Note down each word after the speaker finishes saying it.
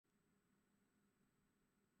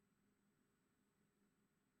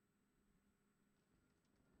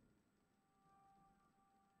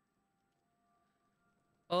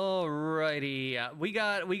Alrighty, we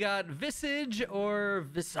got Visage or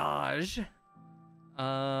Visage.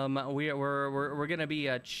 We're gonna be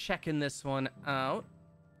checking this one out.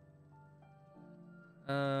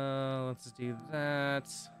 Let's do that.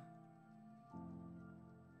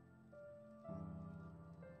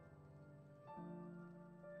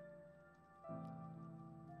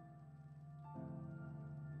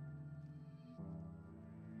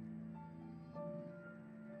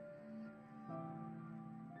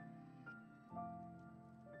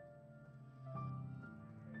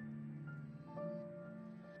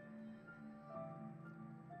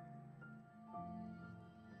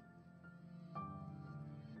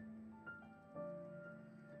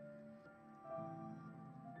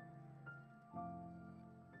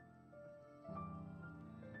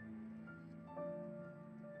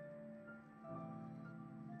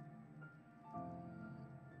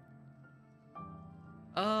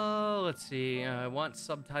 Oh, let's see. I want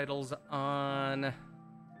subtitles on.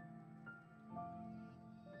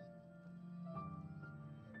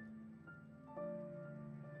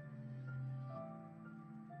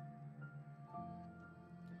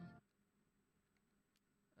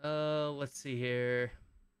 Let's see here.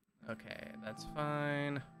 Okay, that's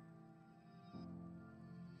fine.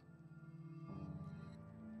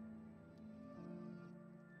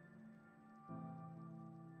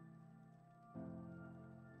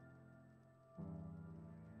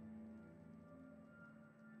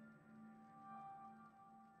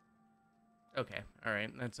 Okay, all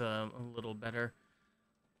right, that's a little better.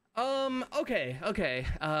 Okay.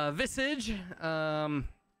 Visage.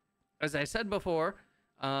 As I said before,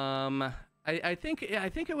 I think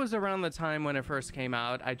it was around the time when it first came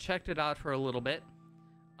out. I checked it out for a little bit.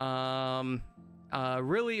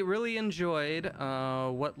 Really enjoyed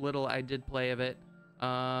what little I did play of it.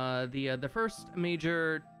 The first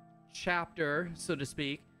major chapter, so to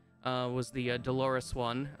speak, was the Dolores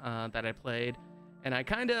one that I played. And I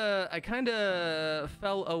kind of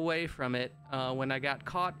fell away from it when I got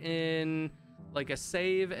caught in like a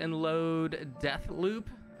save and load death loop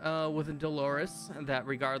with Dolores. That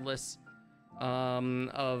regardless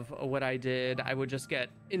of what I did, I would just get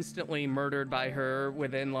instantly murdered by her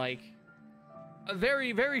within like a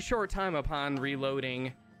very short time upon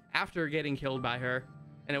reloading after getting killed by her,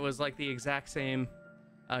 and it was like the exact same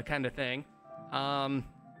kind of thing.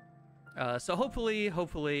 So hopefully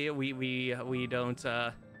we don't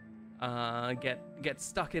get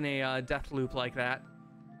stuck in a death loop like that.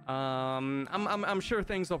 I'm sure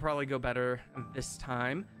things will probably go better this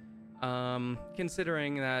time,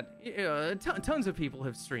 considering that tons of people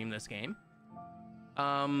have streamed this game.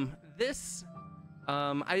 I'd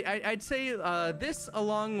say this,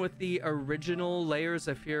 along with the original Layers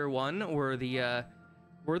of Fear 1, were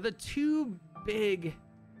the two big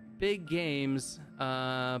games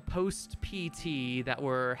post PT that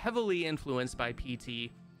were heavily influenced by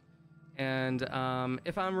PT. And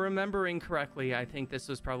if I'm remembering correctly, I think this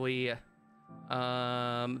was probably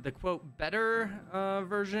the quote better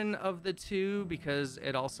version of the two, because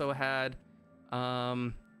it also had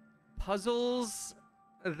puzzles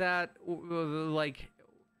that like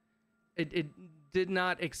it did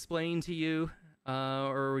not explain to you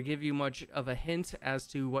or give you much of a hint as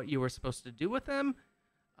to what you were supposed to do with them.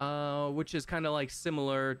 Which is kind of like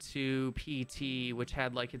similar to PT, which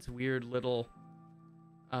had like its weird little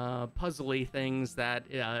puzzly things that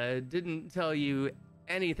didn't tell you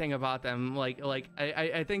anything about them.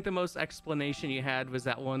 I think the most explanation you had was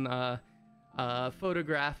that one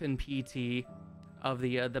photograph in PT of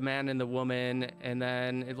the man and the woman, and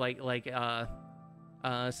then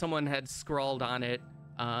someone had scrawled on it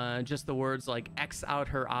just the words like X out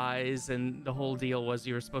her eyes, and the whole deal was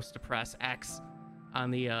you were supposed to press X on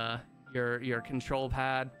the your control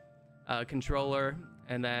pad controller,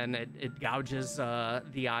 and then it gouges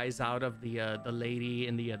the eyes out of the lady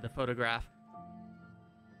in the photograph.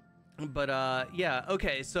 But yeah,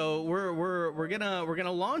 okay, so we're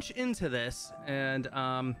gonna launch into this, and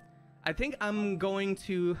I think I'm going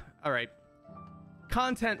to, all right,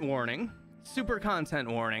 content warning, super content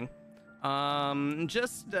warning.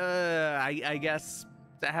 Just I guess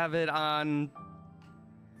to have it on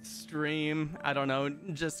stream, I don't know,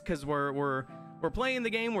 just because we're playing the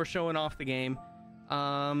game, we're showing off the game.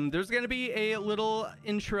 There's gonna be a little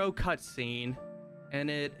intro cutscene, and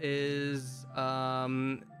it is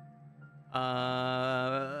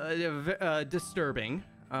disturbing.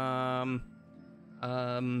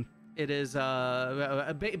 It is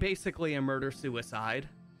basically a murder suicide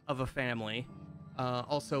of a family,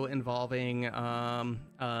 also involving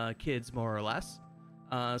kids, more or less.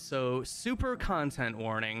 So super content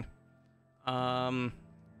warning.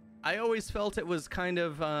 I always felt it was kind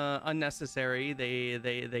of unnecessary.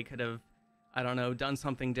 They could have, I don't know, done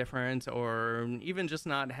something different, or even just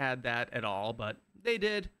not had that at all. But they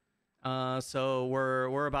did. So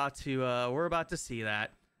we're about to see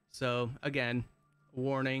that. So again,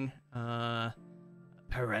 warning: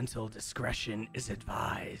 parental discretion is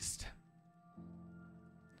advised.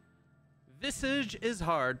 Visage is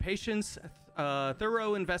hard. Patience,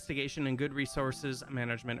 thorough investigation, and good resources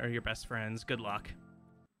management are your best friends. Good luck.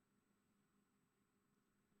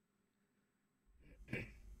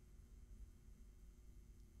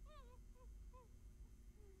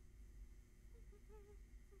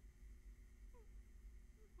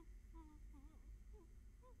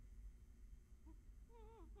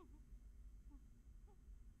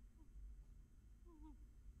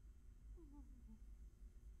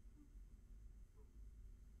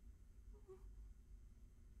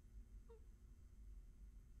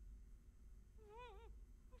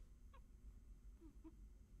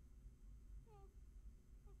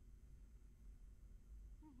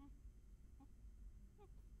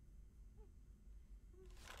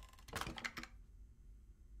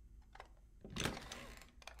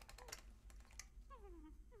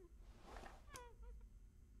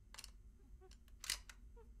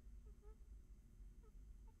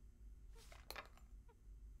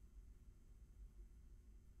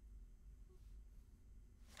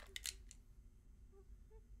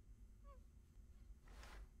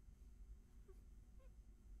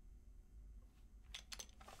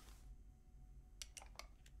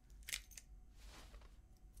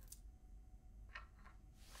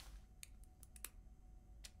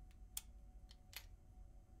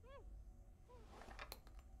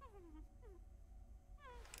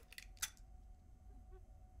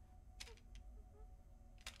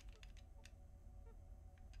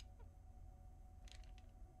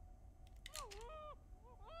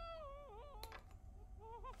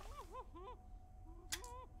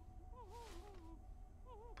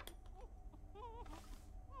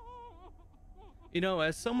 You know,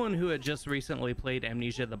 as someone who had just recently played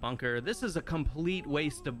Amnesia the Bunker, this is a complete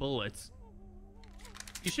waste of bullets.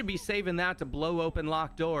 You should be saving that to blow open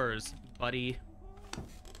locked doors, buddy.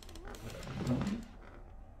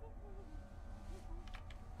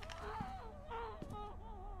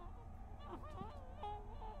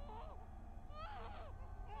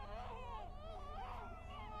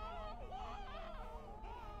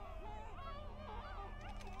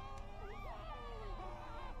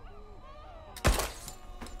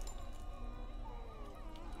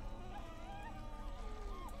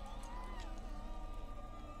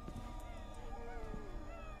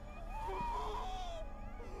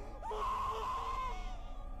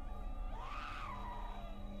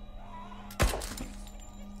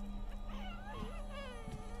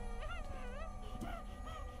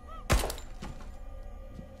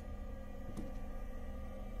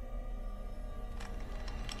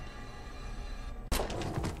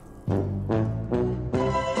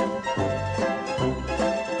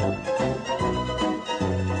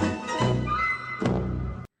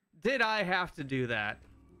 Did I have to do that?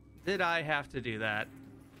 Did I have to do that?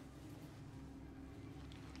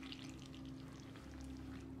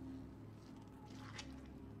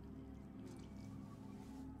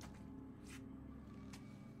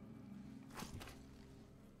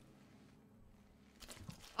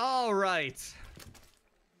 All right.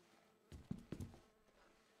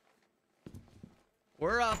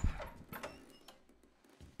 We're up.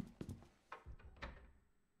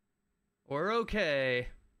 We're okay.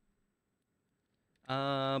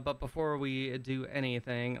 But before we do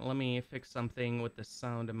anything, let me fix something with the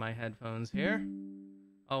sound of my headphones here.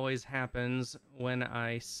 Always happens when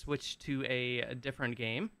I switch to a different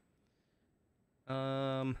game.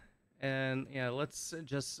 And yeah, let's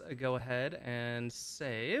just go ahead and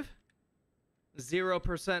save.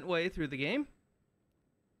 0% way through the game.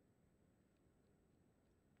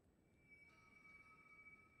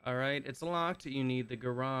 All right, it's locked. You need the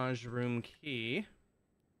garage room key.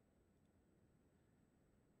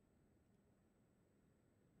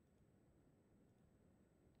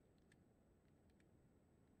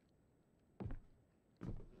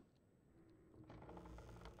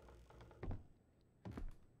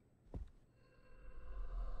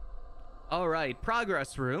 All right,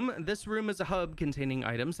 progress room. This room is a hub containing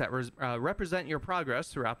items that represent your progress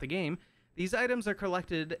throughout the game. These items are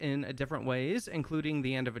collected in different ways, including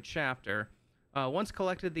the end of a chapter. Once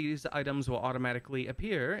collected, these items will automatically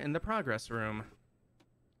appear in the progress room.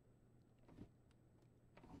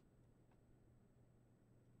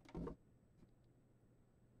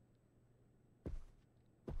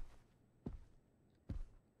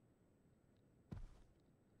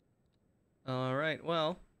 right,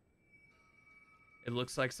 well, it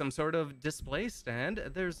looks like some sort of display stand.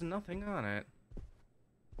 There's nothing on it.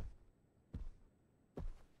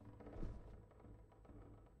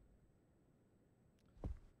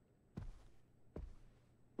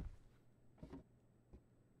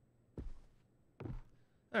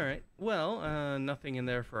 All right, well, nothing in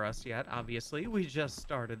there for us yet, obviously. We just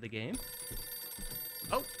started the game.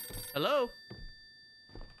 Oh, hello?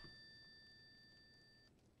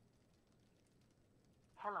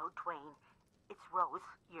 Hello, Dwayne. It's Rose,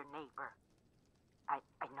 your neighbor. I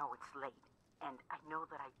know it's late, and I know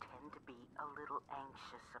that I tend to be a little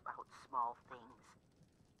anxious about small things.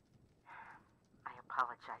 I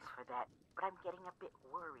apologize for that, but I'm getting a bit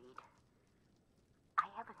worried. I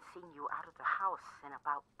haven't seen you out of the house in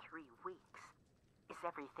about 3 weeks. Is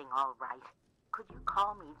everything all right? Could you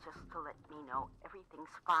call me just to let me know everything's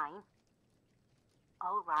fine?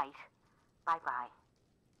 All right. Bye-bye.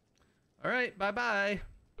 All right, bye-bye.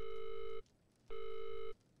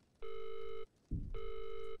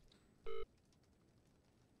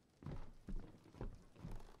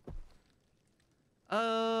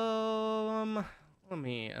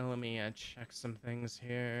 Let me check some things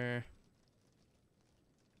here.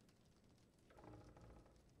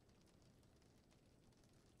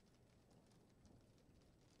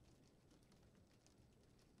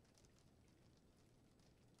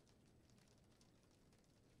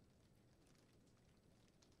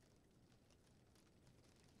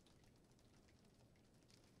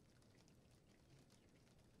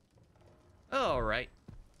 All right.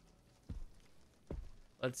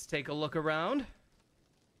 Let's take a look around.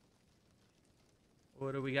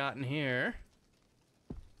 What do we got in here?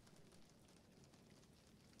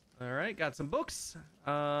 All right, got some books.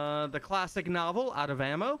 The classic novel, Out of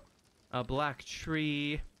Ammo. Black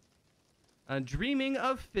Tree. Dreaming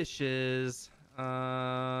of Fishes.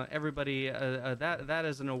 Everybody, that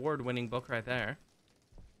is an award-winning book right there.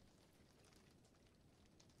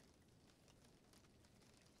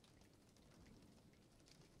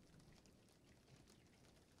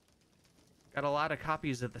 Got a lot of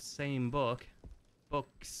copies of the same book.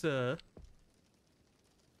 Books.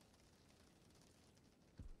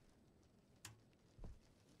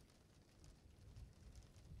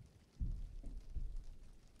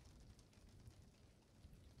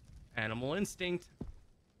 Animal Instinct.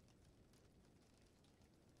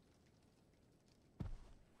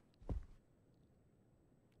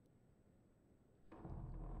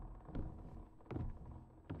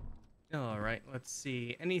 All right, let's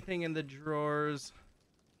see. Anything in the drawers?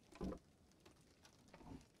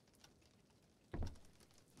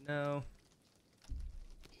 No.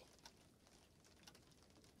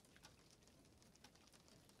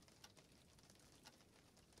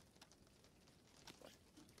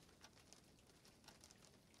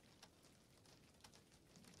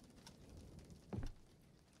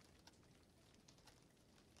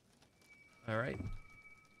 All right.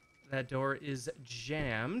 That door is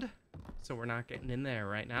jammed, so we're not getting in there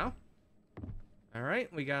right now. All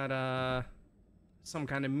right, we got some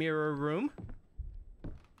kind of mirror room.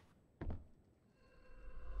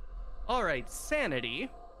 All right, sanity.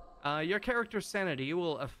 Your character's sanity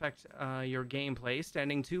will affect your gameplay.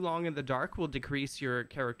 Standing too long in the dark will decrease your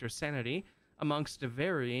character's sanity amongst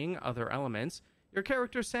varying other elements. Your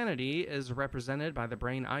character's sanity is represented by the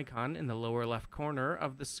brain icon in the lower left corner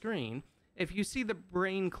of the screen. If you see the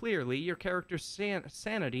brain clearly, your character's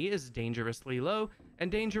sanity is dangerously low, and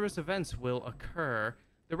dangerous events will occur.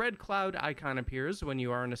 The red cloud icon appears when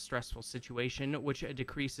you are in a stressful situation, which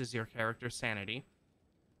decreases your character's sanity.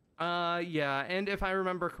 Yeah, and if I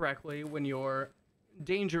remember correctly, when you're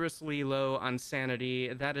dangerously low on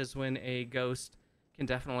sanity, that is when a ghost can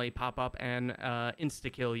definitely pop up and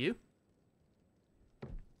insta-kill you.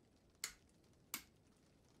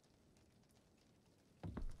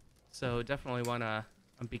 So definitely want to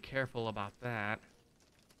be careful about that.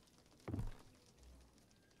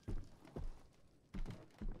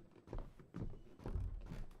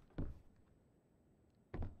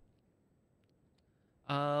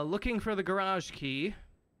 Looking for the garage key.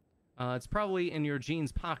 It's probably in your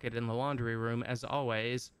jeans pocket in the laundry room, as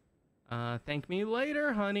always. Thank me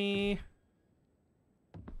later, honey.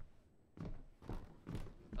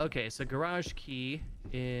 Okay, so garage key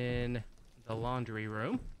in the laundry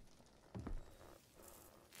room.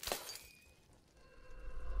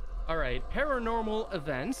 Alright, paranormal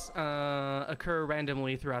events occur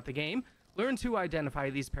randomly throughout the game. Learn to identify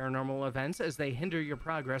these paranormal events as they hinder your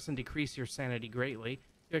progress and decrease your sanity greatly.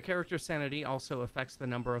 Your character's sanity also affects the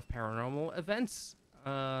number of paranormal events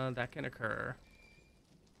that can occur.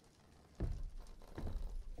 To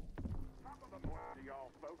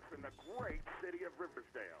y'all folks in the the great city of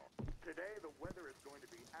Riversdale. Today, the weather is going to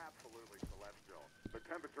be absolutely celestial. The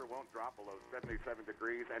temperature won't drop below 77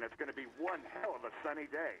 degrees, and it's going to be one hell of a sunny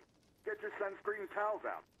day. Get your sunscreen towels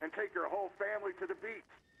out and take your whole family to the beach.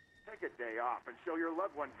 Take a day off and show your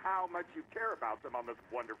loved ones how much you care about them on this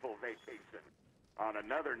wonderful vacation. On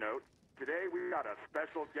another note, today we got a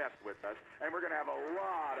special guest with us, and we're going to have a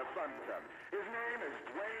lot of fun with him. His name is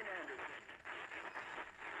Dwayne Anderson.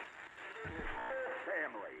 His whole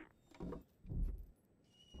family.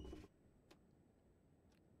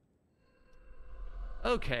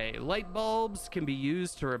 Okay, light bulbs can be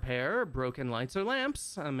used to repair broken lights or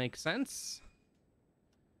lamps. Makes sense.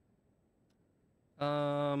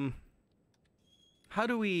 How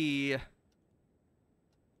do we...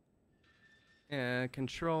 Yeah,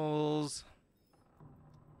 controls...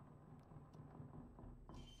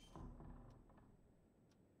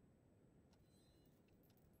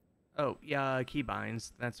 Oh, yeah,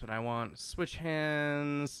 keybinds. That's what I want. Switch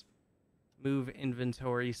hands. Move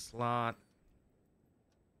inventory slot.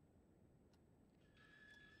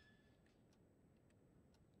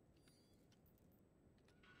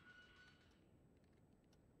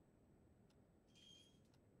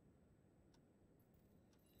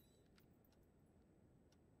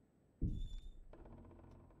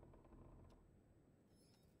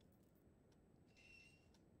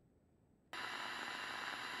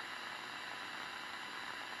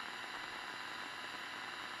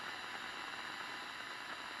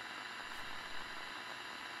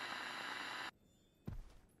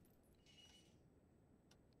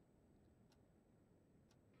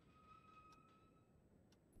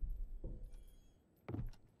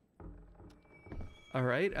 All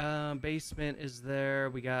right, basement is there.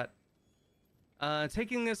 We got...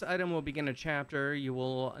 taking this item will begin a chapter. You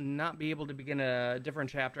will not be able to begin a different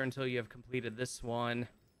chapter until you have completed this one.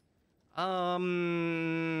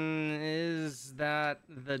 Is that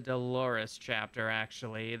the Dolores chapter,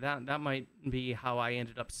 actually? That might be how I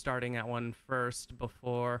ended up starting that one first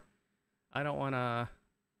before. I don't want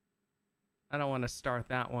to start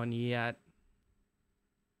that one yet.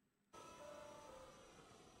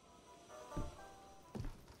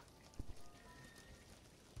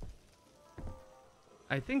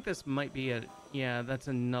 I think this might be a... Yeah, that's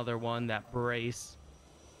another one, that brace.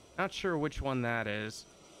 Not sure which one that is.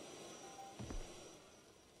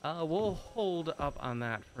 We'll hold up on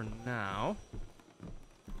that for now.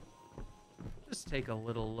 Just take a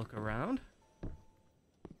little look around.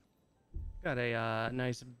 Got a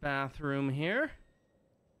nice bathroom here.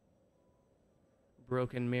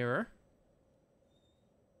 Broken mirror.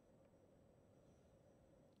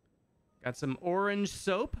 Got some orange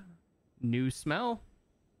soap. New smell.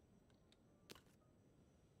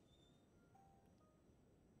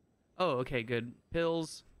 Oh, okay, good.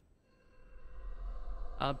 Pills.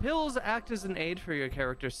 Pills act as an aid for your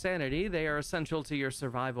character's sanity. They are essential to your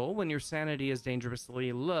survival. When your sanity is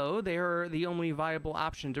dangerously low, they are the only viable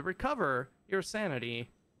option to recover your sanity.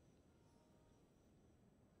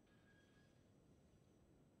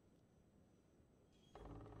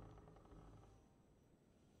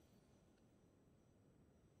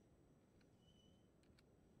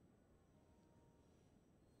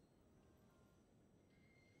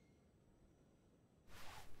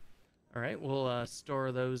 All right, we'll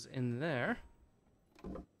store those in there.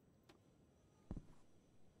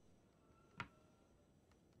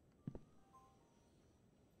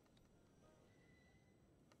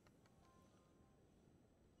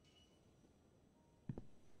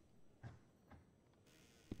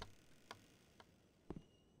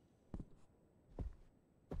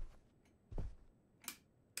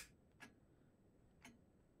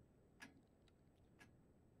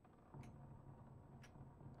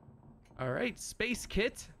 All right, space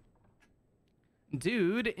kit.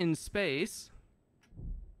 Dude in space.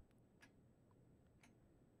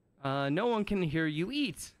 No one can hear you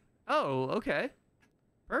eat. Oh, okay.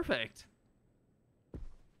 Perfect.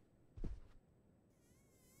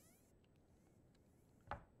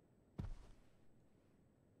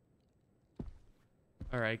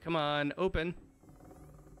 All right, come on, open.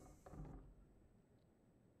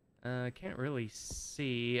 Can't really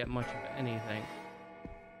see much of anything.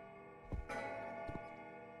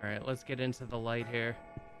 All right, let's get into the light here.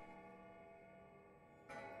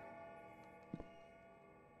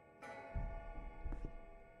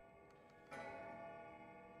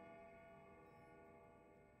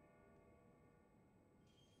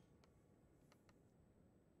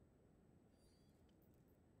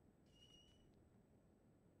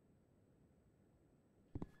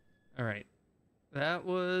 All right. That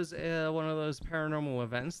was one of those paranormal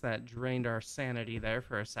events that drained our sanity there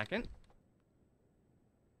for a second.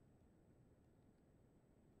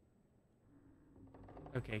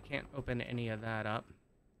 Okay, can't open any of that up.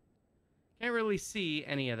 Can't really see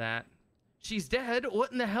any of that. She's dead?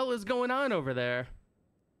 What in the hell is going on over there?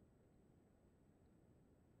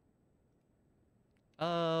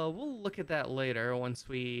 We'll look at that later once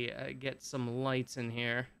we get some lights in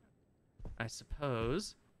here, I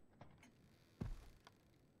suppose.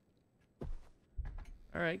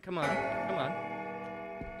 All right, come on, come on.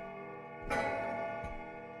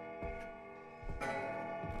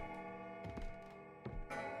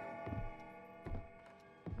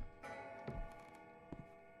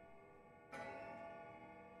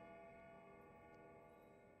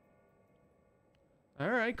 All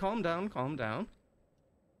right, calm down, calm down.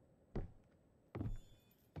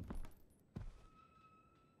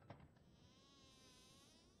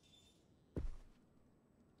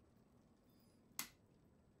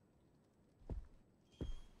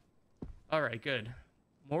 All right, good.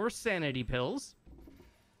 More sanity pills.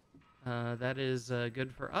 That is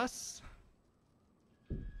good for us.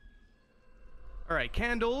 All right,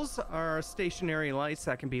 candles are stationary lights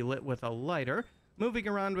that can be lit with a lighter. Moving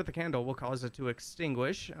around with a candle will cause it to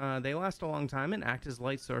extinguish. They last a long time and act as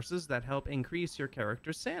light sources that help increase your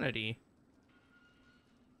character's sanity.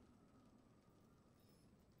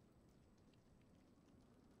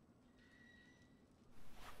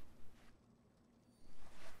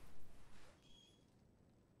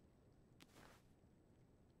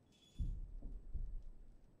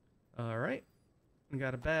 All right, we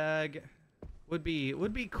got a bag. Would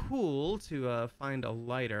be cool to find a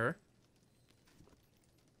lighter.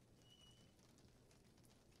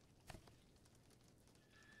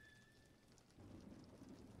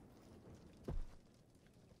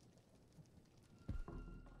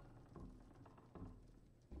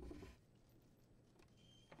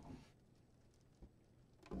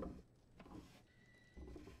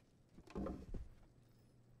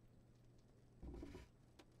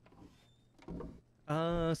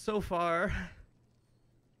 So far,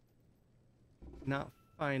 not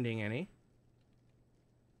finding any.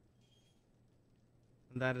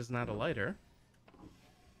 That is not a lighter.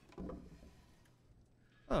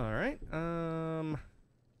 All right.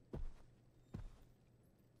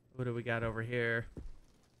 What do we got over here?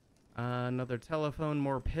 Another telephone,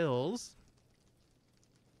 more pills.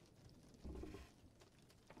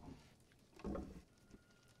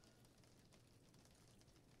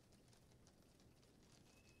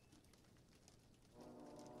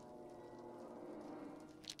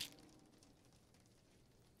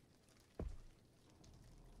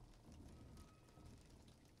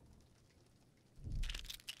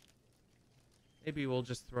 Maybe we'll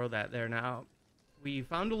just throw that there now. We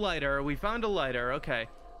found a lighter. We found a lighter. Okay.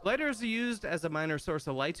 Lighters are used as a minor source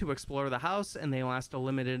of light to explore the house, and they last a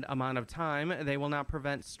limited amount of time. They will not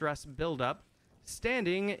prevent stress buildup.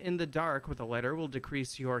 Standing in the dark with a lighter will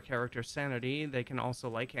decrease your character's sanity. They can also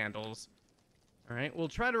light candles. All right. We'll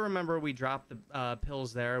try to remember we dropped the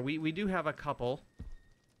pills there. We do have a couple.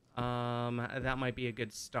 That might be a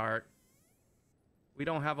good start. We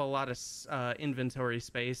don't have a lot of inventory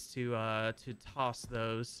space to toss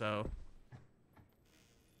those, so.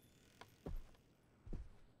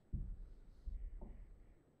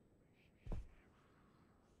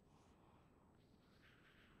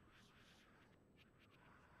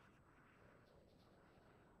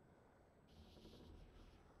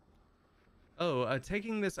 Oh,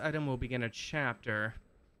 taking this item will begin a chapter.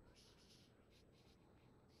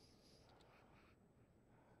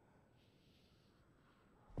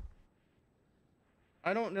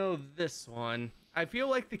 I don't know this one. I feel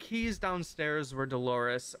like the keys downstairs were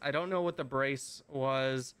Dolores. I don't know what the brace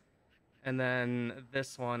was. And then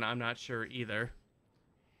this one, I'm not sure either.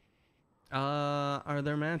 Are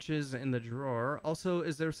there matches in the drawer? Also,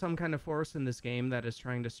 is there some kind of force in this game that is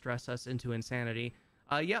trying to stress us into insanity?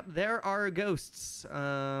 Yep, there are ghosts.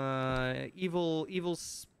 Evil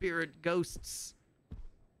spirit ghosts.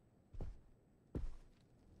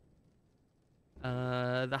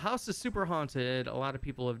 The house is super haunted. A lot of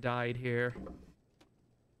people have died here.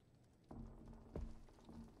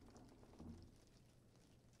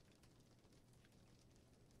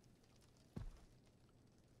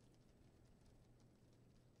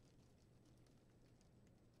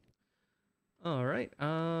 All right.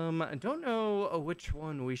 I don't know which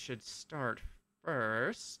one we should start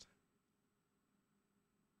first.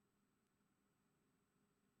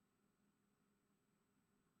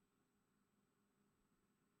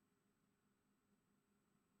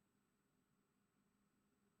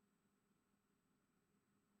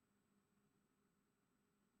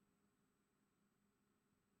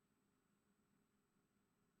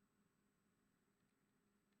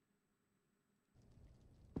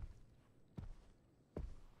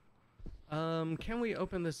 Can we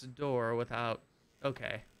open this door without...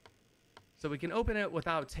 Okay. So we can open it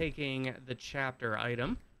without taking the chapter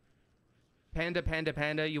item. Panda, panda,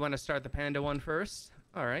 panda. You want to start the panda one first?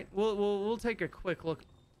 All right. We'll take a quick look.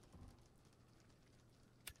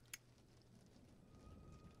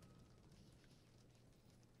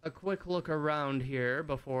 A quick look around here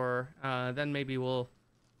before then maybe we'll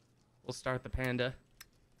start the panda.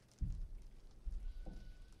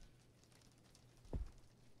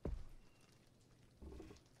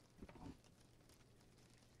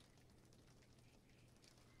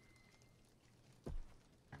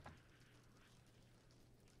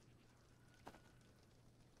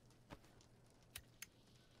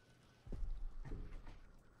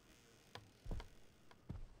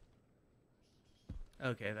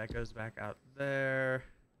 Okay, that goes back out there.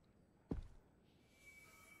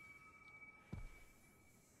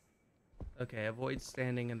 Okay, avoid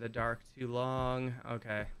standing in the dark too long.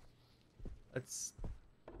 Okay. Let's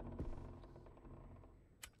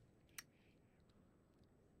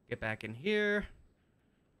get back in here.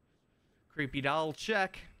 Creepy doll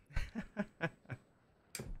check.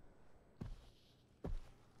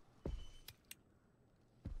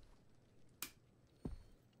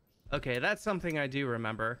 Okay, that's something I do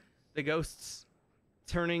remember. The ghosts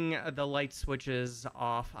turning the light switches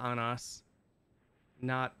off on us.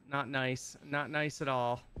 Not nice. Not nice at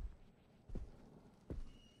all.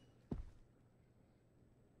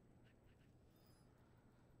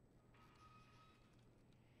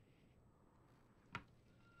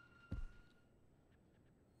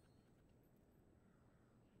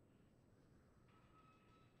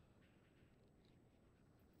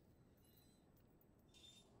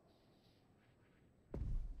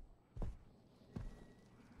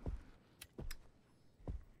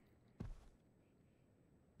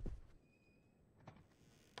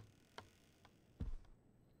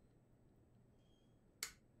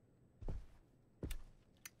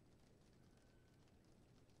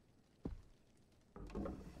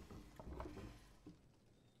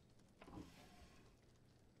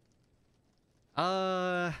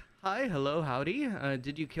 Hi, hello, howdy.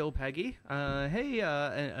 Did you kill Peggy?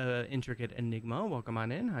 Hey, intricate enigma, welcome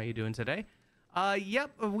on in. How you doing today?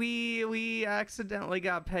 Yep, we accidentally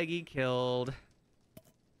got Peggy killed.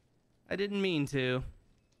 I didn't mean to,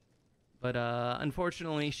 but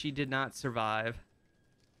unfortunately, she did not survive.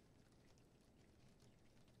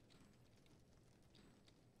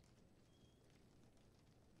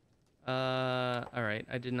 All right,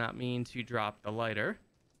 I did not mean to drop the lighter.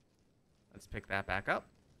 Let's pick that back up.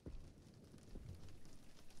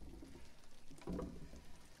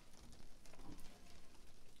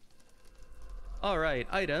 All right,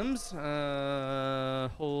 items.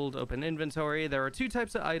 Hold open inventory. There are two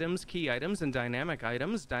types of items, key items and dynamic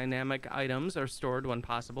items. Dynamic items are stored when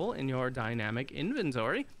possible in your dynamic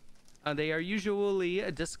inventory. They are usually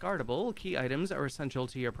discardable. Key items are essential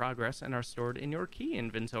to your progress and are stored in your key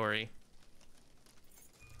inventory.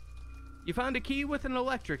 You found a key with an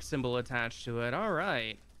electric symbol attached to it. All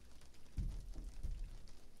right.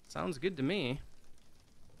 Sounds good to me.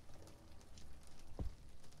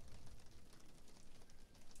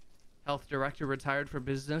 Health director retired for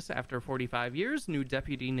business after 45 years. New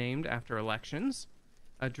deputy named after elections.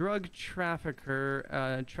 A drug trafficker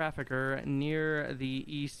near the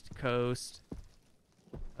East Coast.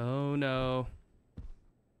 Oh no.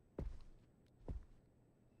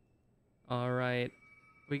 All right.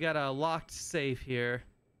 We got a locked safe here.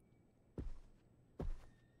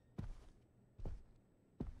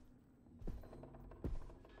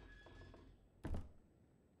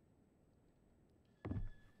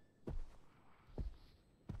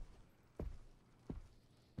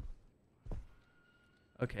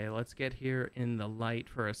 Okay, let's get here in the light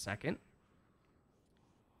for a second.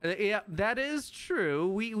 Yeah, that is true.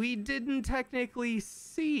 We didn't technically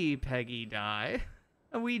see Peggy die.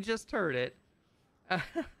 We just heard it.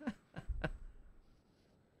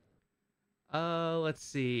 Let's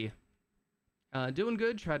see. Doing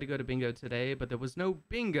good. Tried to go to bingo today, but there was no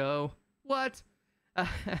bingo. What?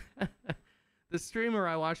 The streamer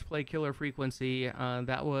I watched play Killer Frequency,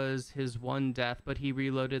 that was his one death, but he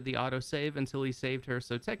reloaded the autosave until he saved her,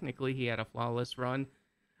 so technically he had a flawless run.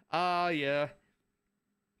 Yeah.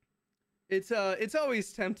 It's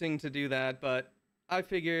always tempting to do that, but I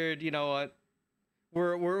figured, you know what?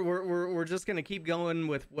 We're just gonna keep going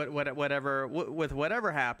with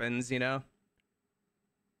whatever happens, you know.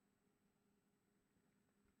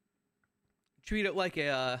 Treat it like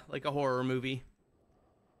a horror movie.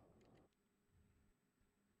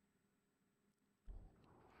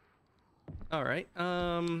 All right.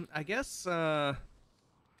 I guess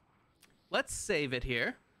let's save it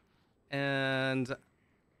here, And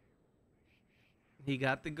he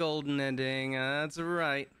got the golden ending. That's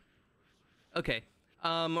right. Okay.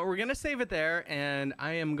 We're gonna save it there, and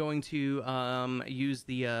I am going to use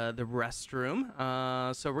the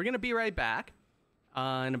restroom. So we're gonna be right back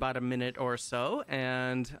in about a minute or so,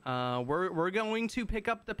 and we're going to pick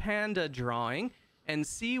up the panda drawing and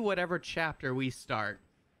see whatever chapter we start.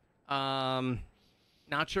 Not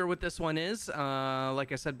sure what this one is.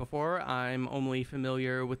 Like I said before, I'm only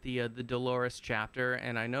familiar with the Dolores chapter,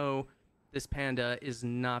 and I know this panda is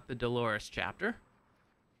not the Dolores chapter.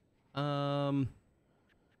 The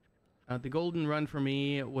golden run for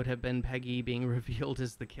me would have been Peggy being revealed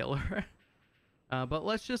as the killer. But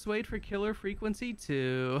let's just wait for killer frequency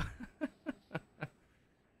 2.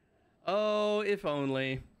 Oh, if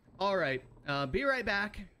only. All right, be right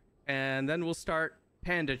back, and then we'll start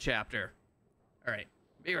panda chapter. All right,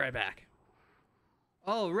 be right back.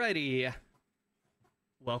 Alrighty.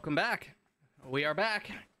 Welcome back. We are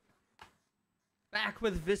back. Back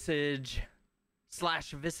with Visage /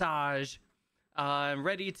 Visage. I'm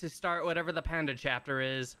ready to start whatever the panda chapter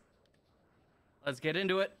is. Let's get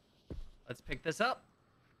into it. Let's pick this up.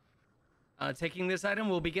 Taking this item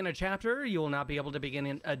will begin a chapter. You will not be able to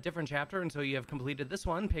begin a different chapter until you have completed this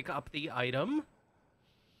one. Pick up the item.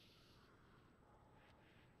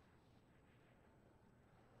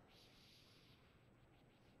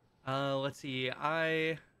 Let's see.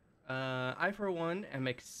 I for one am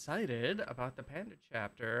excited about the panda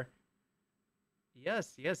chapter.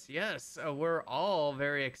 Yes. We're all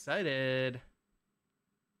very excited.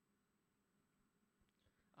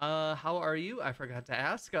 How are you? I forgot to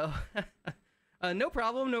ask. No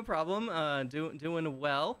problem. Doing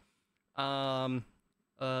well.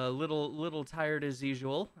 Little tired as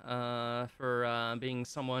usual. For being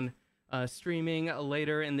someone streaming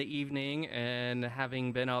later in the evening and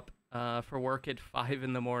having been up for work at 5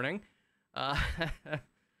 in the morning.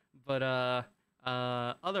 But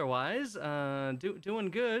otherwise, doing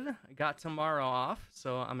good. I got tomorrow off,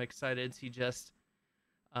 so I'm excited to just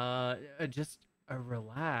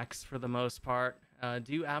relax for the most part.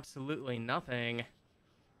 Do absolutely nothing.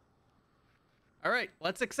 All right,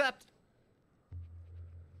 let's accept.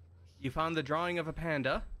 You found the drawing of a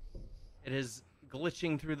panda. It is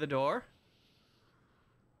glitching through the door.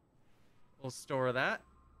 We'll store that.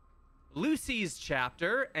 Lucy's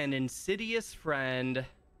chapter, An Insidious Friend.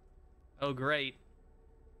 Oh, great.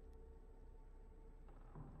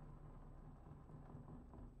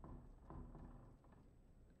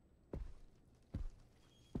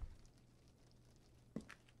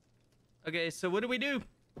 Okay, so what do we do?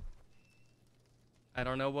 I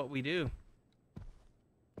don't know what we do.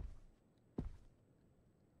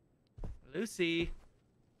 Lucy.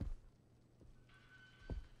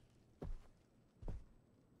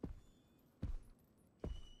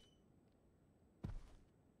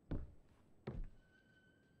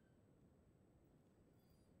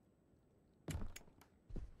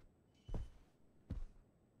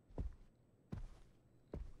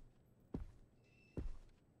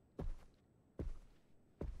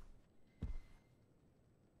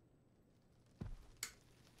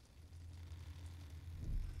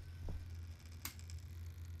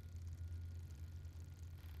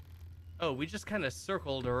 Oh, we just kind of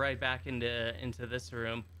circled right back into this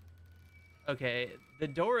room. Okay, the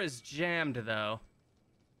door is jammed though.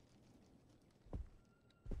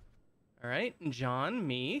 All right, John,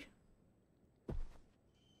 me.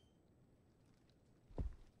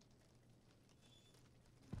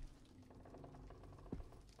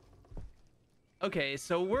 Okay,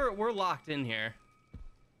 so we're locked in here.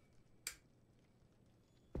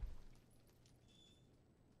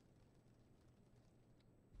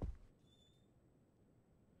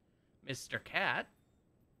 Mr. Cat.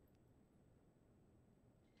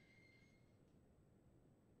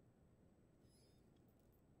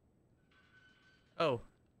 Oh.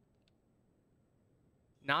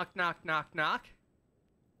 Knock, knock, knock, knock.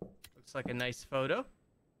 Looks like a nice photo.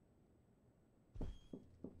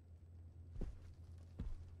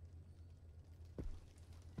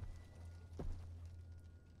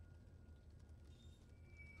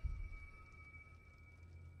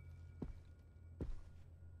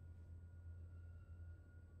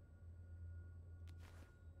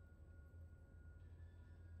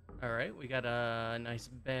 All right, we got a nice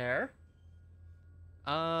bear.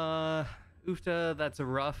 Oofta, that's a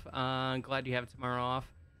rough. Glad you have tomorrow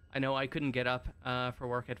off. I know I couldn't get up for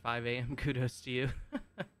work at 5 a.m. Kudos to you.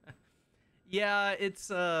 Yeah,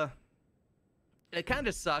 it's it kind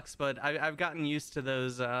of sucks, but I've gotten used to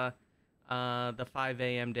those the 5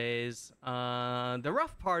 a.m. days. The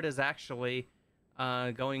rough part is actually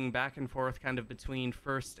going back and forth kind of between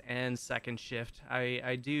first and second shift.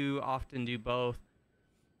 I do often do both.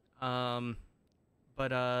 But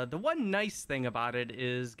the one nice thing about it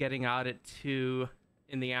is getting out at 2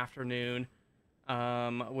 in the afternoon,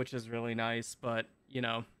 which is really nice. But, you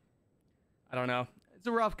know, I don't know. It's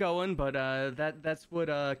a rough going, but that's what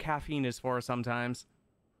caffeine is for sometimes.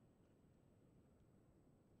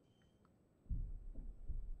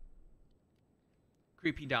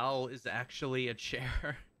 Creepy doll is actually a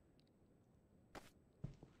chair.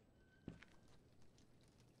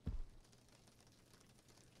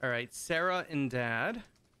 All right, Sarah and Dad.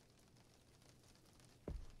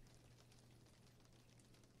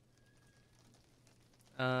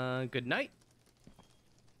 Good night.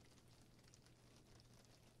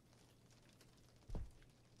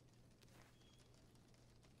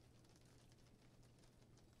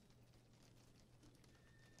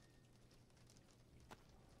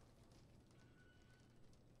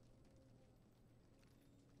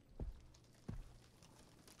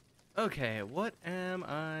 Okay, what am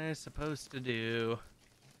I supposed to do?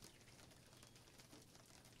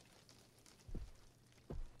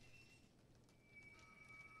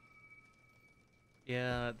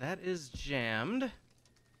 Yeah, that is jammed.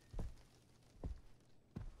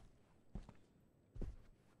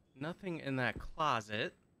 Nothing in that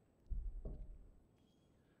closet.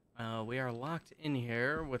 We are locked in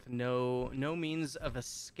here with no means of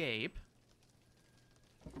escape.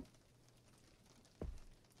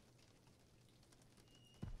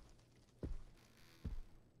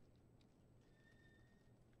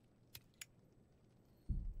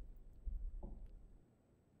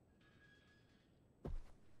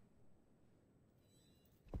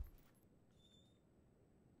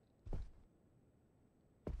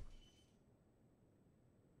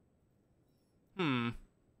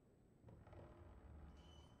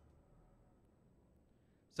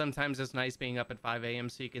 Sometimes it's nice being up at 5 a.m.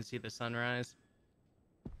 so you can see the sunrise.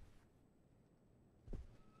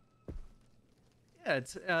 Yeah,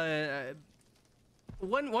 it's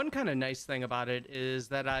one kind of nice thing about it is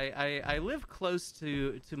that I live close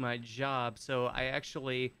to my job, so I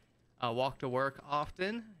actually walk to work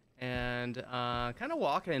often, and kind of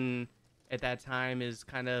walking at that time is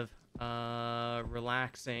kind of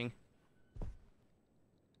relaxing.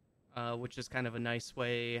 Which is kind of a nice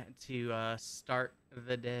way to start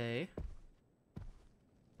the day.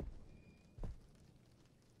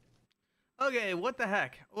 Okay, what the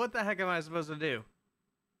heck? What the heck am I supposed to do?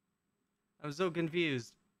 I'm so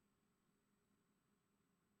confused.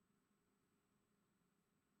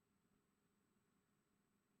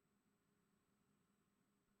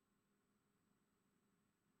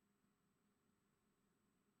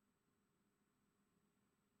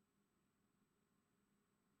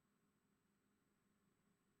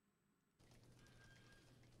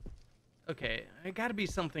 Okay, I gotta be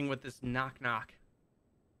something with this knock knock.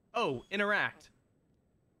 Oh, interact.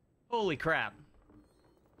 Holy crap.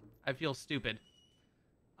 I feel stupid.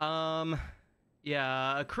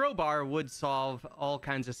 Yeah, a crowbar would solve all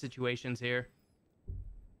kinds of situations here.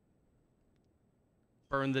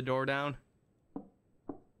 Burn the door down.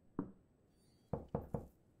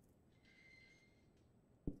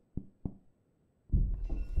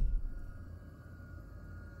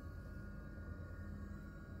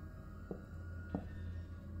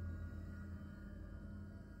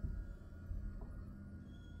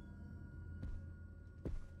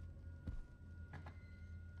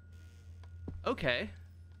 Okay.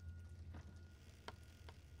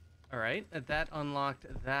 All right, that unlocked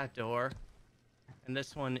that door. And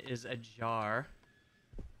this one is ajar.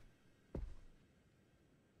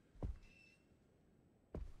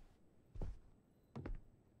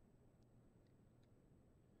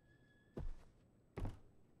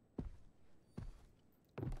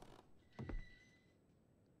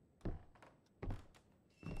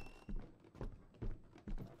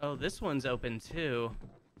 Oh, this one's open too.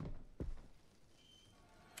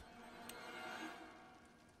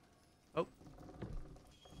 Oh.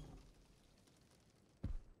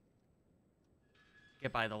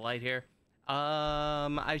 Get by the light here.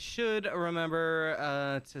 I should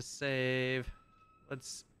remember to save.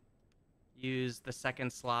 Let's use the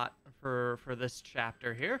second slot for this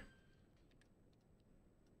chapter here.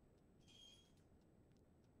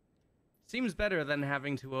 Seems better than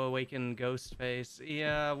having to awaken Ghostface.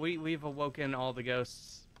 Yeah, we've awoken all the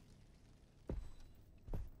ghosts.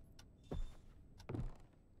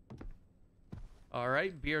 All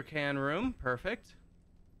right, beer can room, perfect.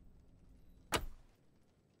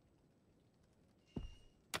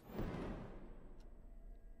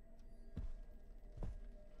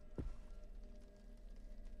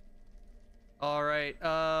 All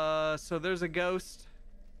right. So there's a ghost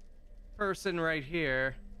person right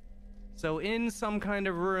here. So in some kind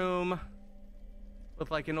of room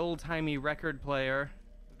with like an old-timey record player,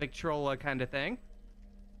 Victrola kind of thing.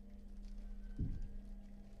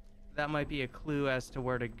 That might be a clue as to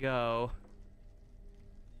where to go.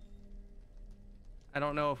 I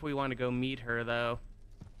don't know if we want to go meet her, though.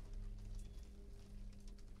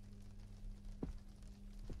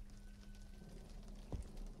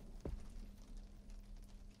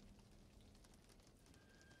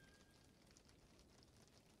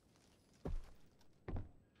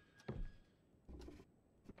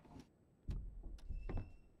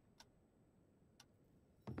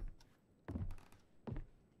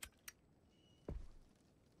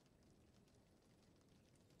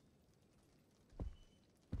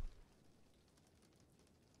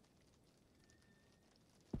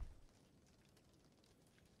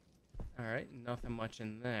 Alright, nothing much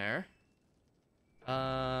in there.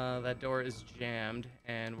 That door is jammed,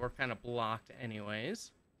 and we're kind of blocked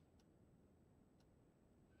anyways.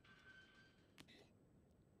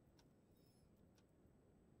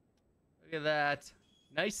 Look at that.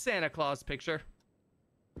 Nice Santa Claus picture.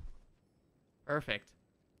 Perfect.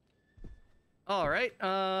 Alright,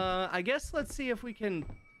 I guess let's see if we can...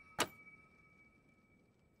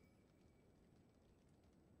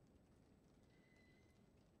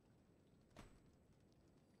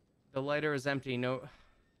 The lighter is empty. No.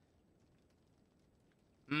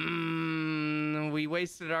 We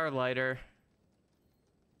wasted our lighter.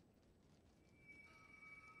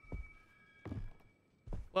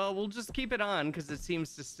 Well, we'll just keep it on because it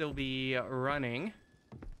seems to still be running.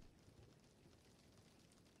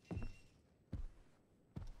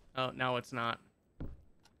 Oh, now it's not.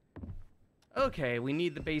 Okay, we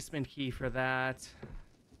need the basement key for that.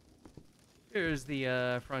 Here's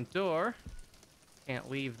the front door.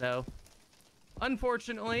 Can't leave, though.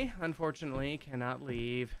 Unfortunately, cannot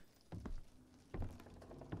leave.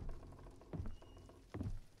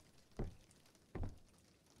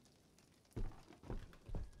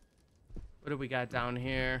 What do we got down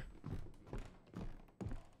here?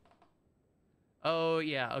 Oh,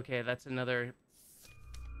 yeah, okay, that's another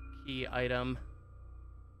key item.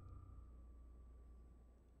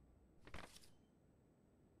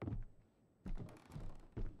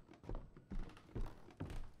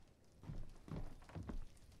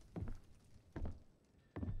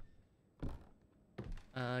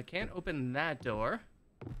 Can't open that door.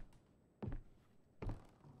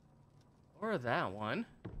 Or that one.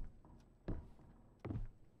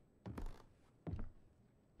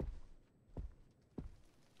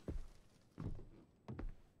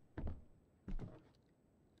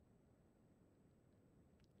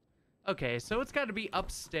 Okay, so it's got to be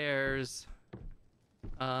upstairs.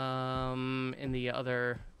 In the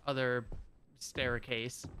other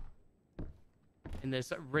staircase. In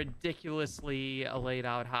this ridiculously laid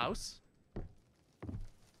out house.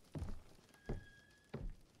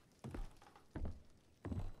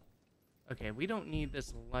 Okay, we don't need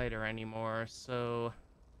this lighter anymore, so...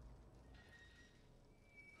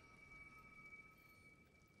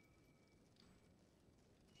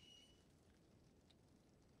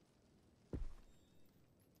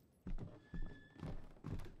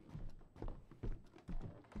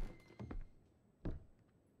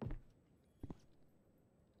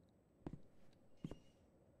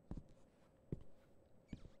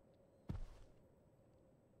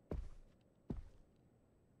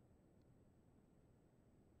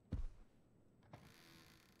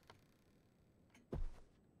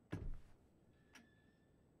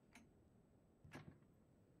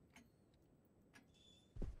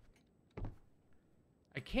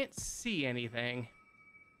 I can't see anything.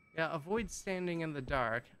 Yeah, avoid standing in the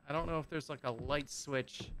dark. I don't know if there's like a light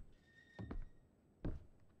switch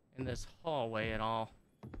in this hallway at all.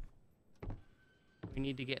 We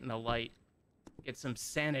need to get in the light. Get some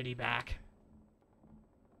sanity back.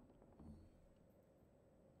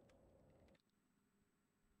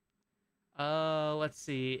 Let's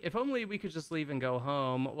see. If only we could just leave and go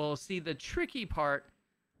home. Well, see, the tricky part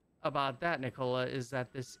about that, Nicola, is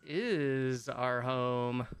that this is our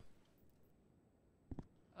home.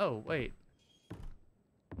 Oh, wait.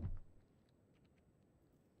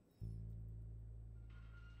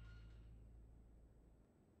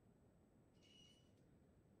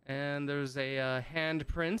 And there's a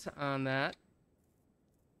handprint on that.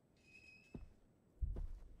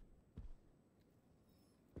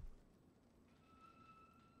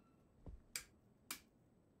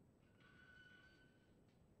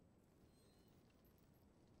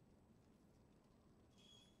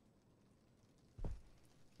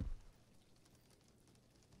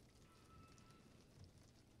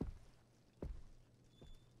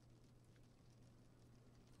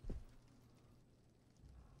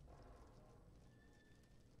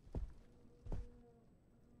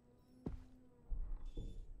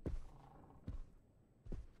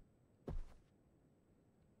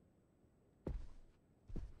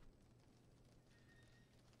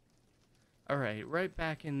 All right, right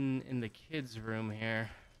back in the kids' room here.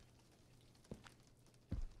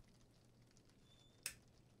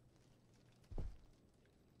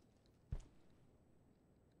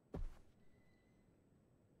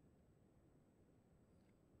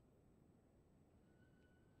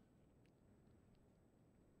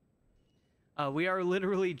 We are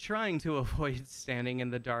literally trying to avoid standing in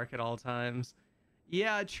the dark at all times.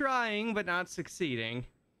 Yeah, trying, but not succeeding.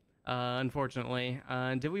 Unfortunately.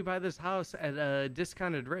 Did we buy this house at a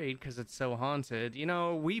discounted rate because it's so haunted? You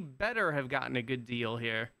know, we better have gotten a good deal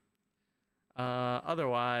here.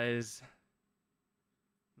 Otherwise...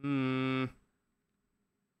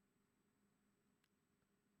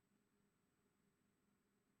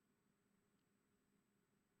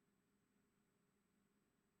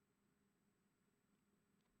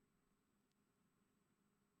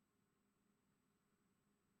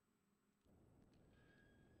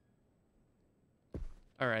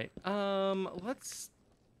 All right. Let's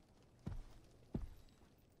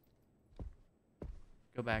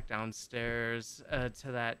go back downstairs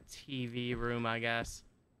to that TV room, I guess.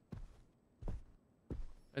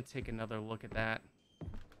 Let's take another look at that.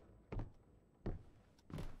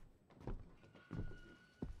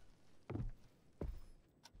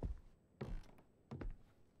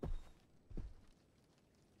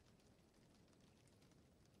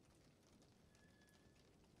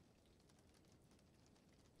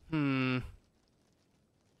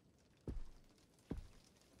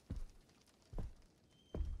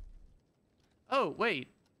 Oh, wait.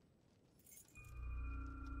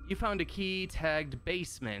 You found a key tagged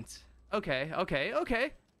basement. Okay.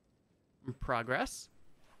 Progress.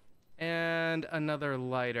 And another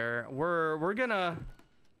lighter. We're gonna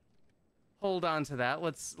hold on to that.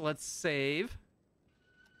 Let's save.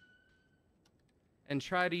 And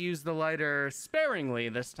try to use the lighter sparingly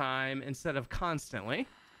this time instead of constantly.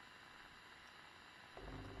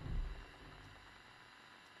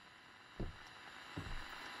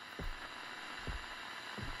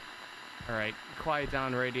 All right, quiet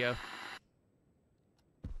down, radio.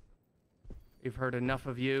 We've heard enough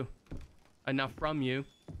of you. Enough from you.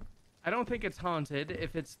 I don't think it's haunted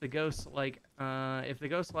if it's the ghost, if the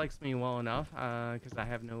ghost likes me well enough, because I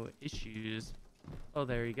have no issues. Oh,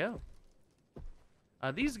 there you go.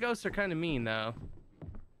 These ghosts are kind of mean, though.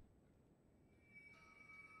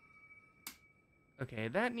 Okay,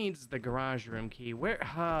 that needs the garage room key. Where?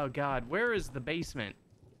 Oh, God. Where is the basement?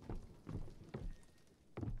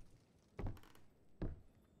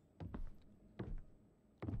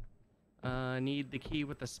 Need the key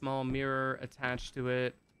with the small mirror attached to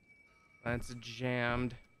it. That's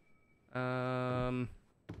jammed.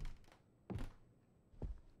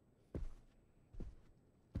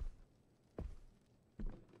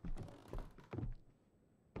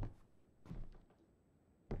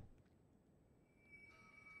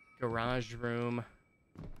 Garage room.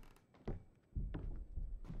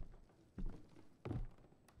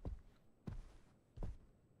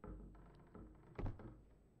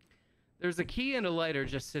 There's a key and a lighter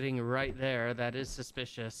just sitting right there. That is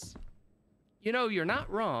suspicious. You know, you're not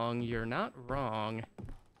wrong. You're not wrong.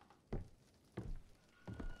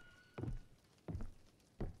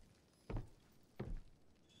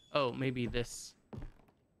 Oh, maybe this.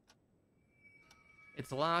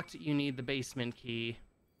 It's locked. You need the basement key.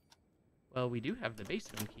 Well, we do have the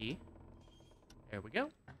basement key. There we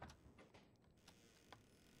go.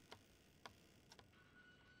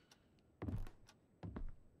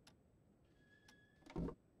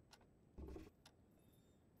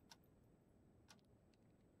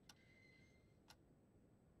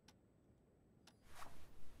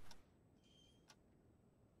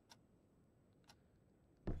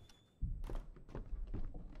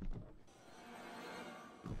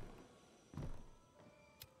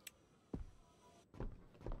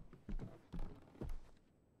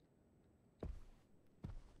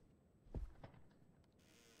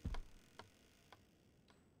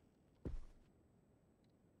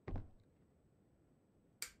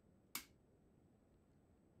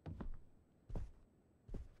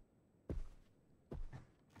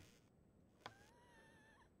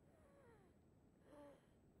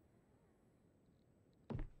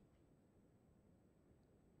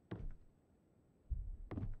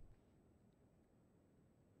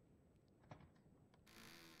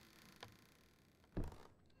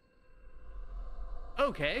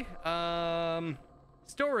 Okay,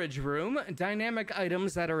 storage room. Dynamic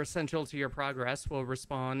items that are essential to your progress will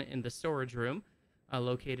respawn in the storage room,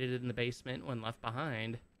 located in the basement when left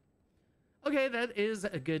behind. Okay, that is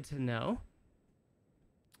good to know.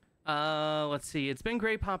 Let's see. It's been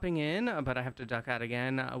great popping in, but I have to duck out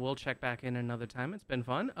again. We'll check back in another time. It's been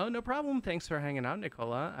fun. Oh, no problem. Thanks for hanging out,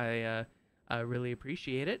 Nicola. I really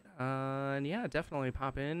appreciate it. And yeah, definitely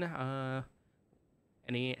pop in.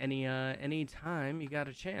 Any time you got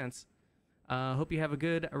a chance. Hope you have a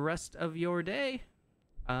good rest of your day.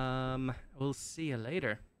 We'll see you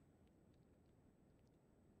later.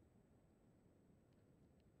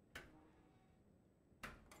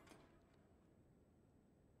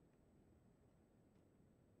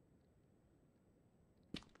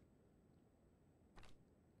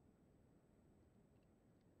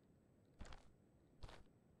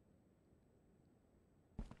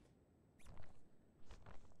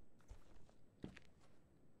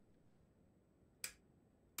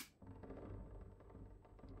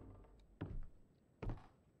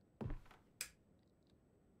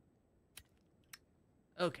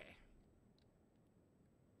 Okay.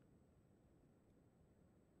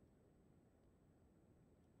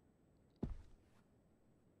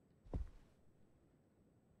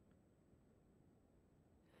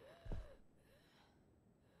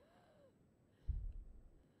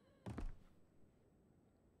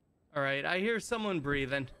 All right, I hear someone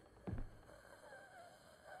breathing.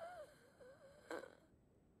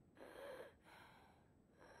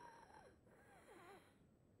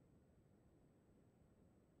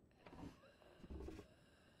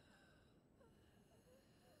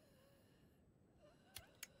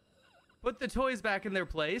 Put the toys back in their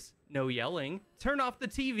place. No yelling. Turn off the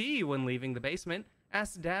TV when leaving the basement.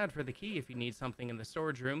 Ask Dad for the key if you need something in the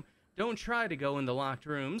storage room. Don't try to go in the locked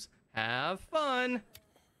rooms. Have fun.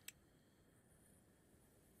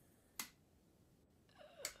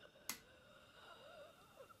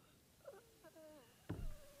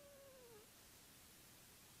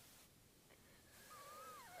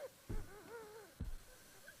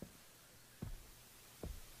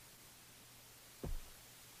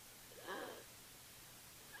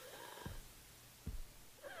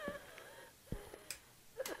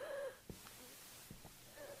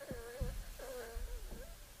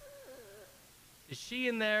 Is she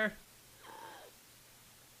in there?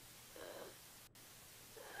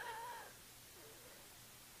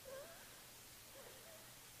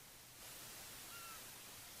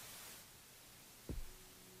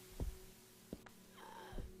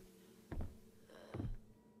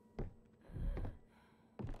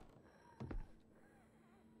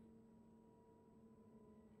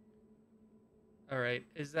 All right,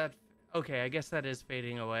 is that okay? I guess that is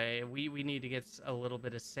fading away. We need to get a little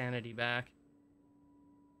bit of sanity back.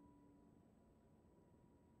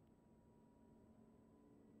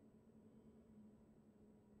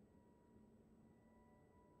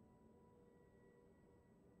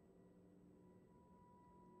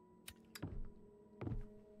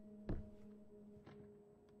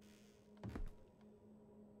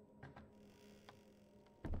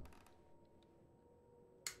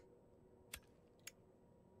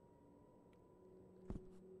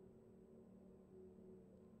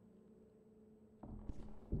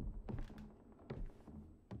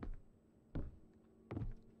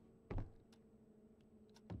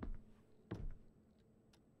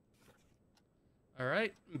 All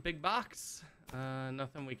right, big box.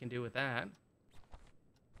 Nothing we can do with that.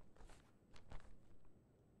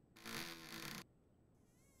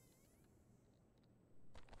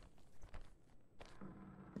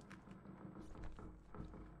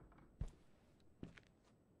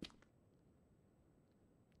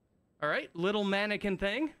 All right, little mannequin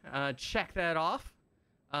thing. Check that off.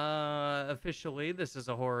 Officially, this is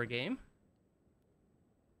a horror game.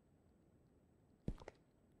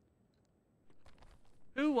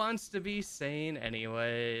 Who wants to be sane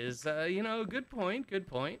anyways? You know, good point, good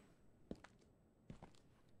point.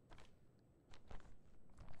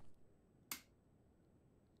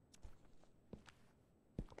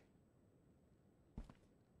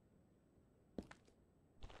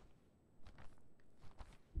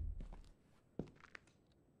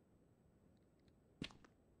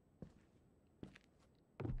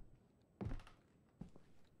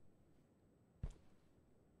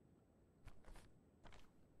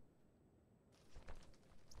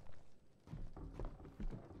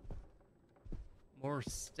 More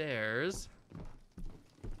stairs.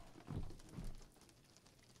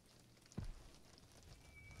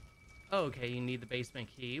 Okay, you need the basement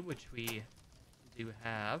key, which we do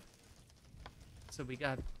have. So we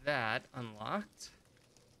got that unlocked.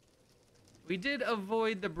 We did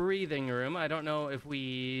avoid the breathing room. I don't know if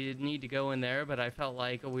we need to go in there, but I felt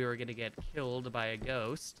like we were going to get killed by a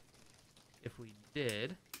ghost if we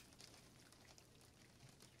did.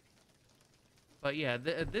 But yeah,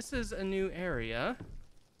 this is a new area.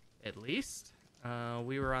 at least.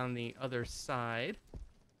 We were on the other side.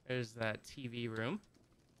 There's that TV room.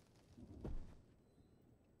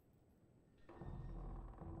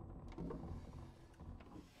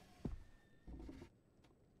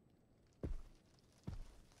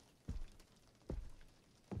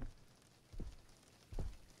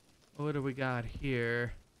 What do we got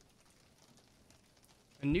here?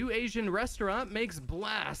 A new Asian restaurant makes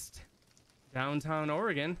blast. Downtown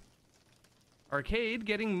Oregon. Arcade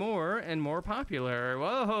getting more and more popular.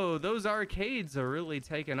 Whoa, those arcades are really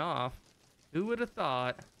taking off. Who would have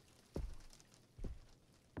thought?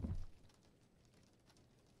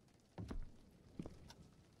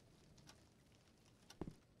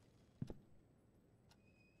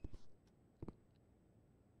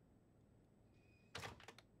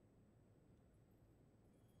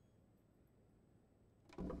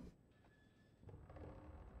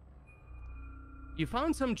 You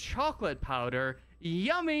found some chocolate powder.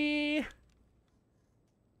 Yummy!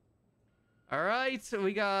 All right, so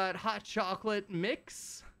we got hot chocolate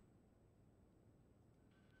mix.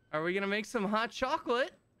 Are we gonna make some hot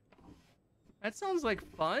chocolate? That sounds like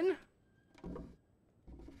fun.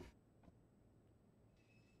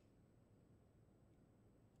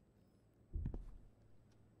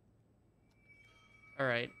 All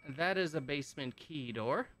right, that is a basement key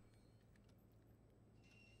door.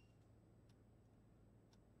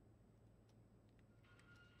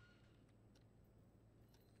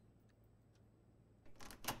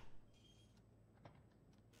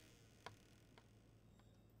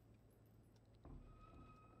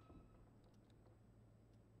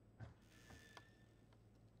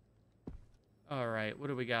 All right, what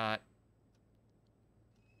do we got?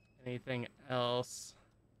 Anything else?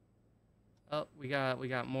 Oh, we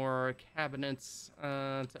got more cabinets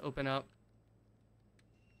to open up.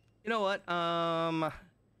 You know what?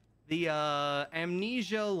 The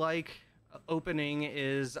Amnesia-like opening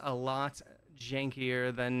is a lot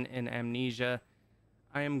jankier than in Amnesia.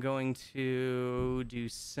 I am going to do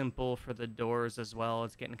simple for the doors as well.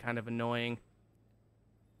 It's getting kind of annoying.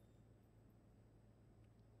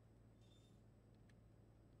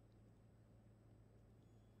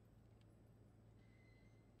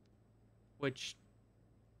 Which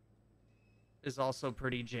is also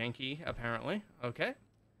pretty janky, apparently. Okay.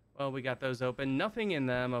 Well, we got those open. Nothing in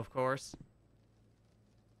them, of course.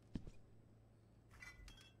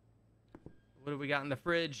 What do we got in the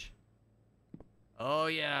fridge? Oh,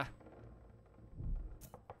 yeah.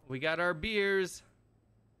 We got our beers.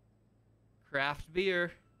 Craft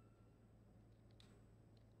beer.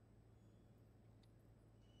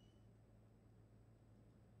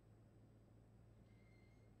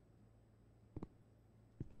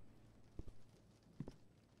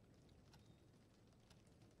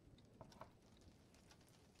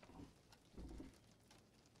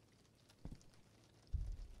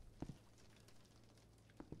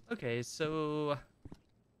 Okay, so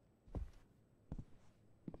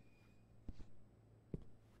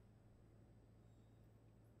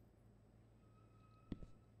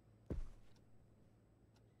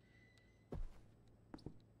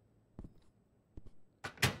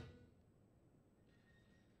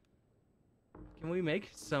can we make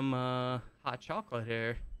some hot chocolate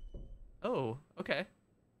here? Oh, okay.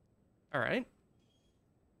 All right.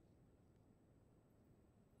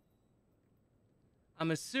 I'm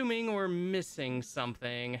assuming we're missing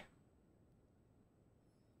something.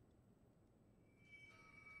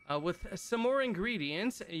 With some more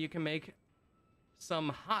ingredients, you can make some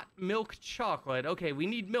hot milk chocolate. Okay, we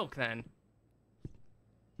need milk then.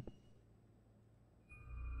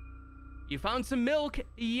 You found some milk.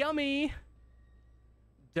 Yummy.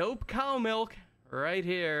 Dope cow milk right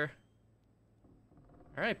here.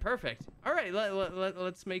 All right, perfect. All right,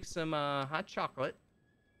 let's make some hot chocolate.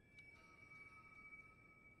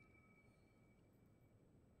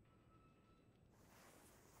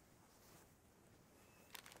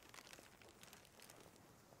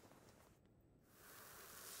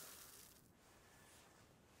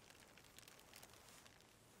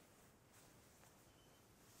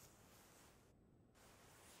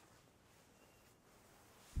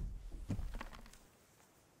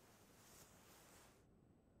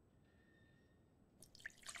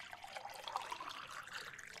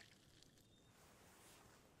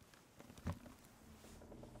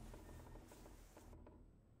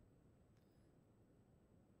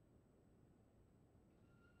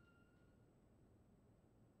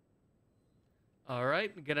 All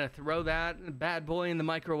right, gonna throw that bad boy in the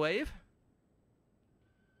microwave.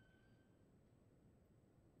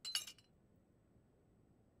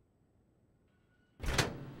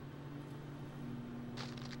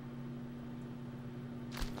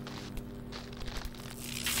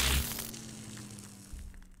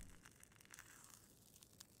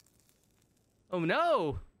 Oh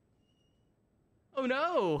no! Oh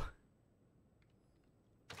no!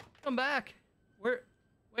 Come back! Where?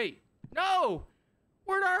 Wait. No!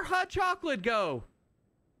 Where'd our hot chocolate go?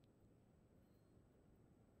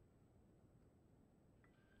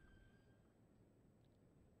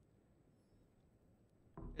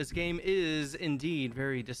 This game is indeed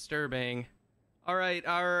very disturbing. Alright,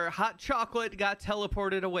 our hot chocolate got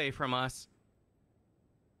teleported away from us.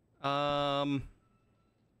 So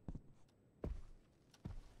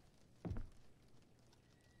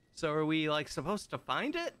are we, like, supposed to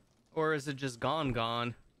find it? Or is it just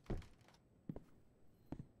gone?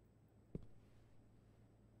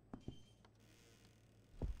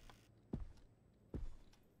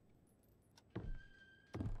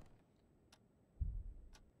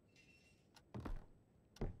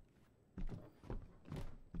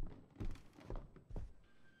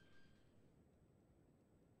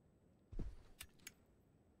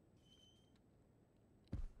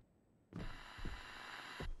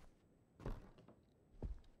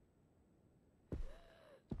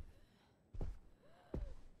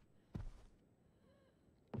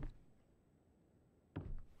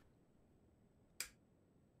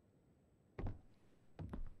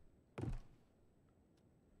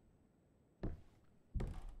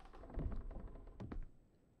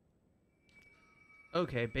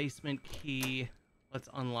 Okay, basement key. Let's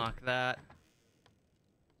unlock that.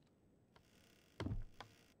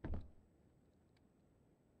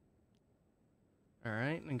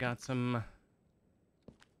 Alright, and got some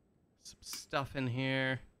stuff in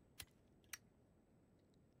here.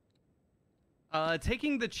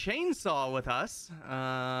 Taking the chainsaw with us.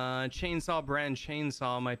 Chainsaw brand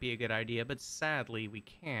chainsaw might be a good idea, but sadly we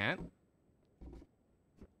can't.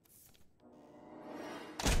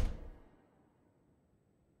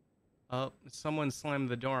 Oh, someone slammed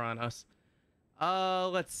the door on us.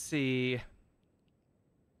 Let's see.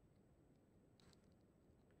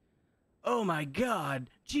 Oh my god!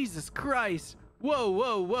 Jesus Christ!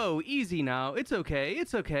 Whoa! Easy now. It's okay.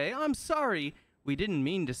 I'm sorry. We didn't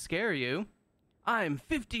mean to scare you. I'm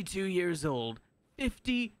 52 years old.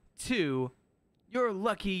 52. You're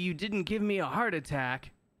lucky you didn't give me a heart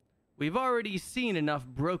attack. We've already seen enough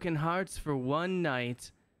broken hearts for one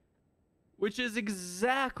night. Which is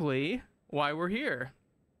exactly why we're here.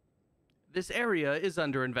 This area is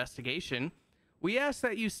under investigation. We ask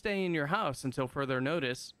that you stay in your house until further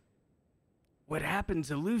notice. What happened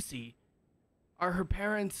to Lucy? Are her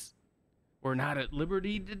parents... We're not at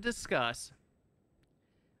liberty to discuss.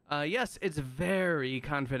 Yes, it's very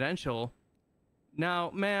confidential. Now,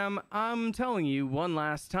 ma'am, I'm telling you one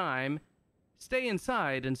last time. Stay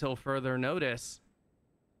inside until further notice.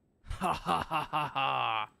 Ha ha ha ha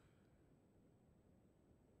ha.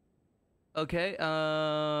 Okay,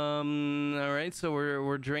 all right, so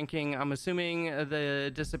we're drinking, I'm assuming, the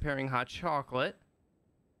disappearing hot chocolate.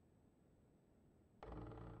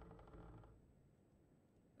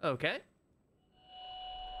 Okay.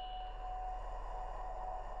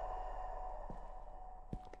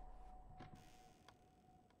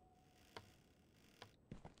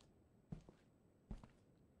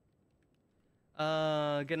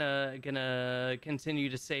 Gonna continue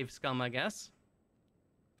to save scum, I guess.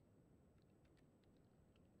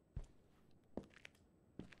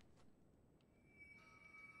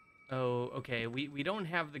 Oh, okay. We don't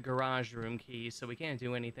have the garage room key, so we can't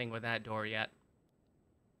do anything with that door yet.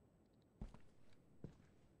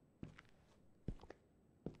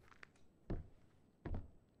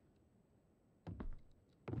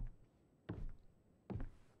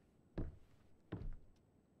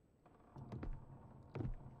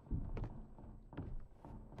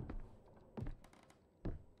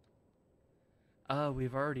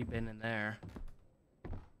 We've already been in there.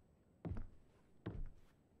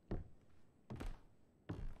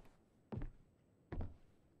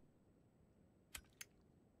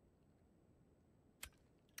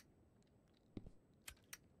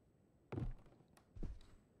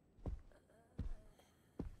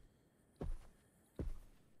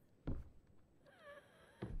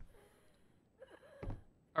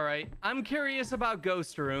 Alright, I'm curious about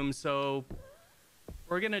ghost room, so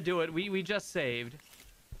we're gonna do it. We just saved.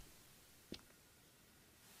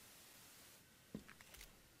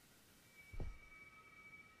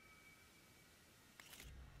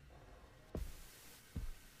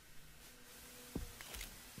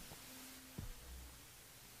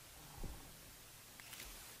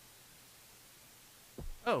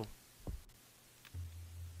 Oh.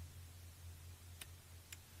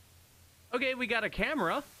 Okay, we got a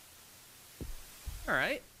camera. All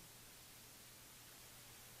right.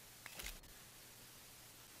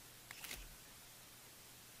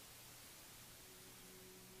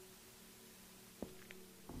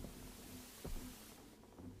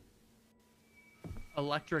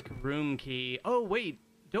 Electric room key. Oh, wait.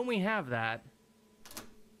 Don't we have that?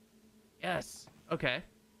 Yes. Okay.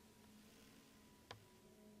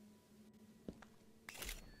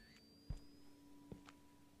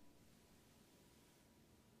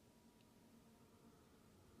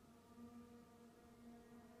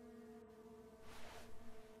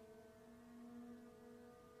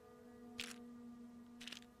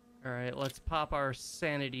 All right, let's pop our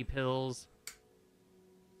sanity pills.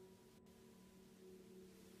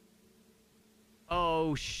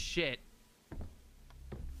 Oh, shit.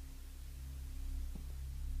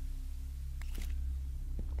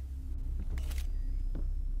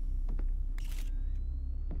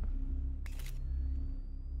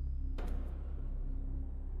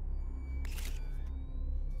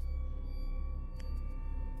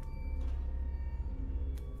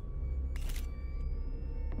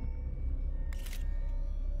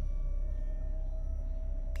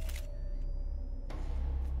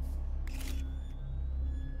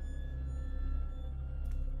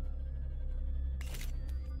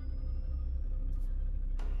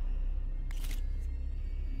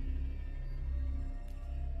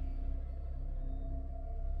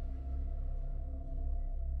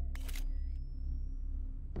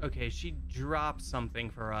 Okay, she dropped something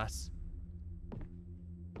for us.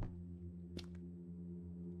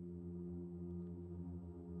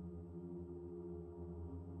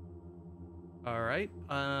 All right.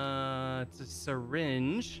 It's a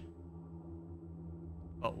syringe.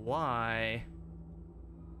 But why?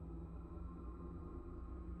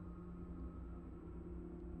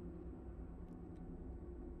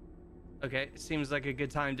 Okay, seems like a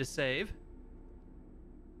good time to save.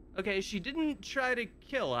 Okay, she didn't try to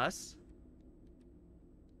kill us.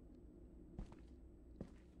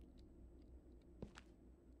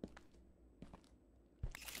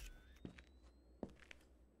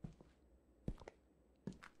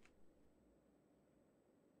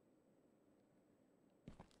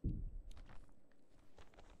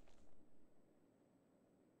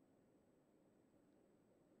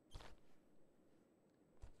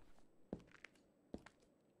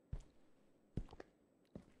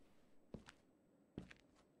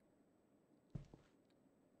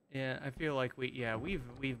 Yeah, I feel like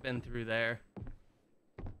we've been through there.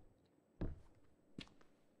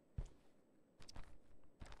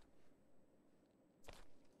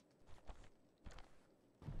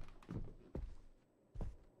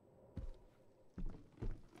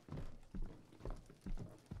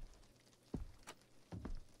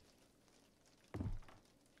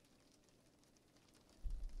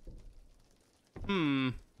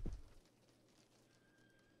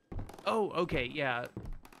 Oh, okay, yeah.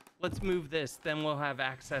 Let's move this, then we'll have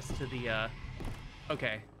access to the,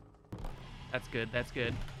 Okay. That's good, that's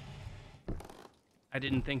good. I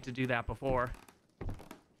didn't think to do that before.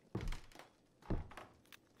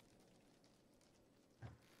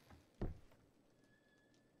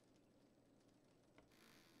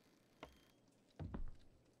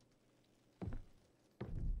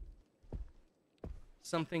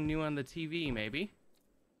 Something new on the TV, maybe?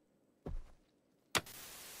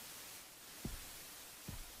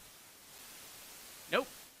 Nope.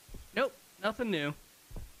 Nope. Nothing new.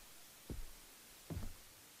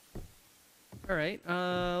 All right.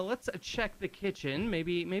 Let's check the kitchen.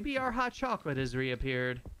 Maybe our hot chocolate has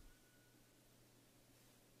reappeared.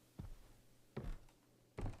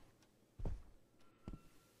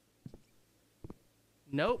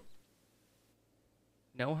 Nope.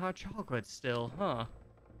 No hot chocolate still, huh?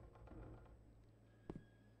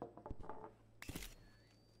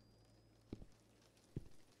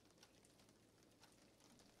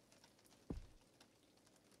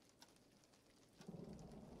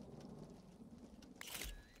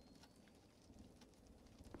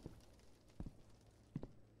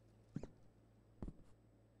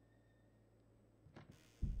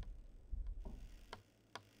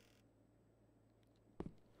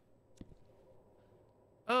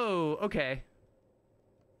 Oh, okay.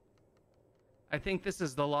 I think this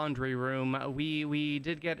is the laundry room. We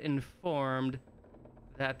did get informed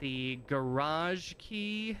that the garage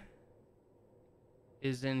key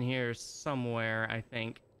is in here somewhere, I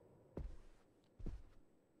think.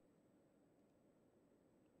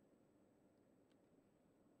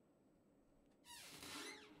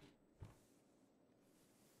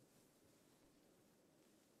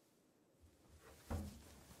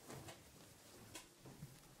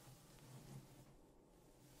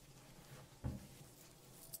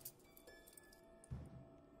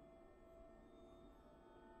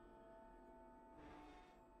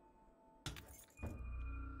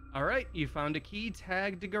 All right, you found a key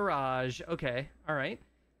tagged garage. Okay, all right.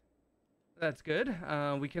 That's good.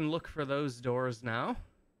 We can look for those doors now.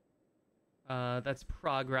 That's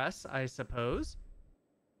progress, I suppose.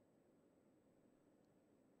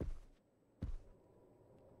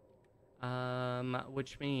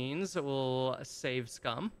 Which means we'll save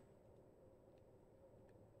scum.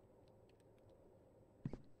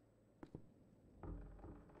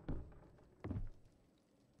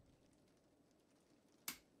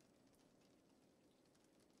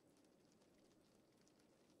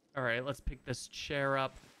 All right, let's pick this chair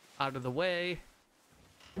up out of the way.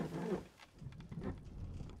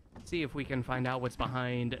 See if we can find out what's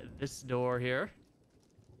behind this door here.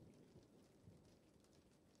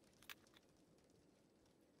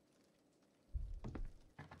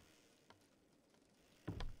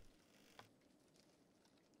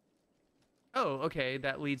 Oh, okay,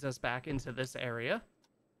 that leads us back into this area.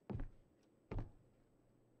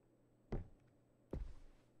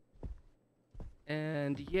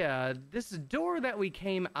 And yeah, this door that we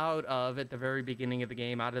came out of at the very beginning of the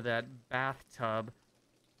game, out of that bathtub,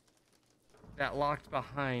 that locked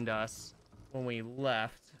behind us when we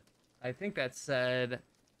left. I think that said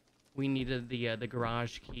we needed the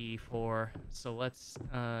garage key for, so let's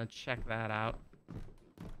check that out.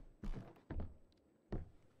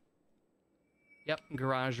 Yep,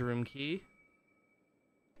 garage room key.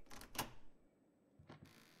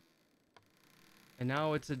 And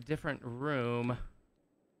now it's a different room.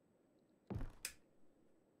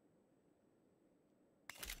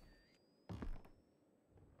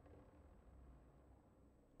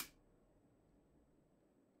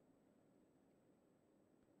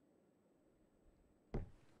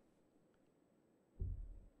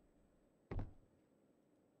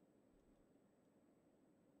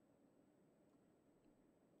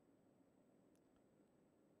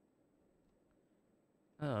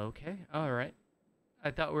 Oh, okay, all right. I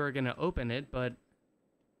thought we were gonna open it, but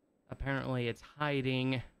apparently it's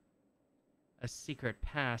hiding a secret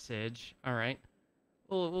passage. All right,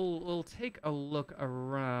 we'll take a look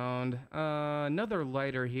around. Another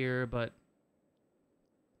lighter here, but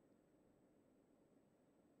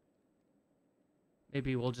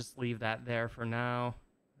maybe we'll just leave that there for now.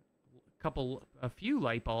 A few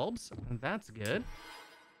light bulbs. That's good.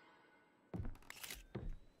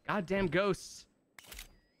 Goddamn ghosts.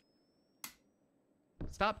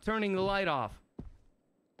 Stop turning the light off.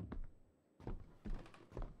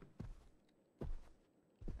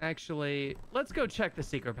 Actually, let's go check the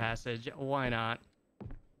secret passage. Why not?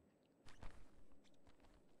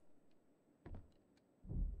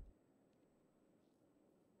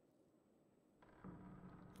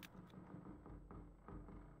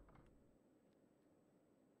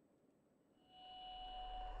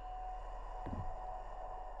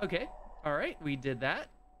 Okay, all right, we did that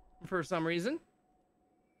for some reason.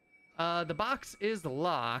 The box is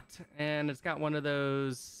locked, and it's got one of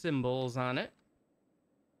those symbols on it.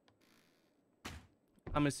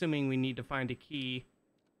 I'm assuming we need to find a key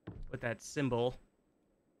with that symbol.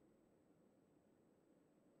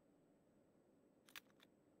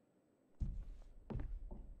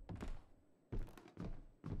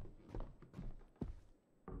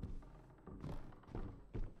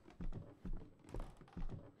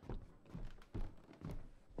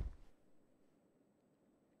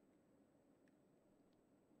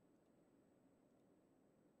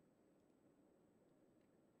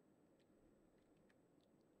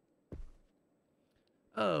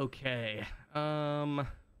 Okay. All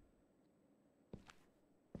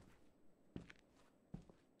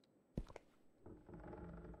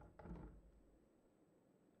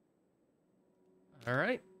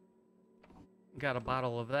right. Got a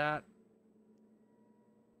bottle of that.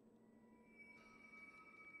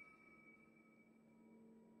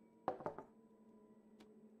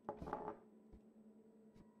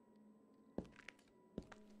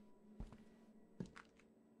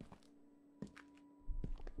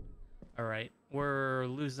 All right. We're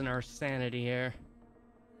losing our sanity here.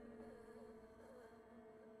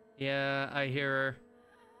 Yeah, I hear her.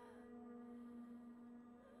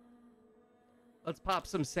 Let's pop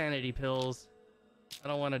some sanity pills. I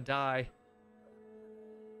don't want to die.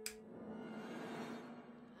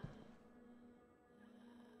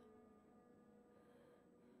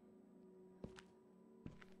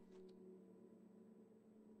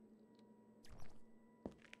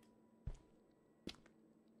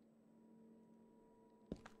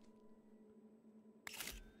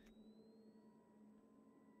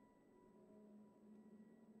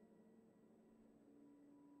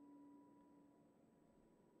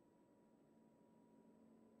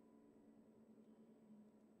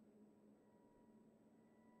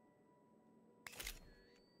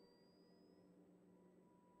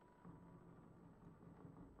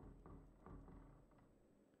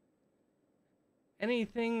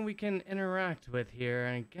 anything we can interact with here?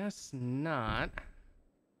 I guess not.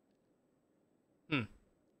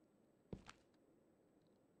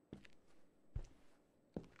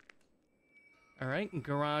 All right,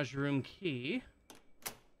 garage room key.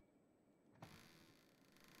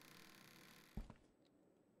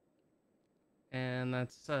 And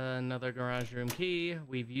that's another garage room key.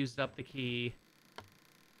 We've used up the key.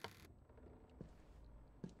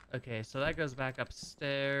 Okay, so that goes back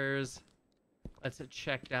upstairs. Let's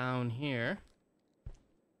check down here.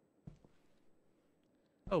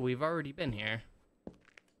 Oh, we've already been here.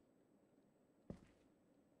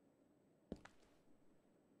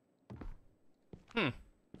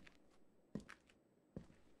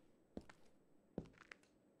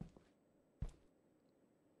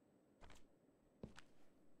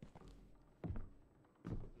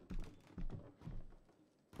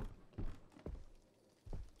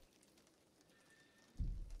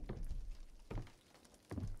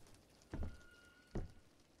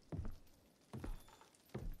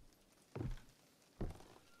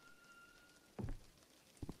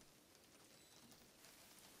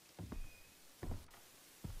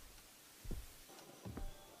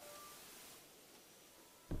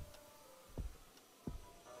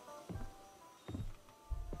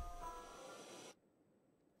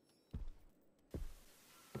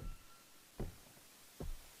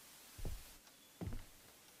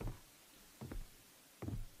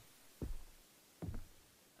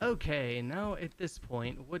 Okay, now at this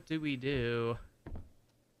point, what do we do?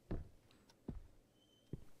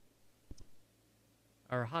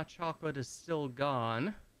 Our hot chocolate is still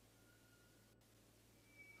gone.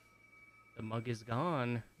 The mug is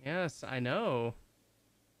gone. Yes, I know.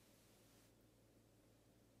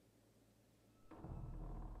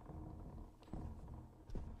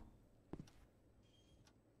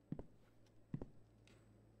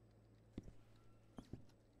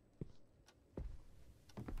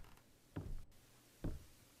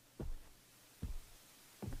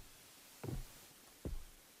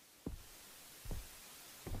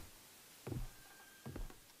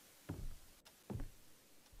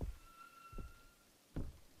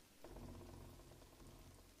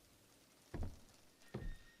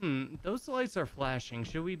 Those lights are flashing.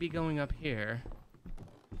 Should we be going up here?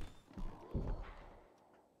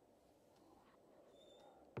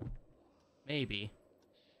 Maybe.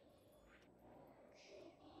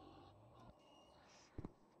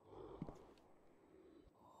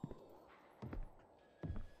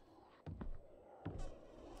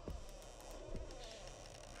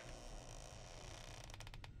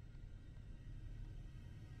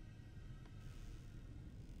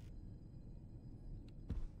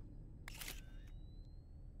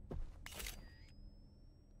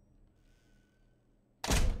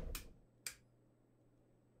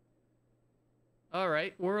 All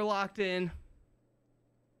right, we're locked in.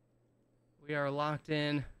 We are locked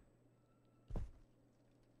in.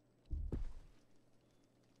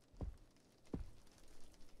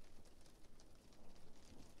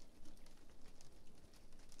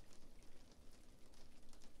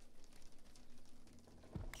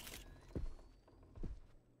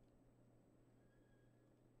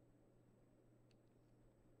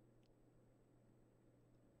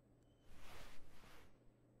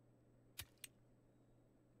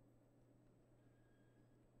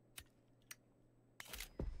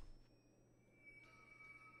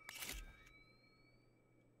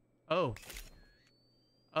 Oh.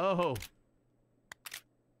 Oh.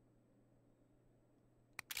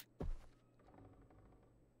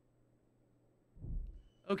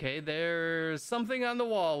 Okay, there's something on the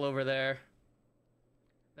wall over there.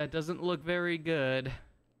 That doesn't look very good.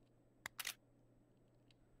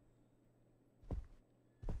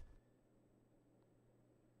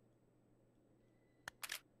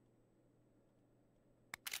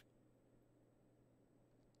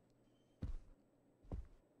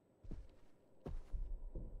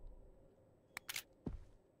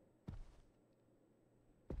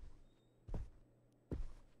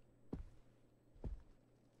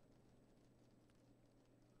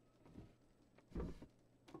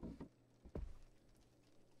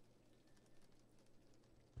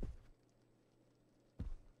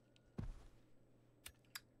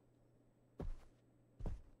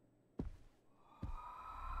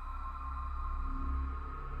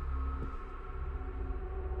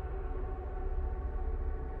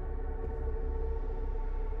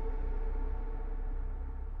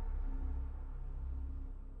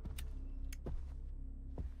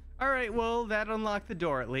 All right, well, that unlocked the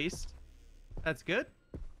door at least. That's good.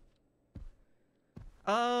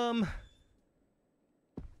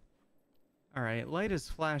 All right, light is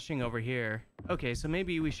flashing over here. Okay, so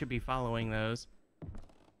maybe we should be following those.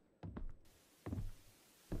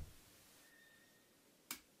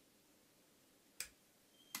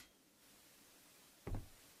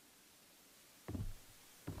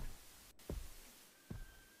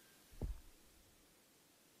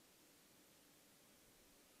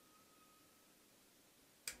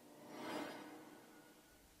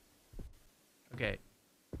 Okay.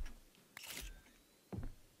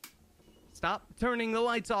 Stop turning the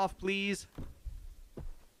lights off, please.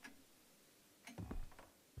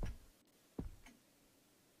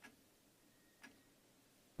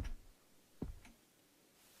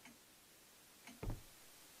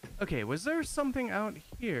 Okay, was there something out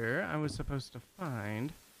here I was supposed to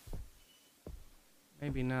find?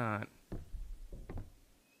 Maybe not.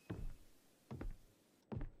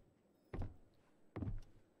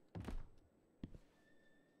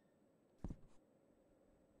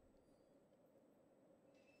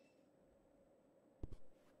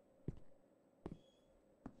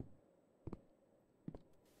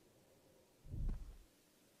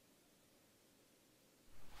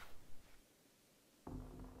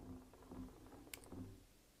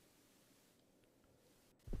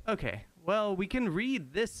 Okay, well, we can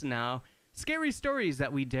read this now. Scary stories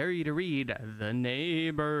that we dare you to read. The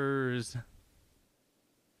Neighbors.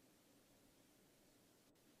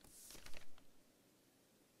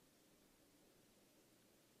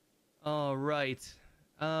 All right.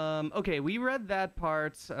 Okay, we read that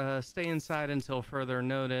part. Stay inside until further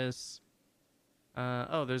notice.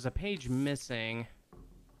 Oh, there's a page missing.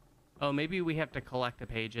 Oh, maybe we have to collect the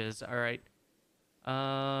pages. All right.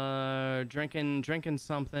 Drinking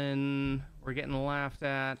something. We're getting laughed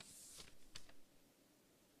at.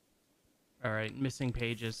 All right, missing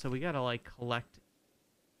pages. So we gotta like collect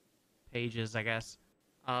pages, I guess.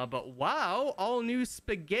 But wow, all new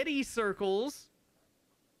spaghetti circles.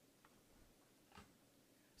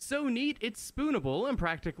 So neat, it's spoonable and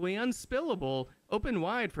practically unspillable. Open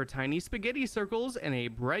wide for tiny spaghetti circles and a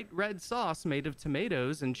bright red sauce made of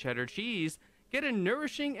tomatoes and cheddar cheese. Get a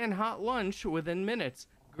nourishing and hot lunch within minutes.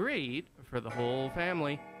 Great for the whole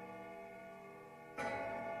family.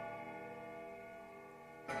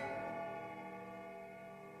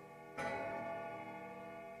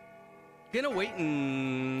 Gonna wait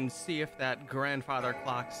and see if that grandfather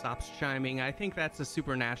clock stops chiming. I think that's a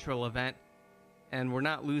supernatural event, and we're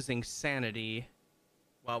not losing sanity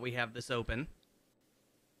while we have this open.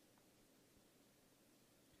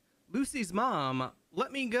 Lucy's mom,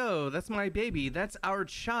 let me go. That's my baby. That's our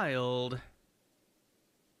child.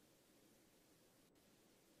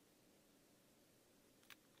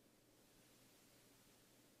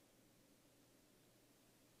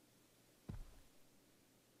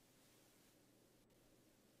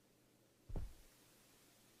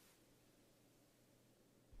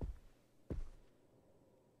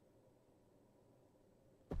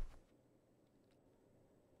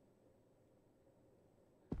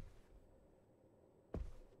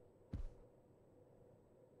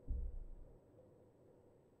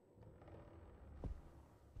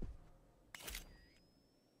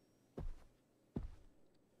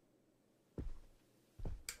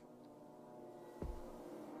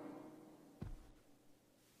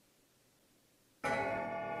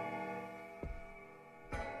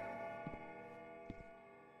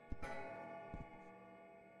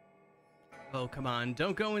 Oh, come on.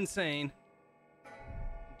 Don't go insane.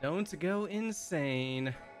 Don't go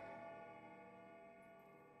insane.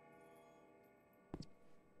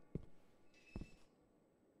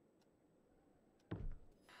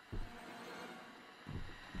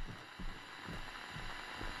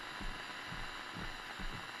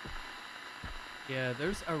 Yeah,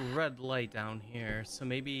 there's a red light down here, so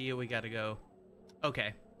maybe we gotta go.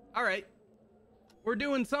 Okay. All right. We're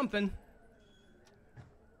doing something.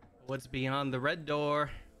 What's beyond the red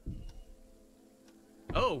door?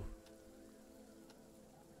 Oh.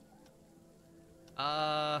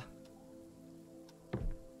 Wow,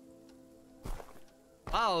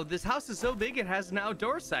 this house is so big it has an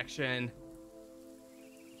outdoor section.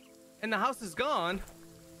 And the house is gone.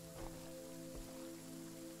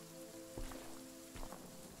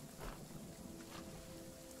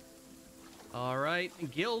 All right,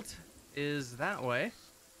 guilt is that way.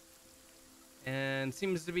 And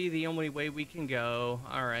seems to be the only way we can go.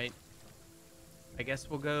 All right. I guess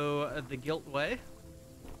we'll go the guilt way.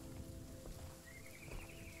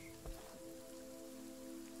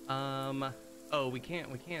 Oh, we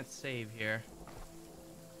can't save here.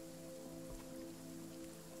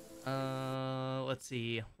 Let's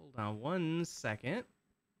see. Hold on 1 second.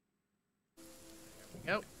 There we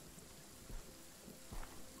go.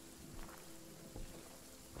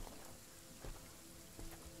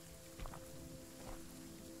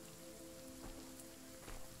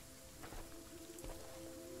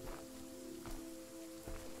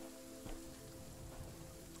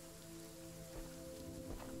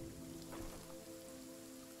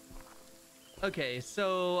 Okay,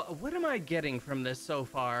 so what am I getting from this so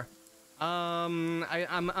far?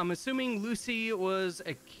 I'm assuming Lucy was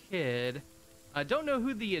a kid. I don't know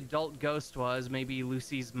who the adult ghost was. Maybe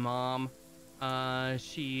Lucy's mom.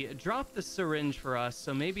 She dropped the syringe for us,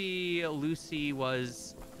 so maybe Lucy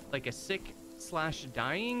was like a sick slash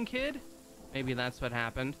dying kid. Maybe that's what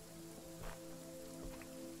happened.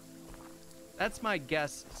 That's my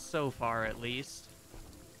guess so far, at least.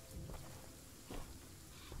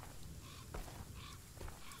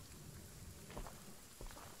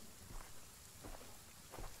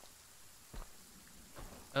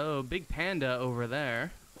 Oh, big panda over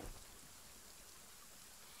there.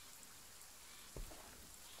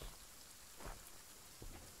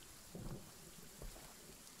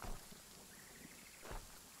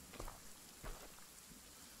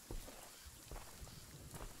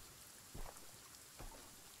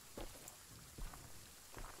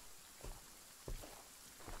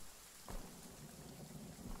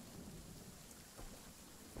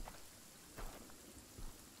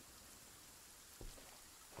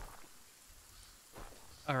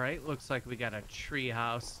 All right, looks like we got a tree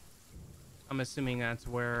house. I'm assuming that's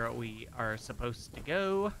where we are supposed to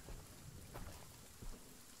go.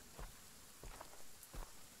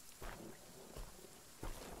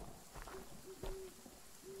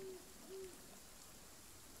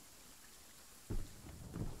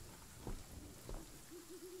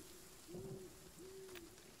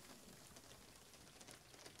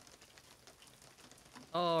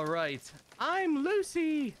 All right, I'm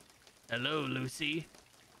Lucy. Hello, Lucy.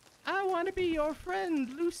 I want to be your friend,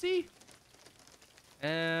 Lucy.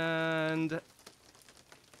 And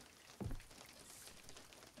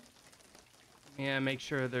yeah, make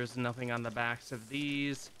sure there's nothing on the backs of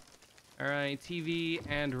these. All right, TV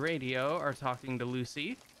and radio are talking to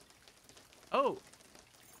Lucy. Oh,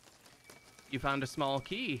 you found a small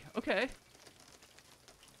key. Okay.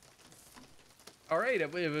 All right,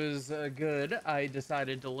 it was good. I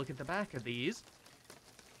decided to look at the back of these.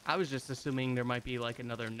 I was just assuming there might be like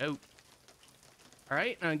another note. All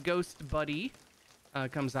right, Ghost Buddy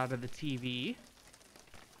comes out of the TV.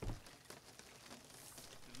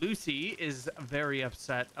 Lucy is very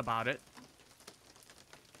upset about it.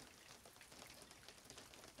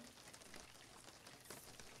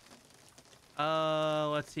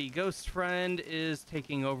 Let's see. Ghost Friend is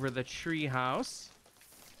taking over the tree house.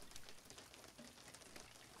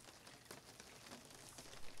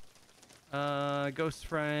 Ghost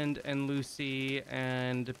Friend and Lucy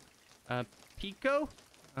and Pico,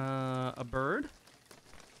 a bird.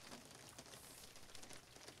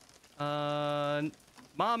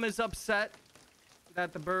 Mom is upset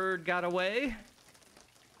that the bird got away,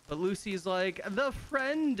 but Lucy's like, the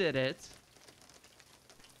friend did it.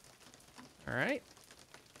 All right.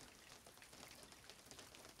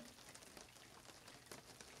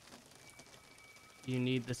 You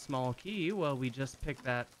need the small key. Well, we just picked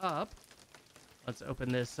that up. Let's open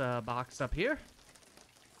this box up here.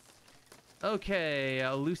 Okay,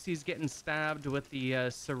 Lucy's getting stabbed with the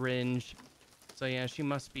syringe. So yeah, she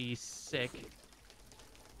must be sick.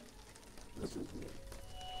 Listen to me.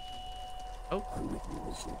 Oh. I'm with you,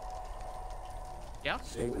 Lucy. Yeah?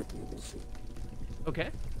 Stay with me, Lucy. Okay.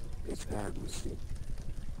 It's bad, Lucy.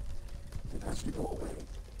 It has to go away.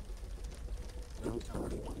 Don't tell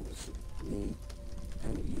anyone, Lucy. Me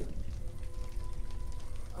and you.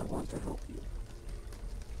 I want to help you.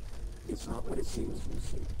 It's not what it seems,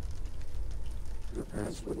 Lucy. Your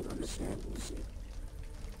parents wouldn't understand, Lucy.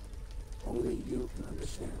 Only you can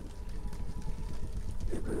understand.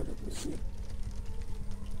 Get rid of it, Lucy.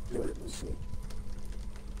 Do it, Lucy.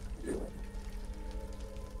 Do it.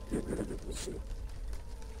 Get rid of it, Lucy.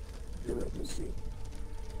 Do it, Lucy.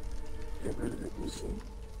 Get rid of it, Lucy.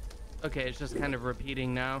 Okay, it's just kind of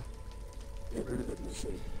repeating now. Get rid of it,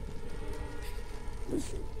 Lucy.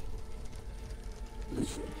 Lucy.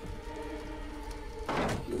 Lucy.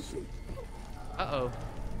 Lucy. Uh-oh.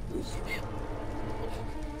 Lucy.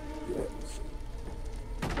 Do it, Lucy.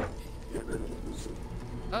 Get rid of it, Lucy.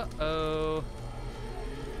 Uh-oh.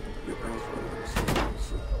 Your parents won't understand,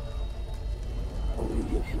 Lucy. Only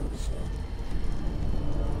you can understand.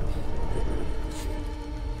 Get rid of it, Lucy.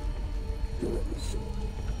 Do it, Lucy.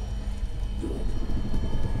 Do it.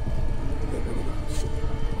 Get rid of it, Lucy.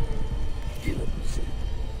 Do it, Lucy.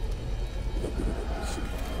 Get rid of it, Lucy.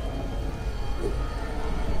 Do it.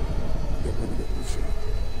 Get rid of it, Lucy.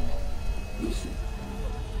 Lucy.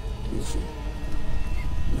 Lucy.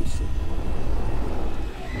 Lucy.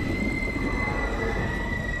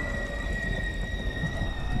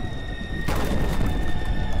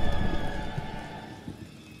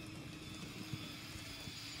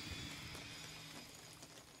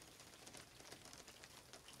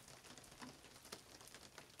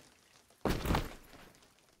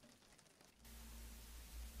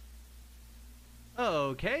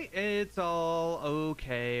 Okay, it's all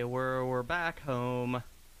okay. We're back home.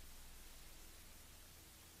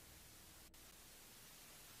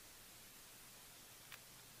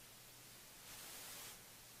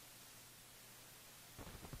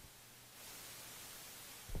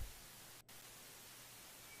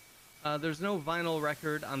 There's no vinyl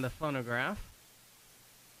record on the phonograph.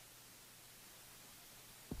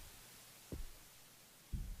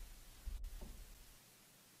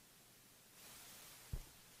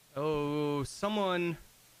 Oh, someone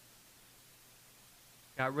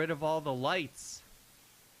got rid of all the lights.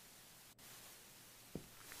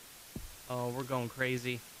 Oh, we're going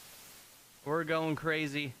crazy. We're going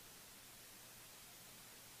crazy.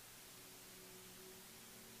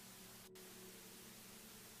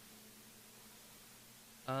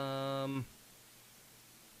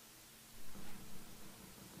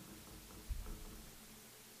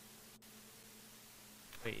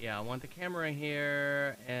 Wait, yeah, I want the camera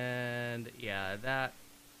here, and yeah, that.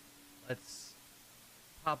 Let's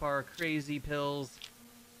pop our crazy pills.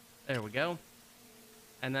 There we go.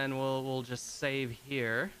 And then we'll just save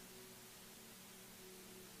here.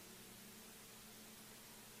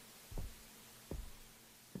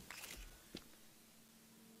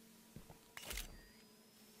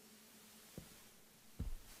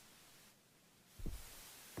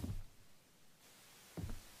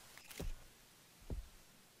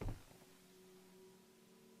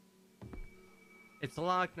 It's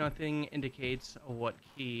locked. Nothing indicates what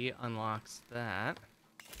key unlocks that.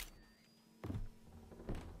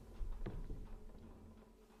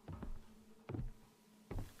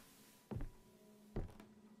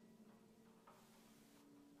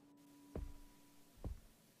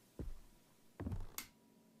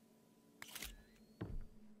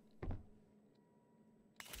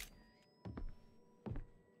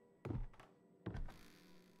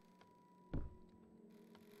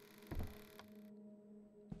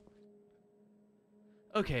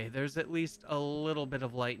 Okay, there's at least a little bit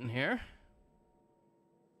of light in here.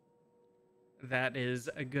 That is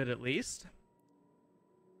good at least.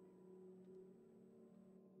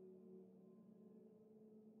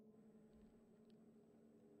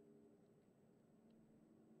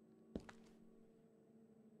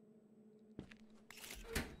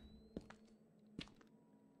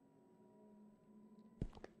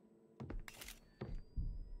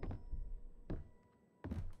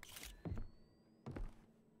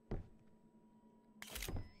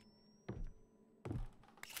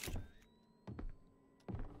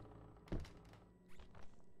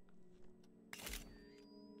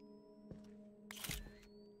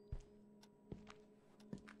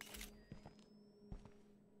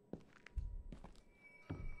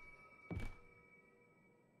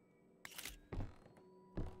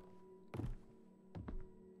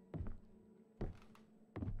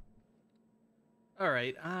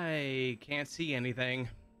 Alright, I can't see anything.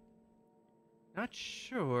 Not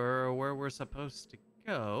sure where we're supposed to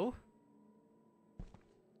go.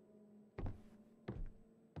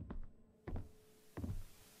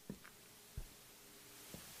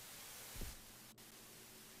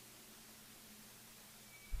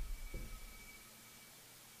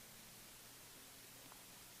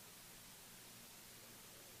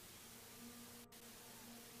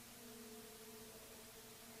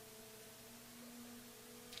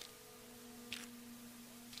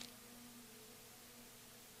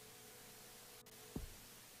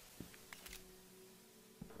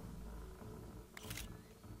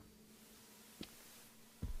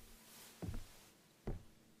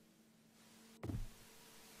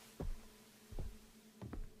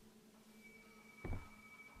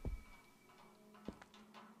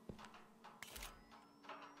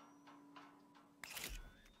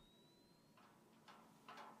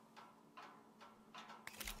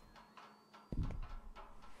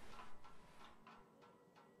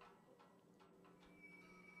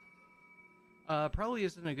 Probably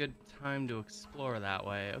isn't a good time to explore that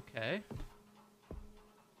way. Okay.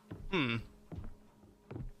 Hmm.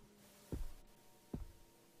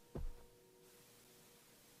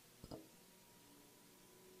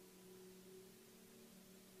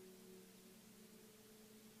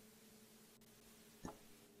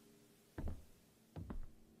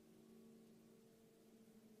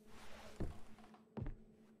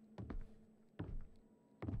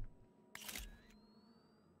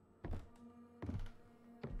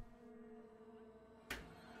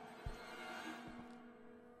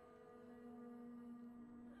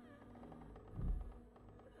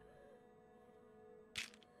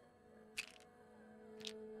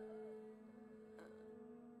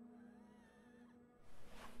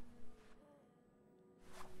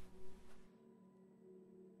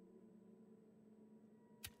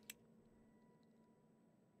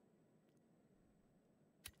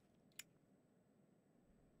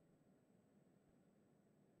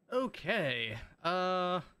 Okay.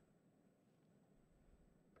 Now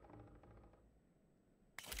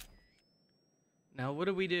what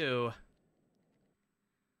do we do?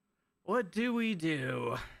 What do we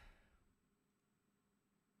do?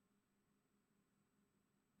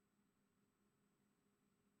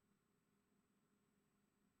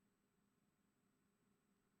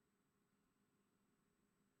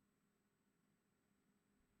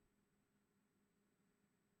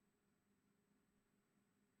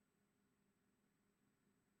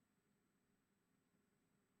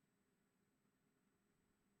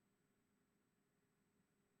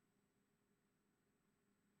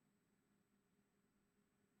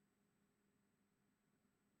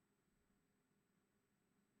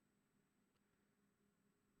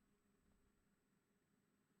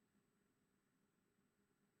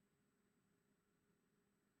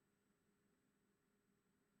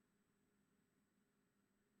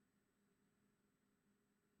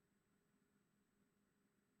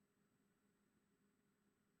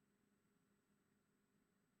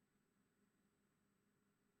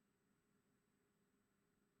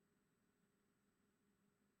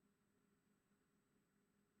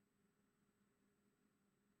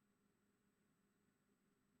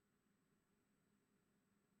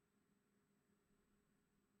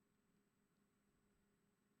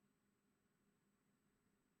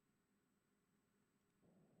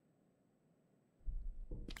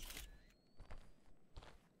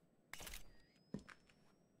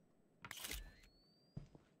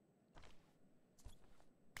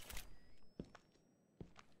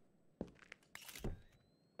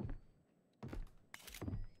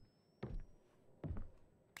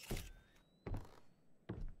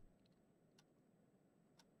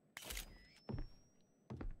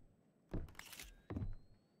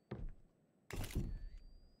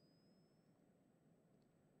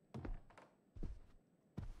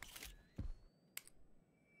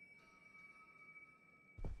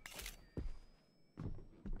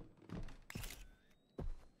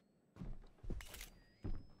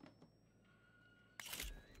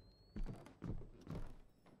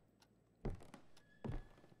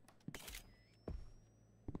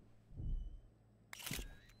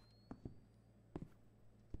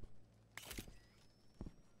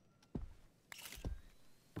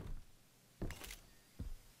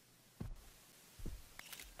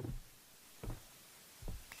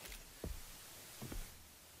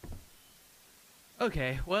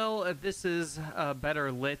 Okay, well, this is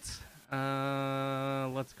better lit.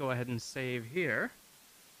 Let's go ahead and save here.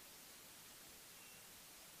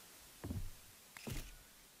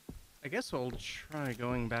 I guess we'll try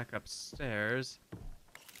going back upstairs.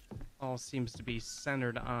 All seems to be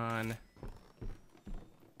centered on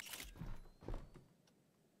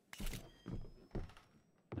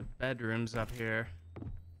the bedrooms up here.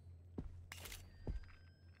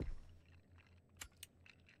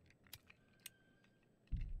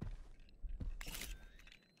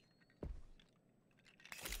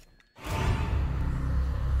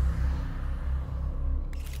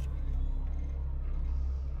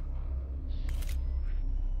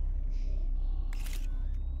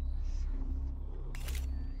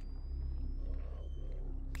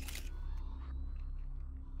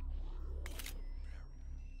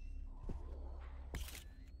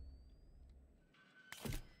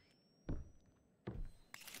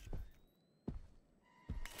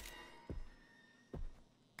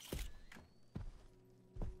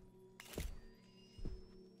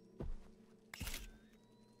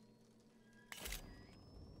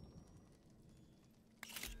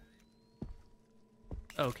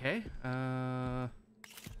 Okay,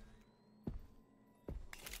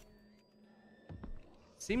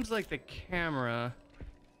 seems like the camera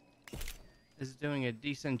is doing a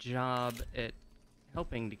decent job at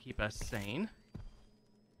helping to keep us sane.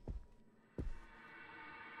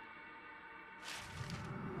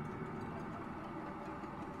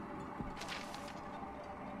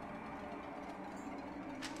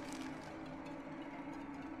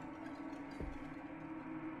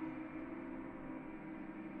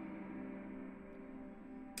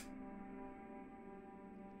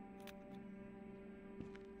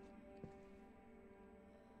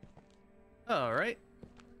 All right.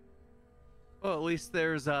 Well, at least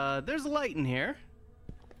there's a light in here,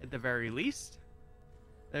 at the very least.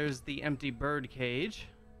 There's the empty bird cage.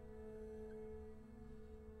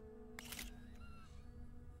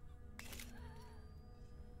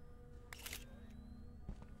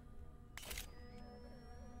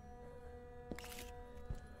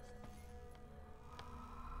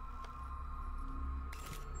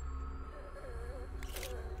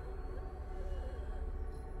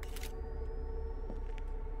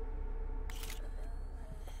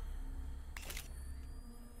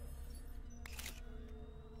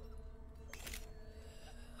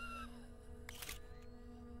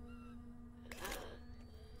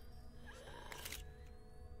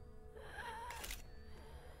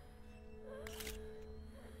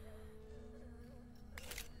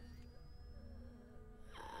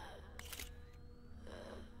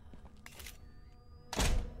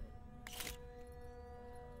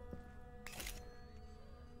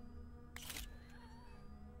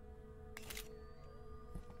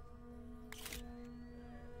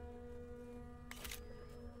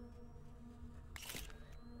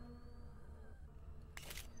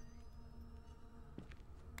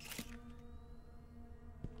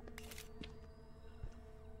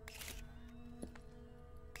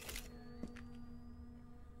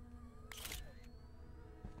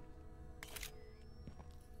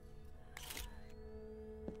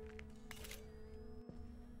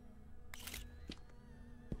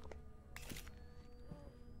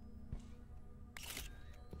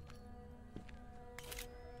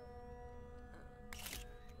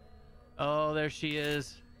 there she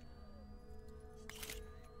is.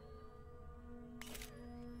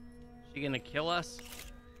 She gonna kill us?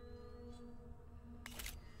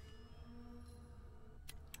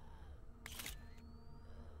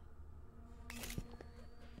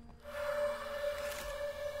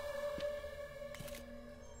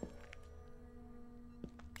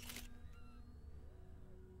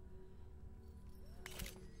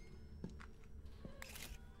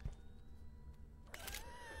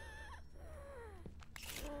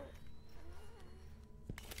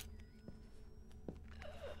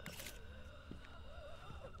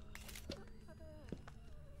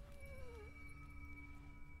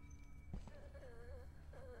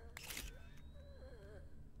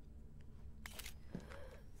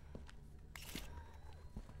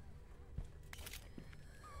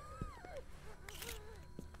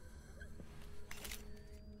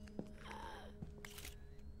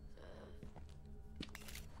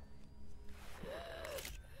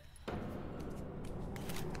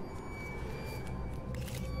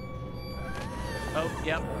 Oh,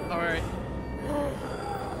 yep. All right.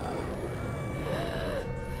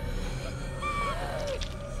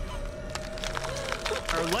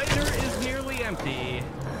 Our lighter is nearly empty,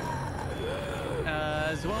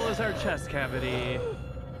 as well as our chest cavity.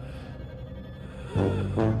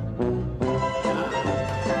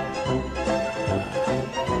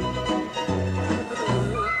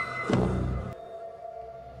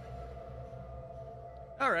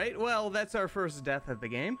 All right, well, that's our first death of the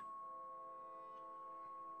game.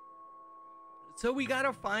 So we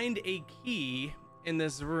gotta find a key in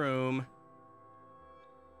this room.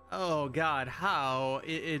 Oh God, how?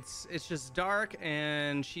 It's just dark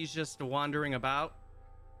and she's just wandering about,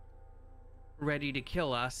 ready to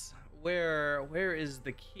kill us. Where is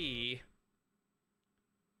the key?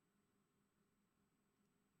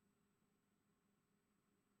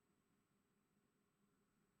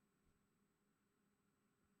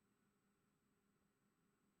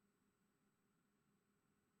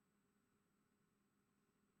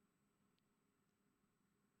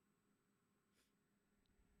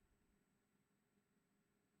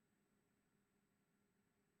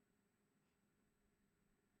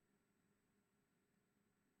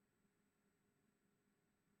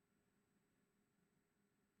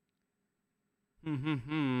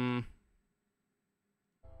 Hmm.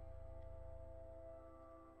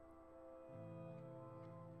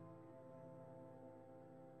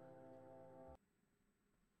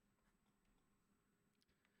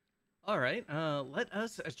 All right, let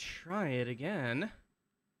us try it again.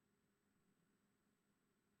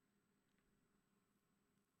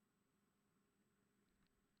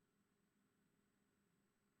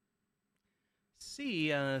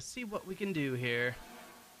 See what we can do here.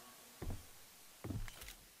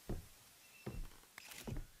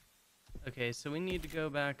 Okay, so we need to go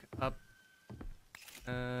back up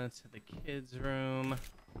to the kids' room.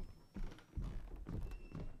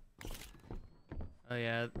 Oh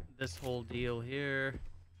yeah, this whole deal here.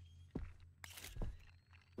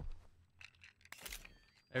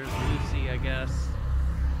 There's Lucy, I guess.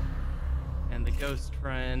 And the ghost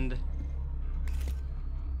friend.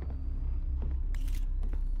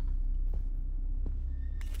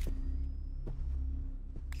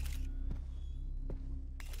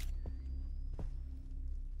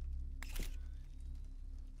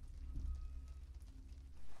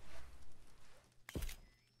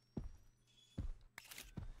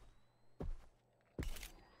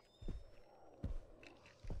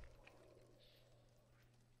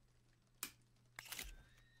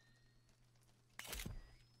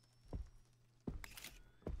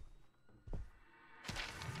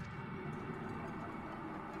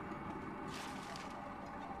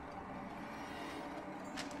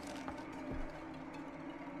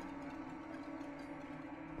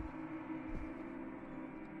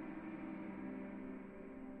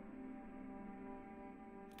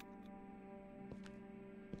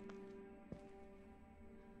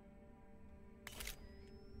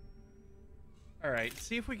 Alright,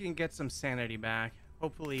 see if we can get some sanity back.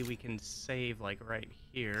 Hopefully we can save, like, right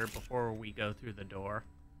here before we go through the door.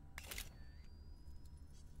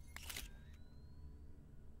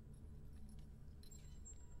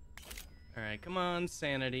 Alright, come on,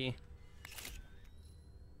 sanity.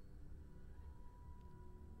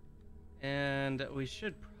 And we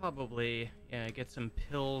should probably, yeah, get some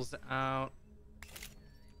pills out.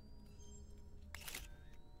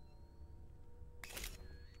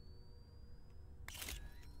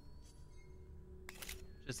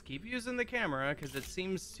 Just keep using the camera, because it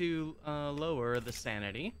seems to lower the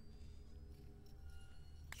sanity.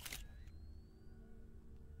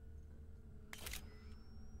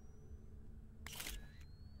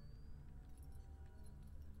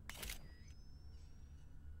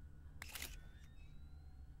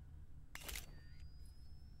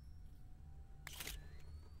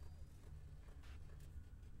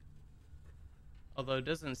 Although it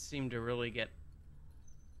doesn't seem to really get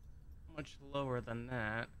much lower than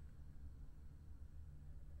that.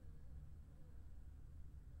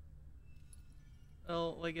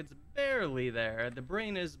 Well, like, it's barely there. The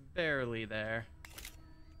brain is barely there.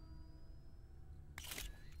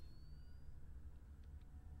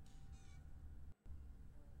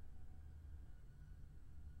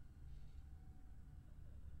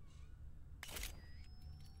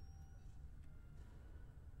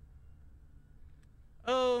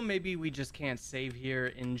 Oh, maybe we just can't save here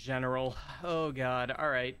in general. Oh god,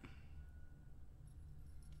 alright.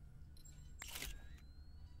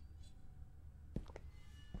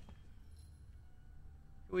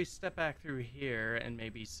 Can we step back through here and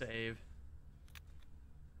maybe save?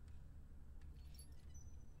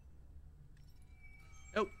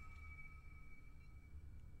 Nope.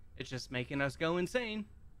 It's just making us go insane.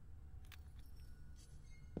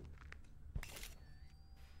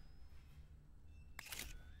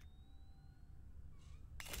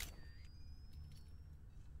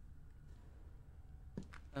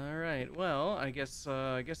 Alright, well, I guess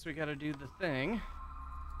we gotta do the thing.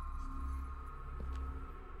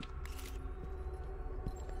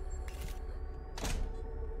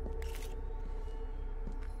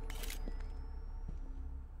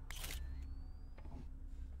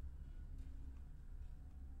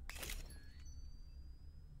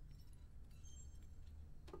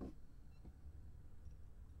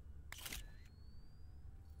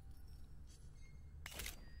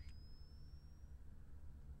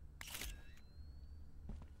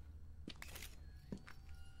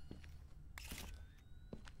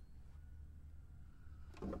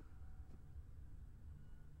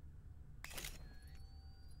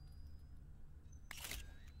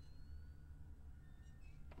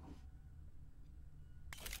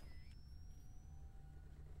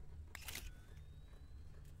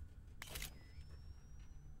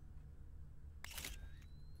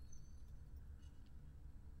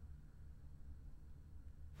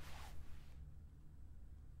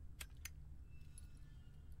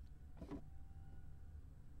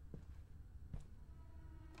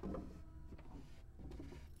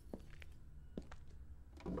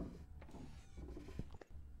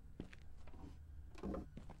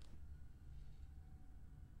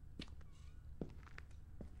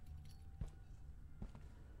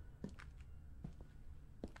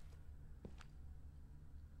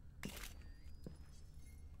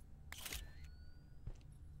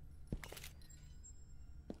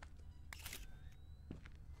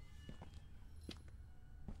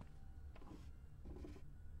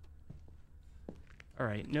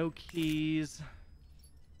 Alright, no keys.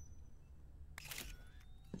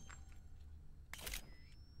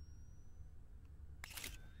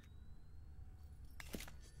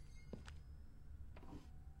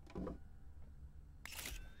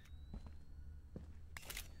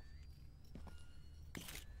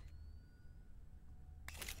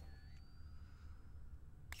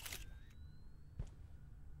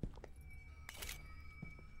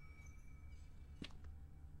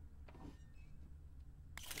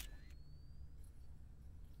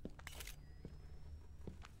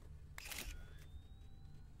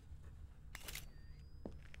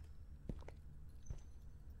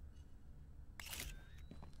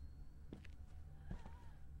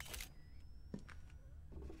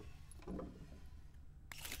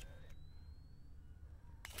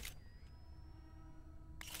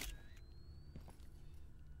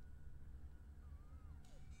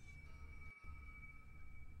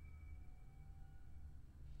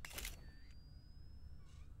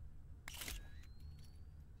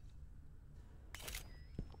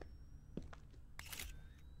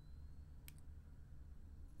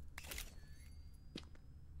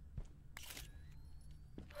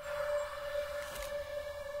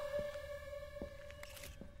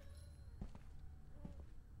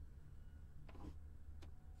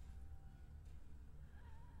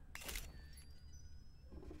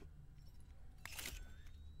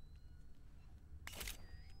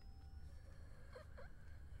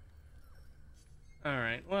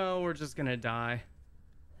 Alright, well, we're just gonna die.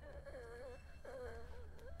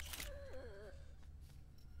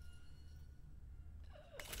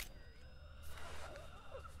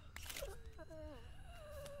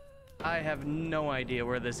 I have no idea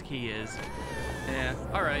where this key is. Yeah,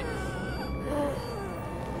 alright.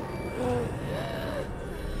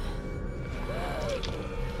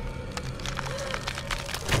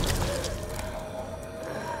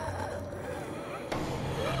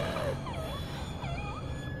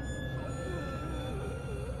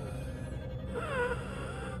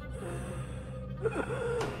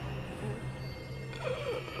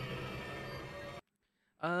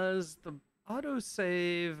 because the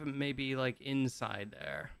autosave may be like inside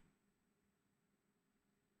there.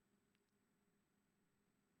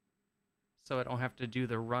 So I don't have to do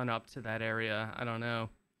the run up to that area. I don't know.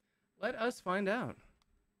 Let us find out.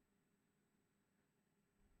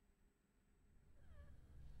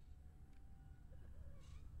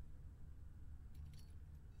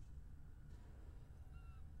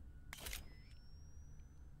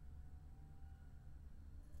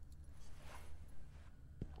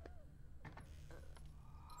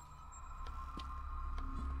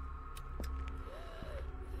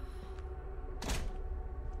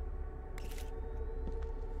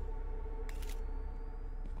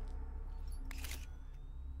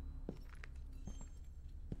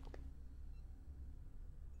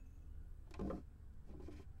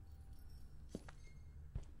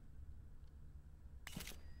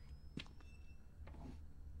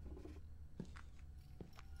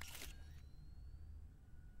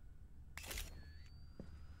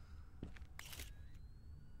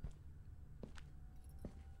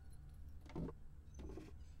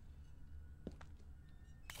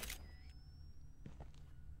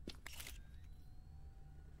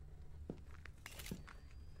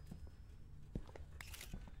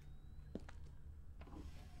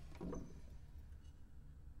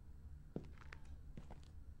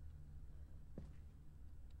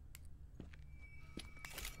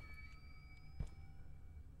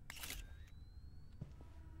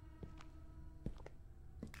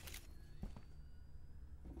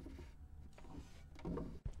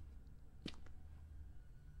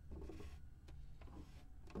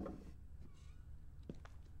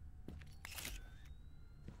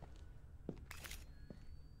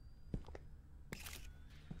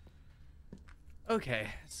 Okay,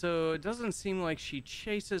 so it doesn't seem like she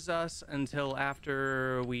chases us until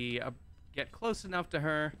after we get close enough to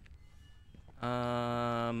her.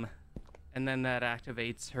 And then that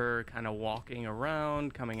activates her kind of walking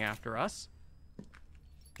around, coming after us.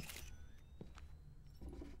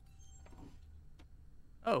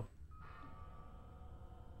 Oh.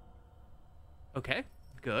 Okay,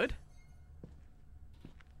 good.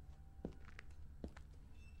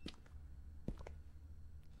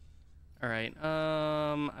 All right,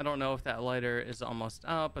 I don't know if that lighter is almost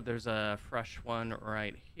out, but there's a fresh one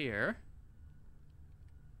right here.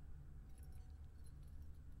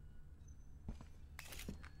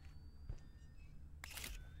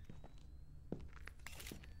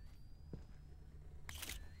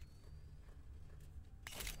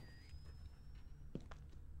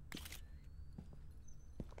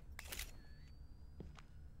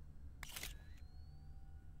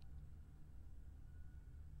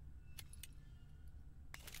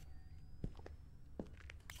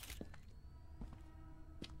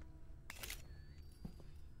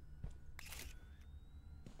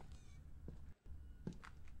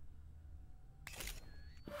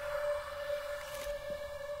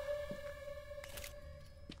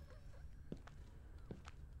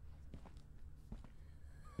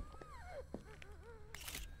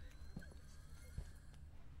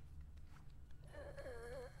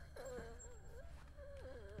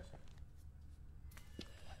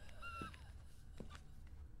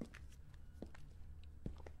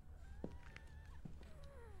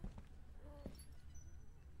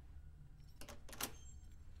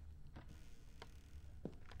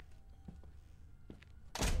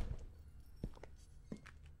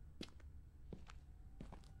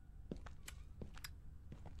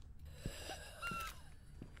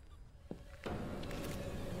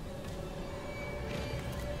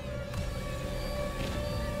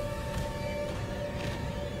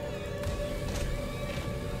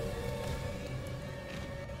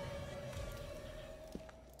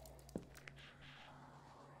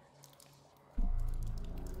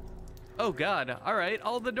 Oh god, all right,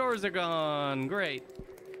 all the doors are gone, great.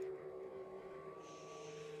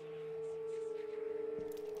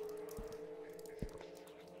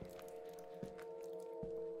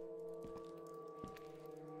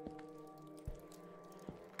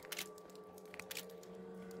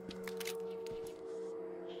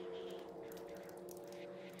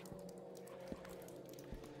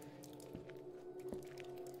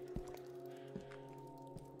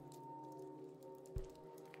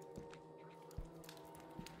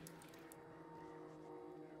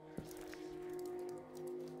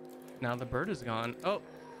 Now the bird is gone. Oh,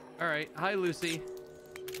 all right. Hi, Lucy.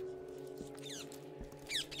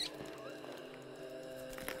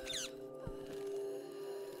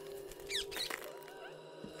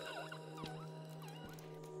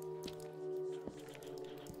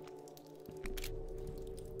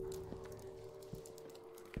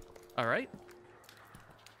 All right.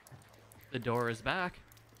 The door is back.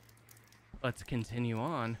 Let's continue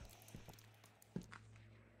on.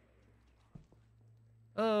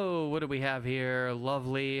 Oh, what do we have here?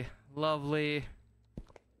 Lovely, lovely.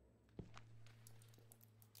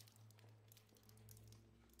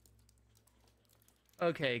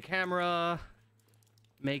 Okay, camera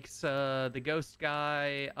makes the ghost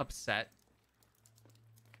guy upset.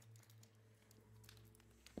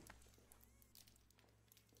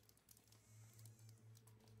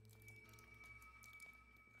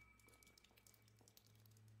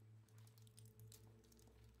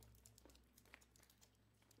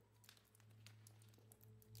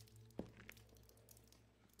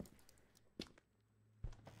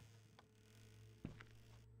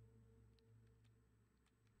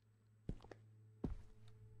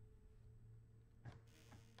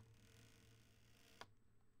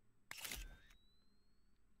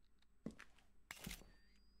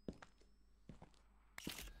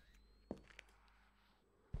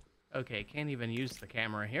 Okay, can't even use the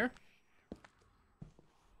camera here.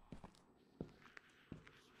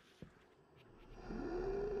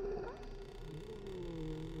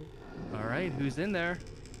 All right, who's in there?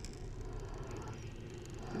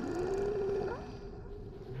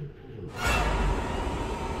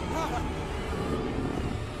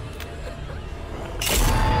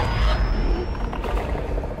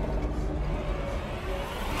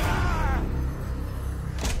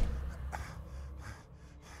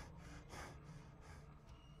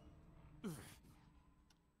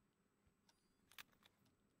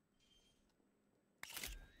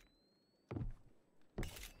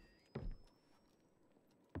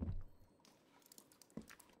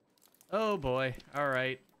 Oh boy, all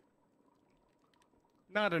right.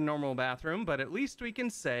 Not a normal bathroom, but at least we can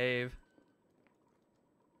save.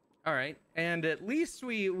 All right, and at least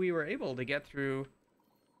we were able to get through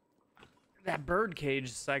that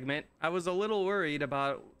birdcage segment. I was a little worried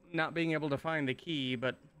about not being able to find the key,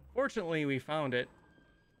 but fortunately we found it.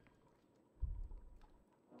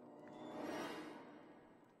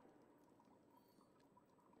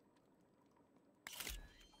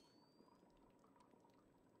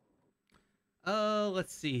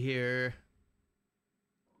 Let's see here.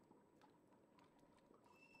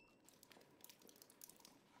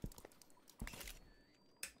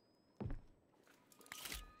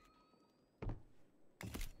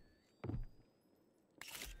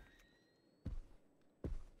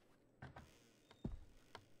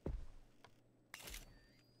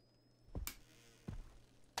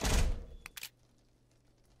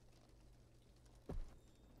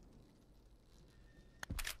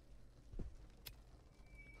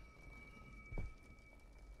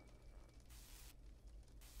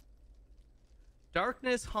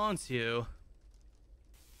 Darkness haunts you.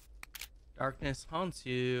 Darkness haunts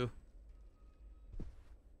you.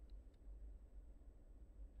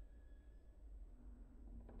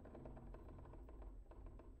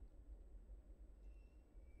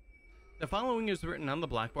 The following is written on the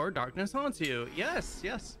blackboard. Darkness haunts you. Yes,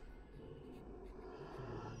 yes.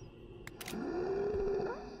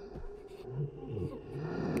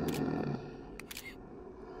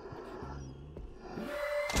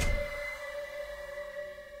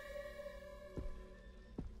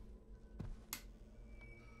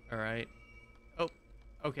 All right. Oh,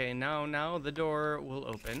 okay. Now the door will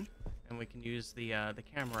open, and we can use the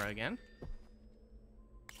camera again.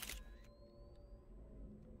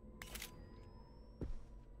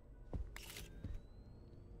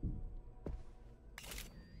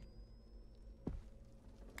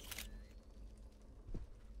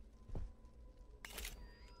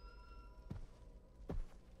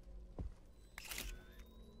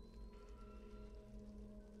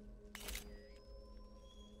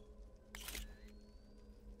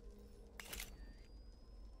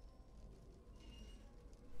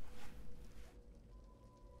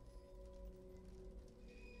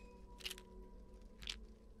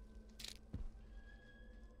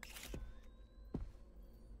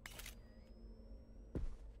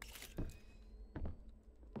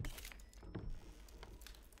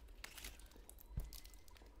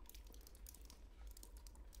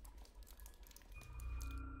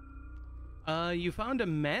 You found a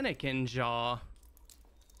mannequin jaw.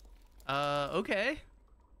 Okay.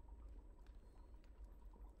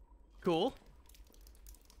 Cool.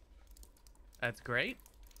 That's great.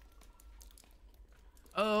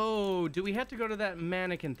 Oh, do we have to go to that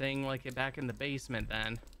mannequin thing like back in the basement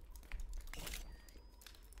then?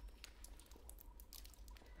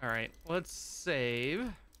 All right, let's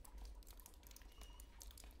save.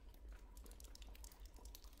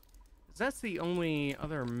 That's the only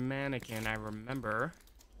other mannequin I remember.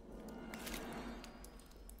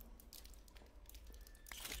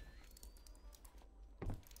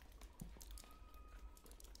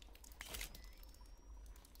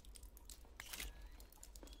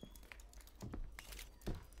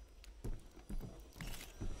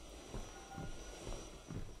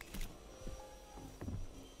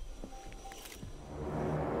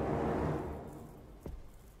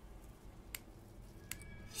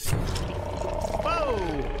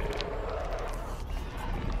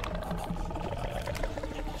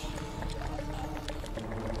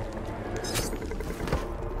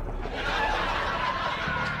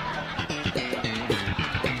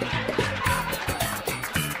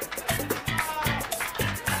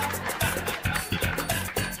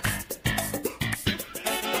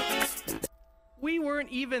 weren't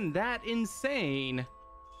even that insane.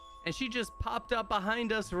 And she just popped up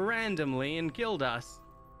behind us randomly and killed us.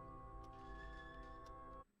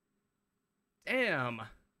 Damn.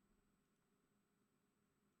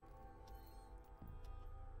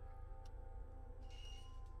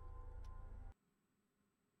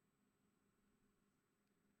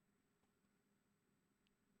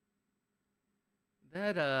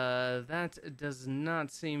 That does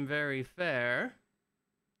not seem very fair.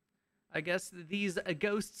 I guess these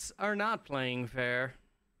ghosts are not playing fair.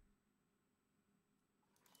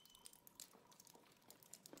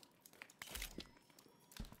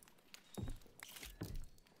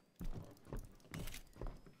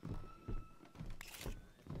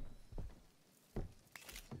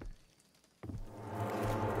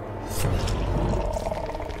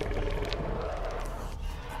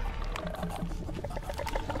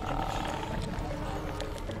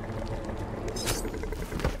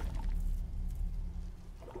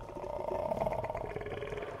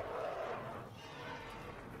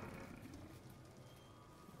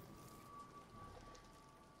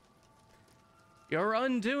 Your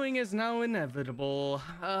undoing is now inevitable.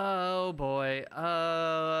 Oh boy.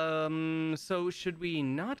 So should we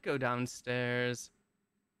not go downstairs?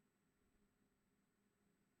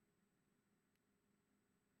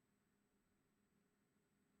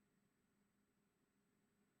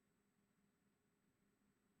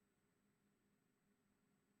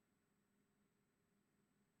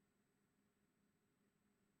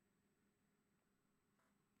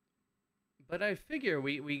 But I figure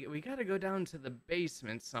we gotta go down to the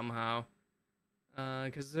basement somehow.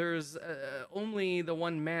 Because there's only the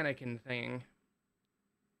one mannequin thing.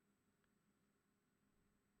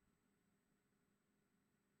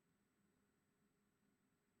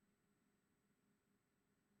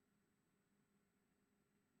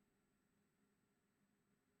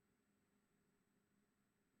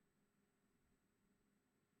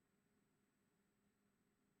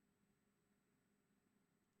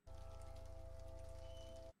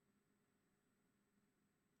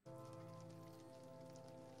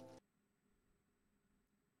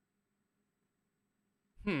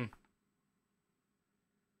 Hmm.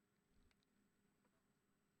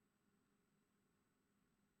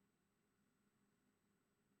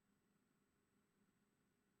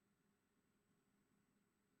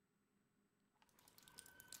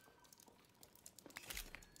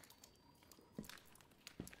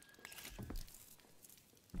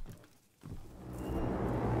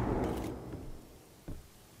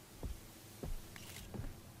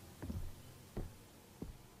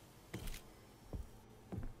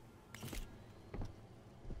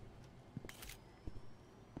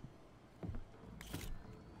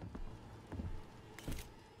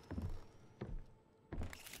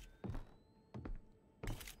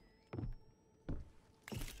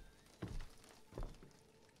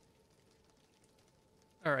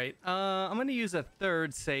 All right. I'm gonna use a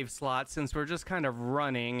third save slot since we're just kind of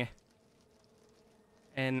running,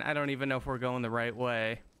 and I don't even know if we're going the right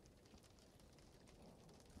way.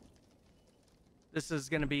 This is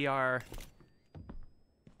gonna be our...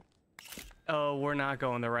 Oh, we're not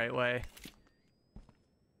going the right way.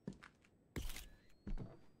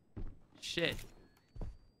 Shit.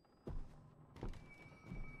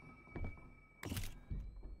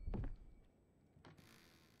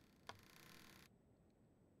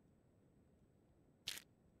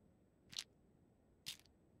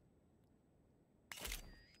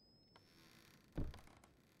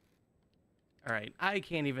 All right, I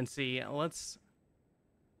can't even see. Let's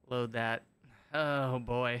load that. Oh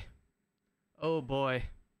boy. Oh boy.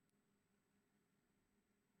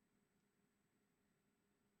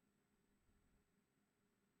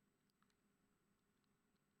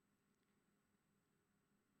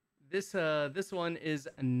 This one is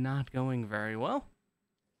not going very well.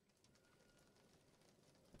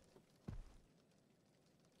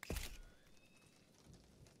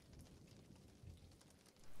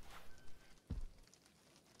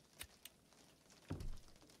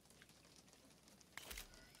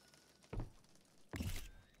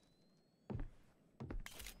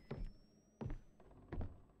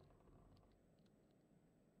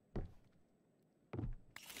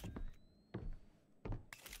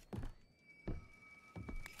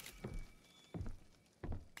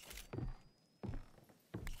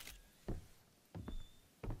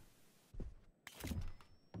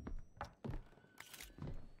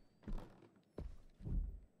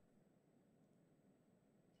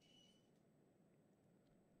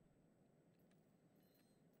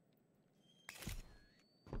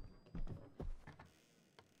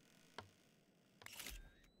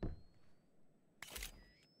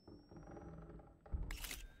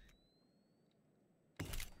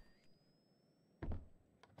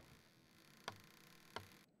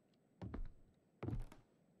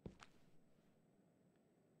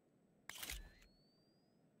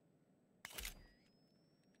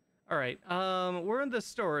 All right. We're in the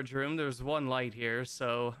storage room. There's one light here,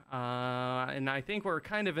 so and I think we're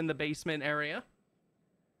kind of in the basement area.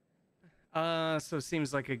 So it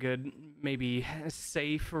seems like a good, maybe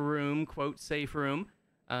safe room, quote, safe room,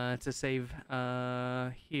 to save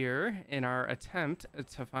here in our attempt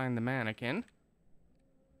to find the mannequin.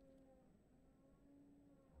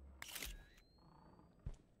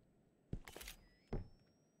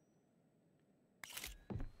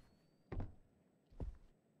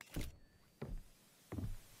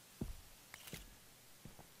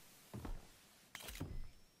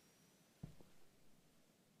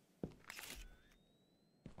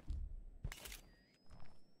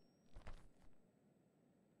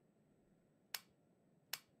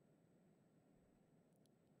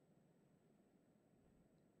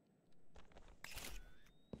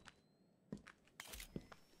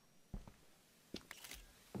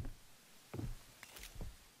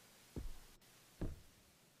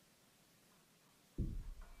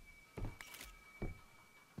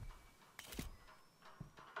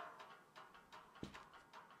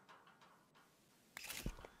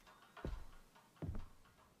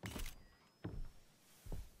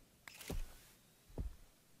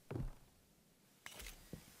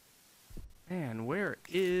 Man, where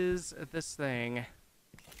is this thing?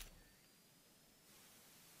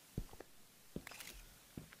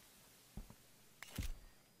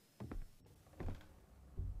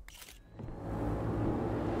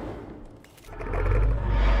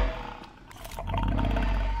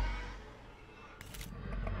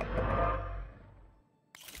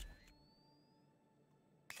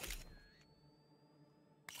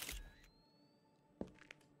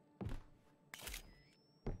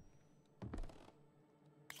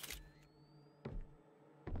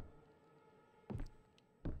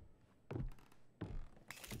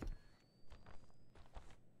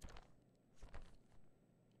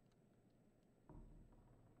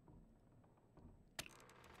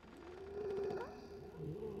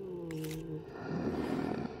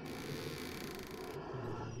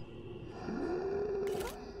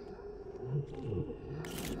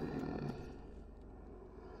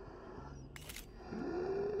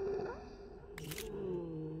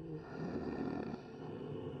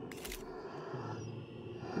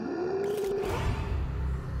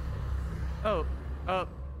 Oh,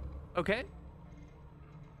 okay.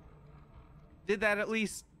 Did that at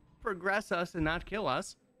least progress us and not kill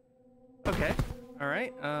us? Okay. All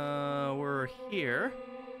right. We're here.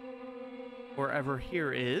 Wherever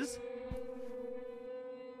here is.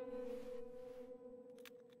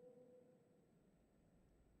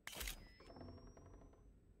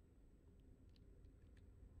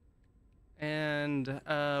 And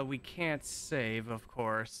we can't save, of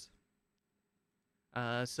course.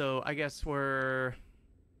 So I guess we're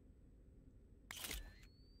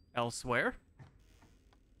elsewhere.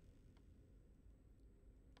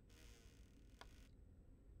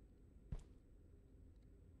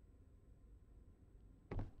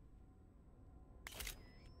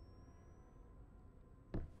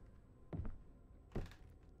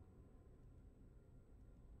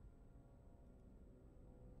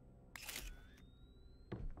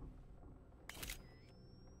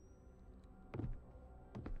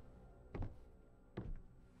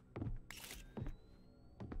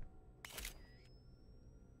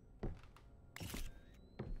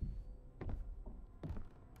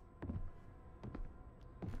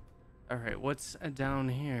 All right, what's down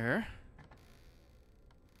here?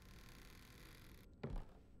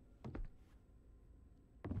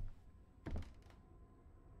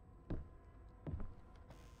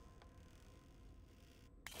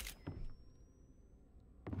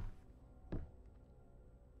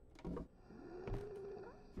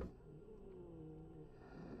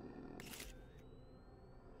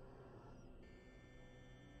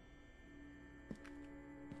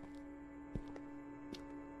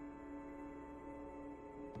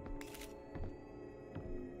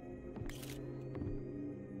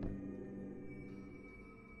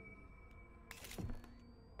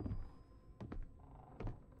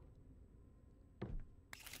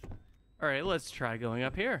 All right, let's try going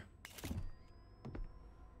up here.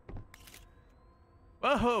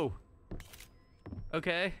 Whoa!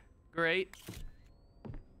 Okay, great.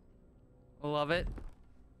 Love it.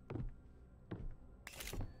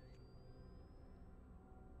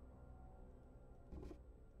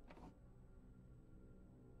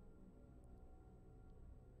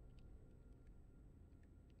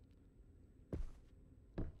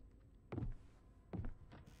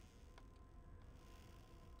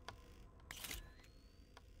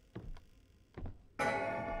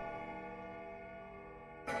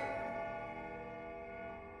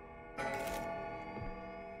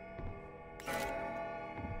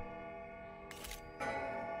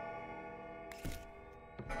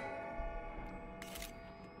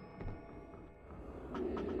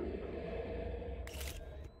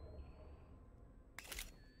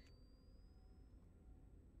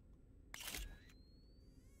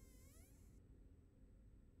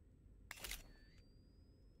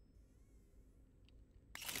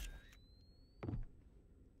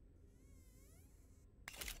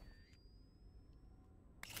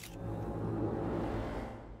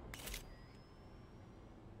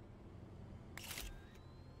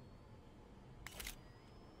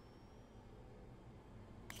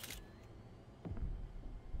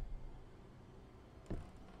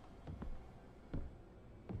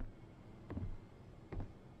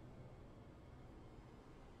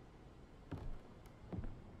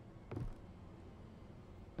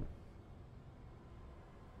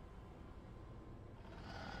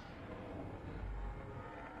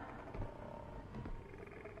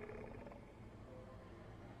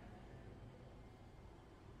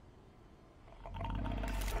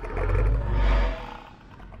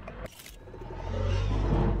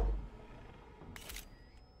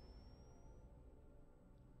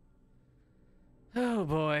 Oh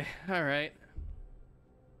boy. All right.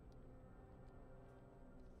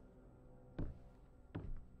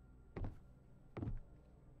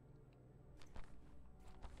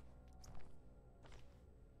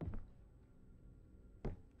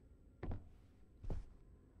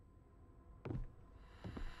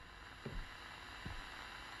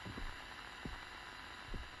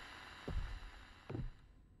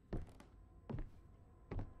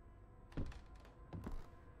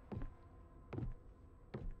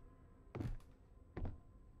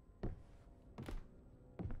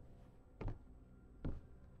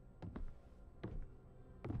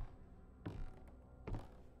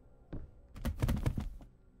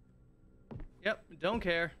 Yep, don't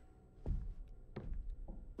care.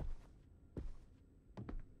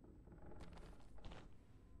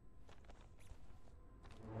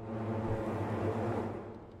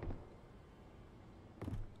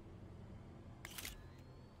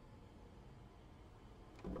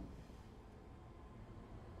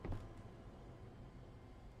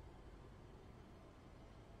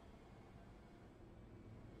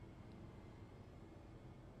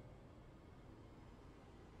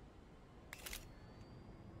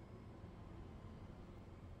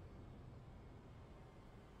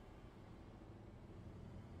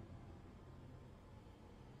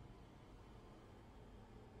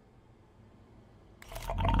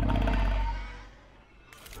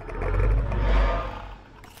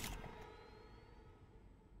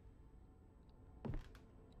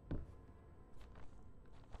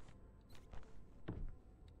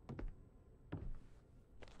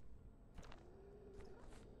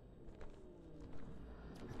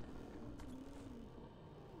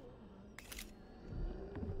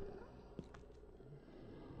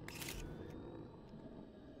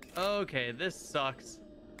 Okay, this sucks.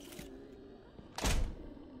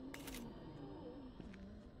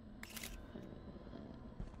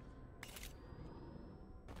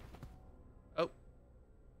 Oh.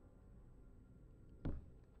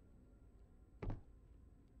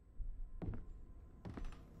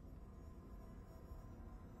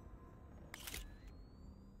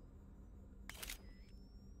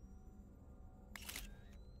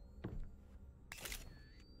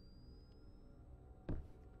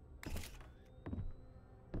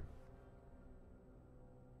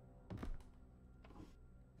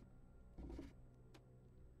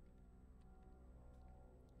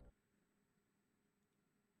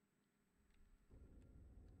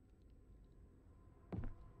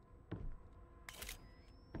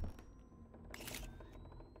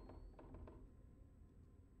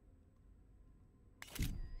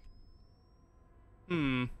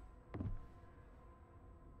 Hmm.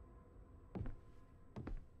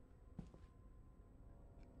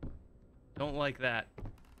 Don't like that.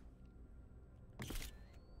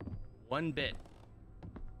 One bit.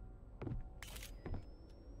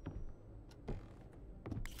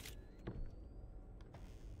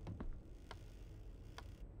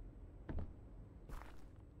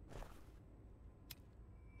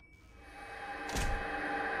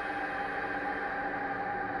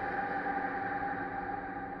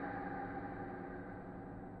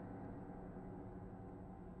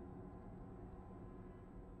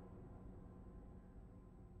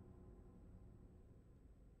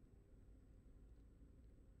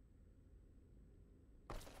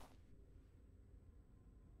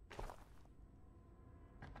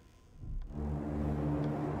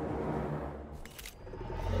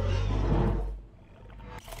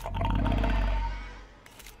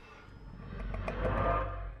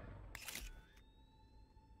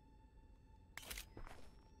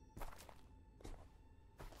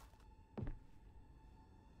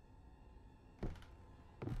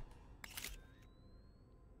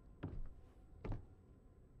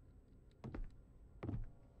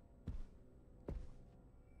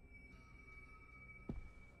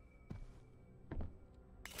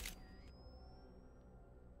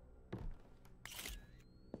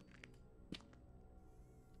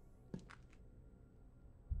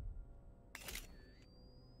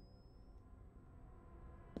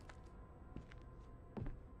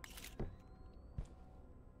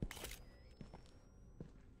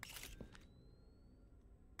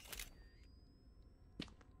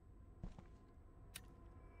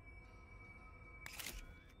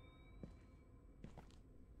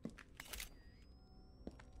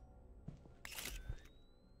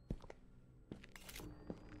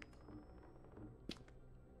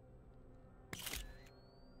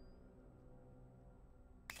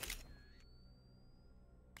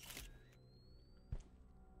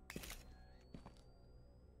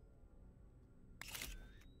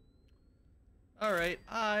 Alright,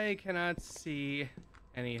 I cannot see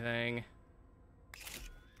anything.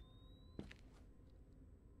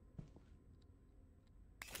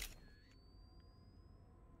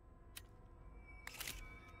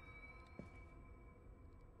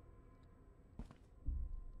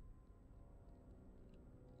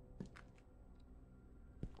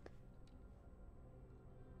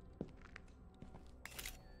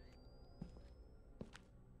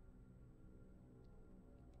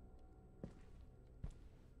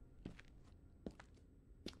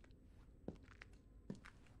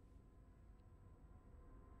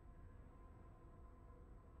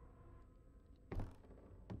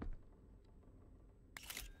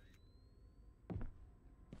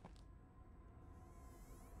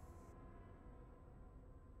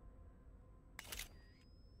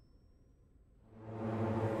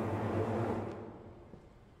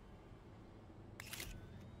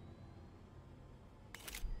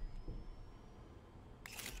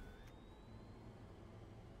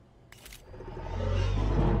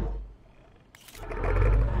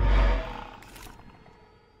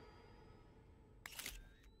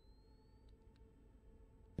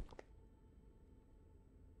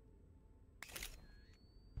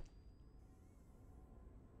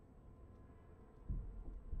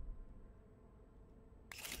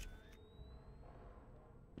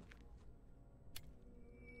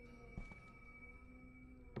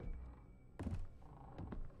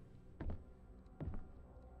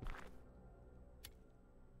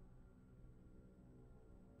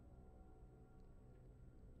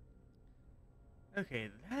 Okay,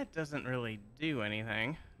 that doesn't really do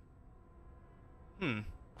anything. Hmm.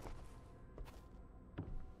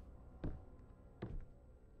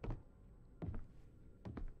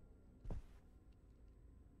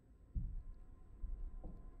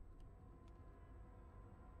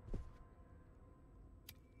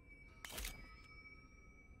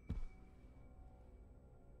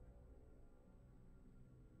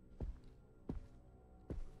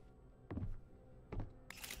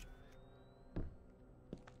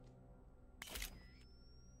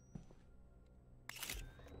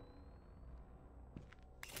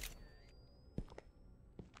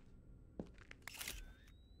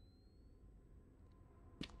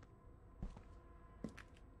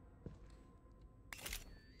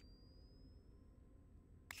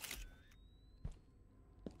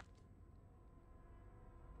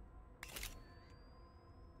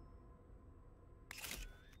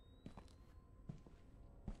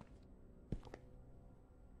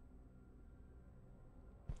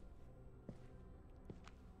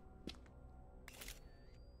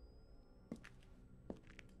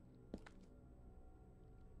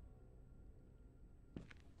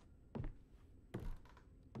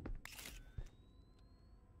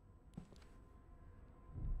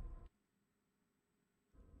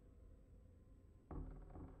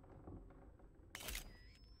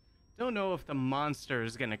 Don't know if the monster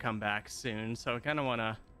is gonna come back soon, so I kind of want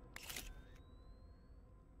to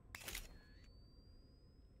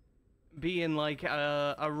be in like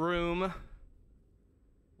a room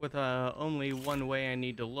with only one way I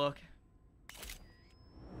need to look.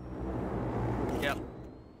 Yep.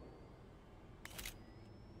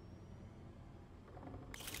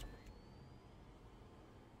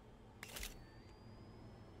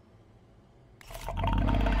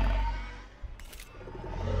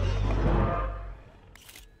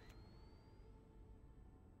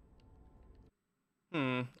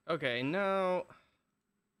 Okay, no.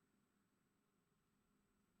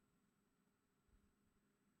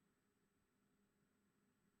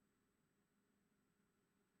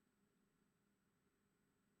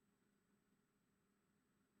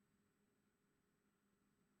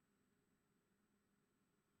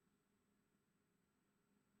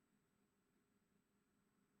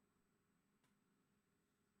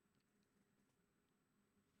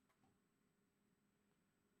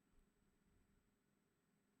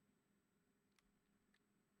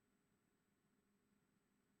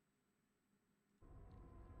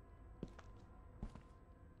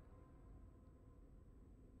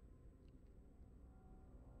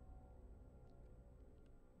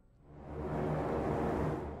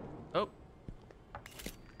 Oh.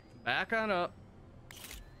 Back on up.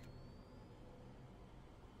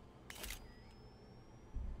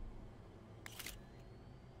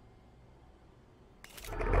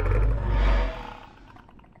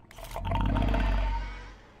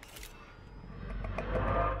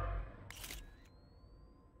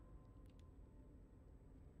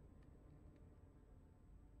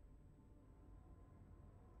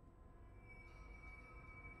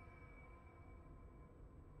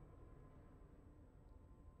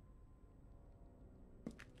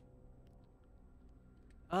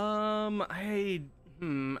 How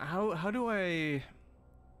do I?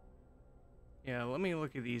 Yeah, let me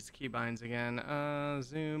look at these keybinds again.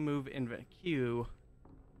 Zoom, move, invent, Q.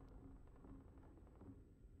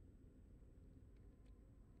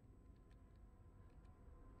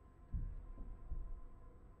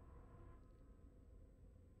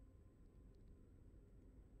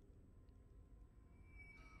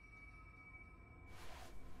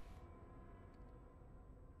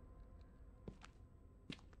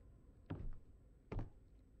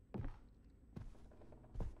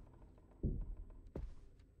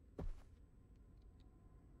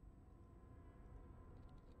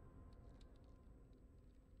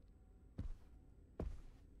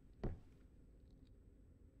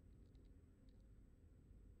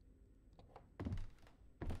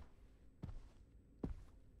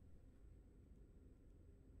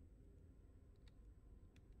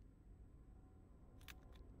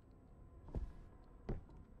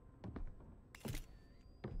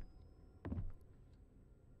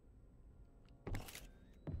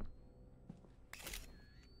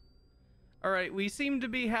 All right, we seem to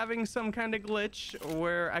be having some kind of glitch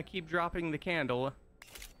where I keep dropping the candle.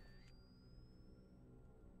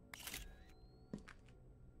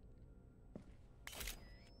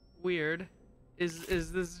 Weird. Is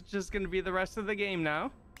this just gonna be the rest of the game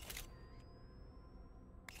now?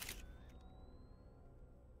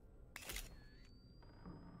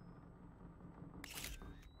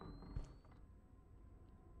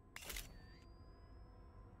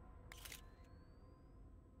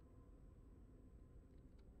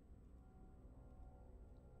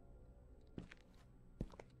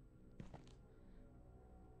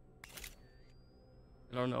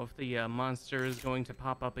 I don't know if the monster is going to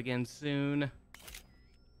pop up again soon.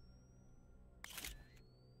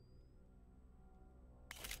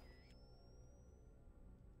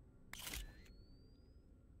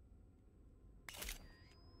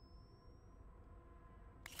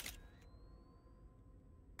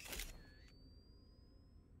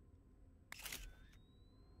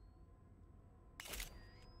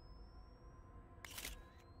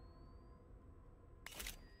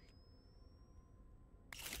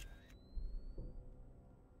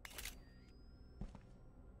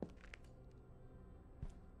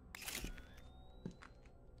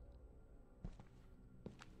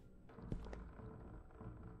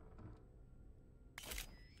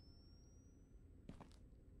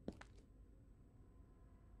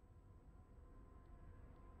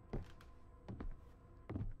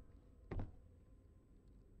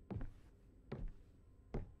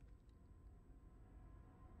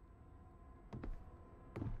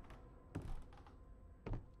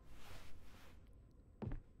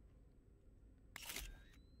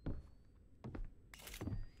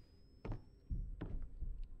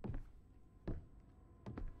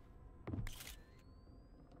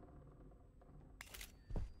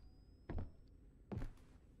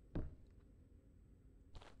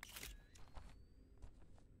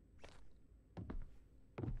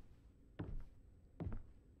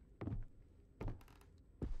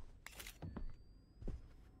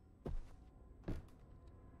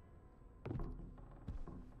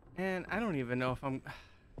 And I don't even know if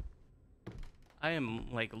I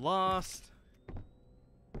am like lost.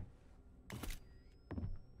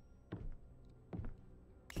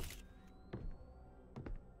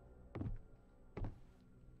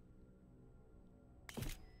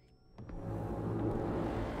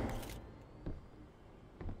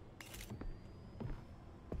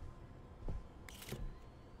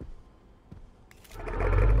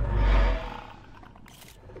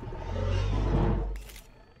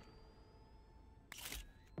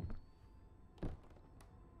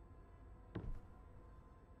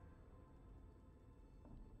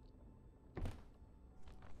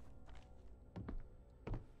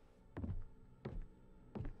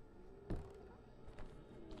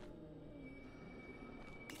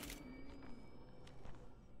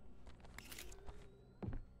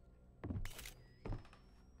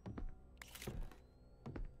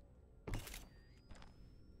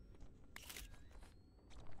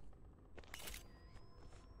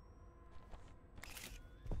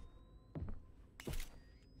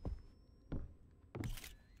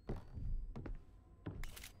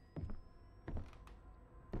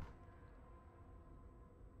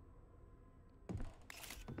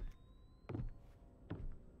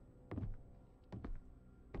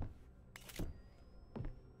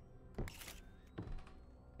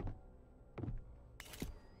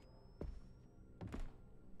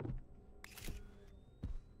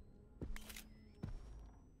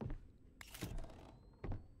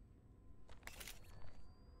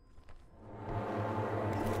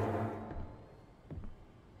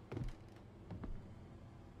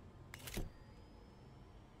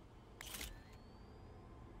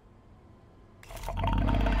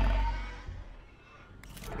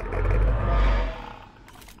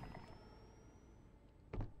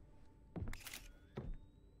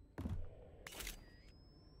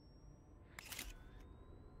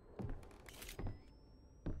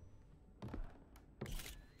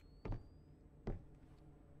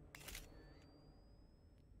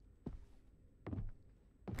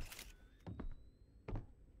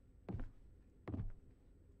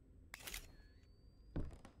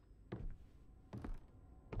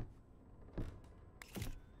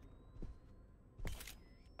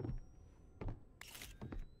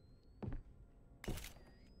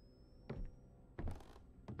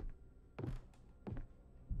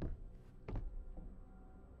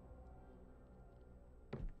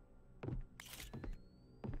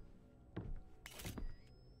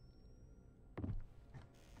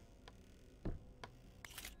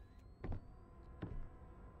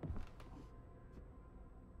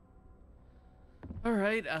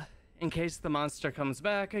 Alright, in case the monster comes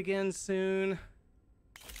back again soon,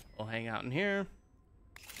 we'll hang out in here.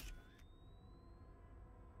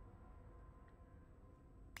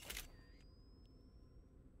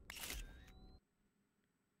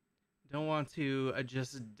 Don't want to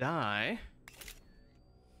just die.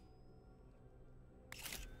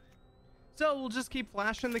 So we'll just keep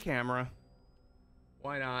flashing the camera.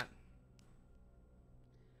 Why not?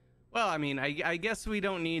 Well, I mean, I guess we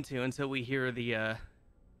don't need to until we hear the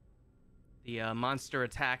monster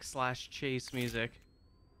attack / chase music.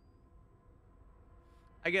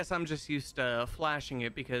 I guess I'm just used to flashing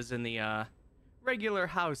it because in the regular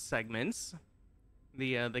house segments,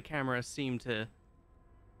 the cameras seem to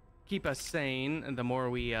keep us sane, and the more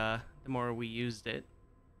we used it.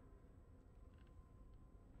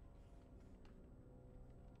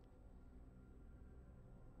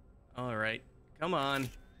 All right, come on.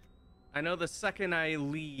 I know the second I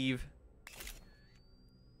leave,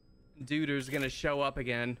 Duder's gonna show up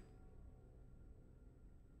again.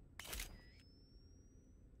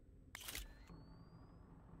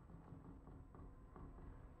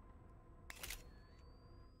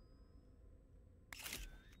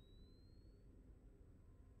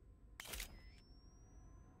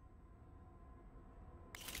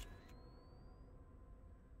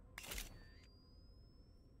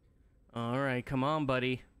 All right, come on,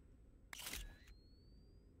 buddy.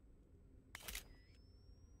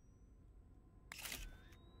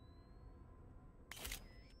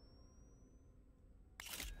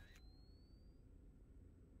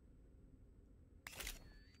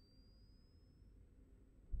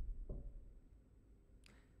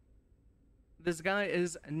 This guy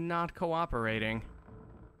is not cooperating.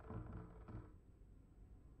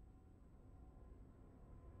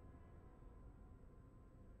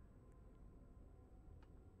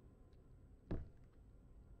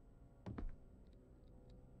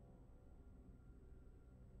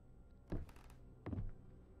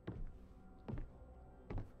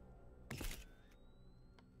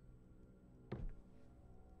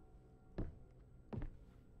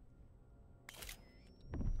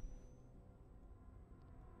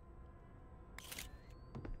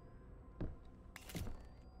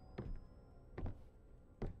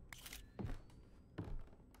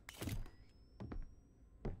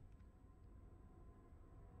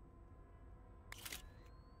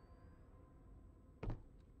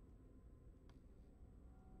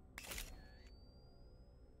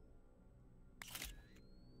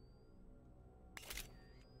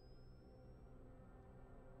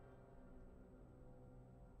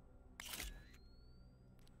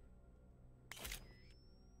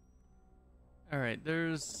 All right,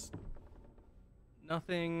 there's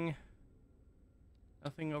nothing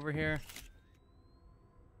over here.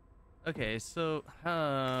 Okay, so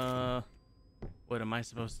what am I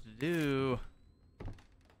supposed to do?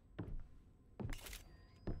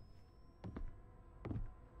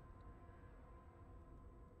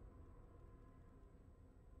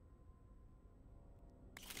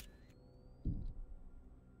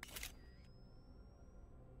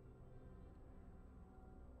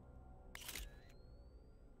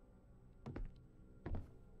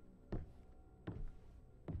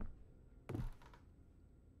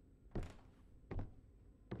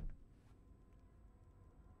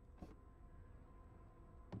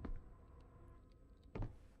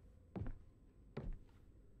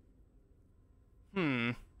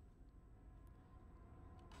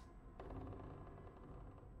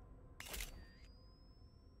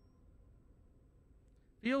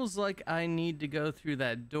 Feels like I need to go through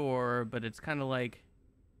that door, but it's kind of like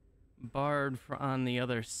barred on the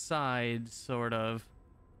other side, sort of.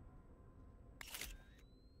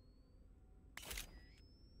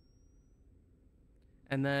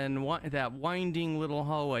 And then that winding little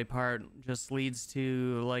hallway part just leads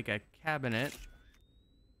to like a cabinet.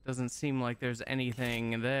 Doesn't seem like there's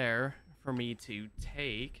anything there for me to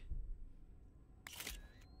take.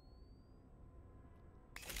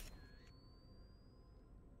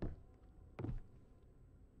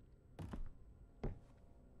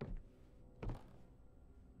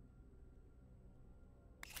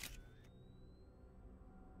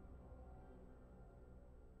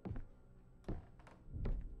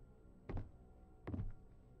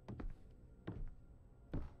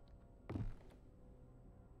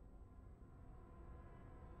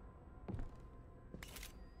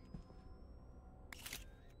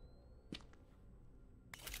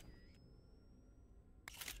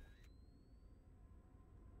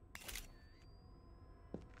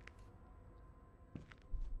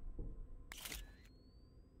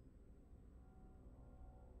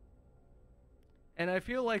 And I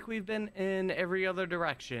feel like we've been in every other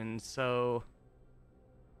direction, so...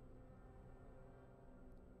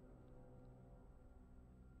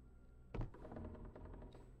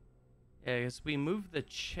 Yeah, I guess we move the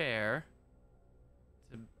chair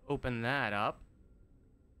to open that up.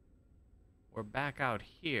 We're back out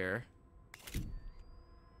here.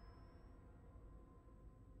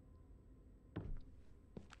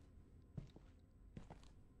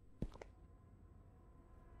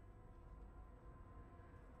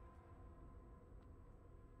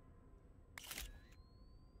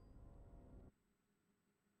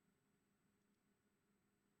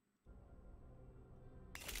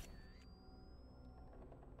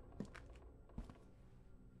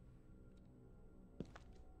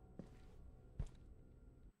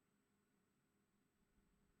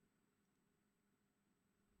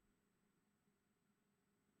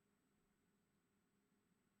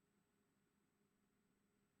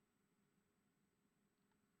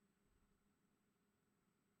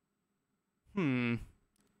 Hmm.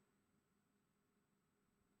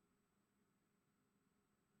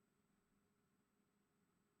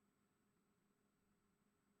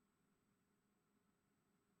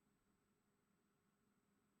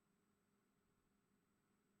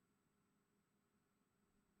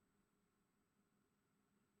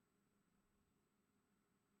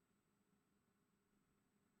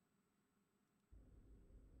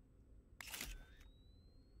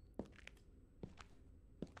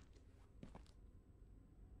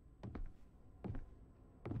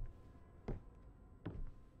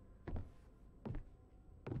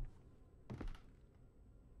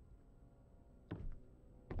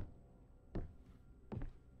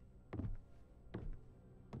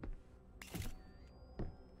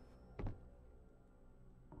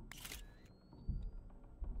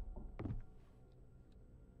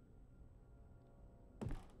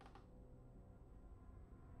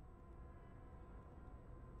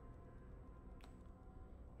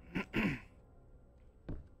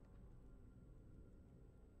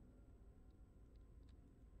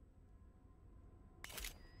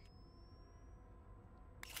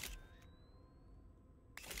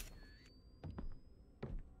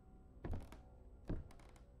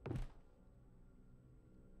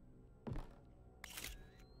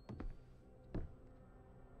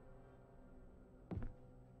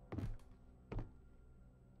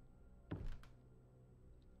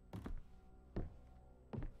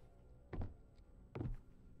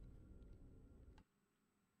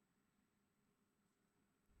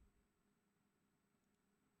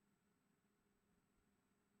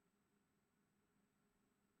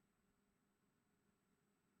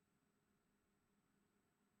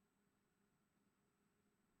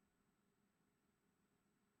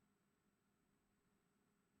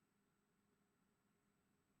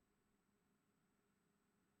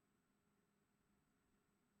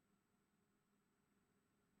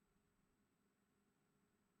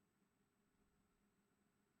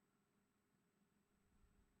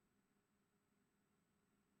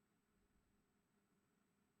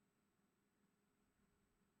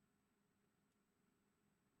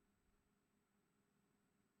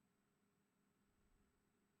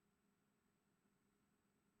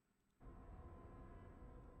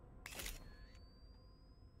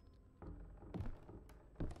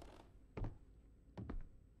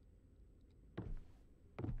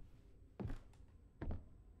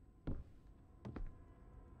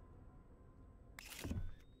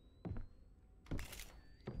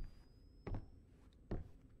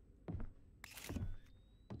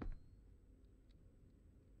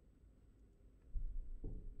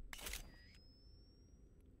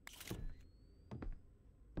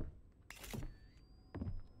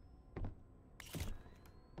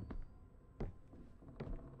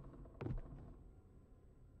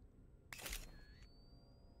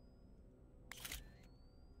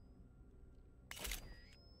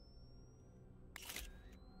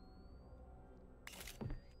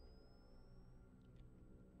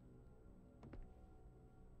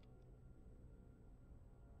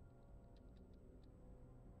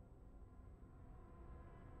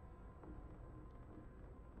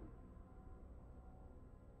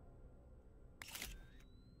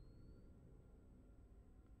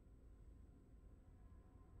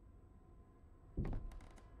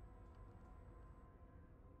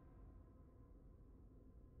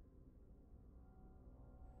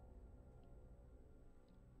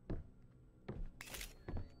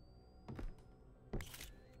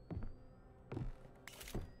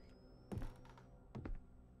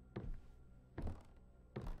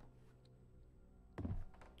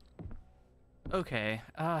 Okay.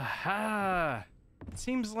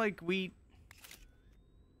 Seems like we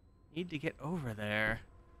Need to get over there.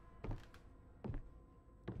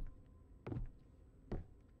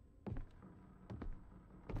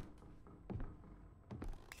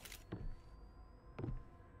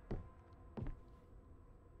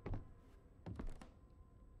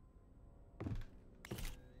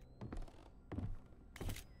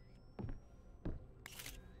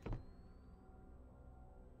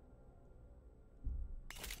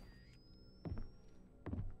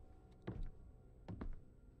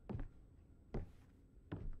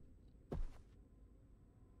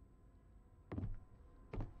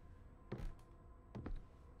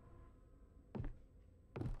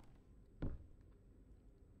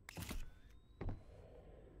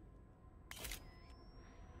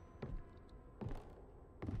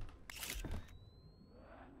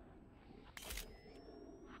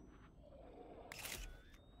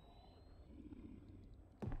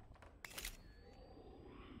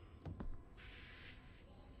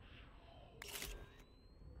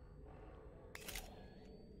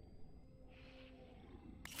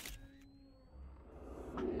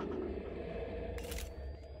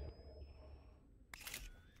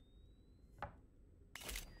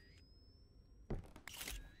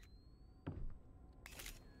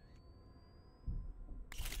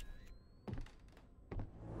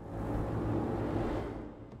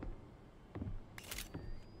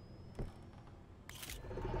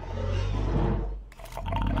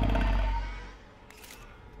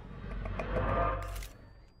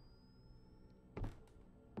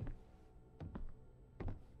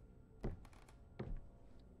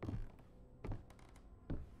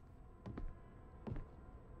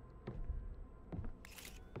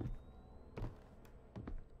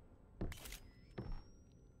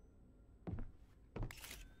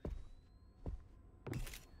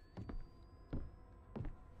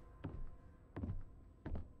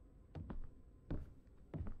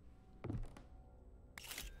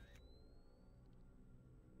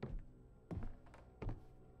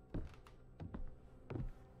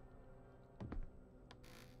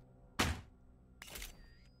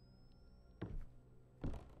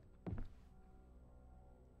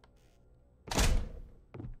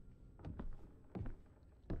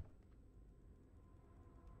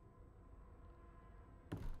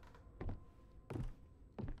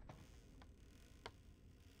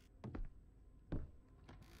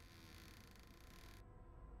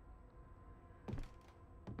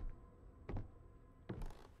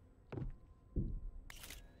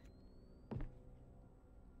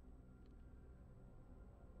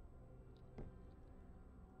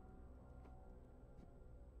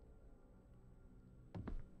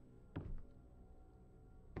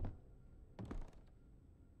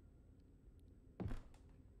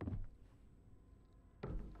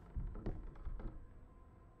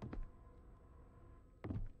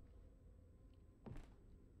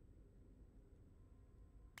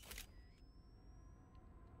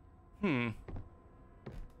 Hmm.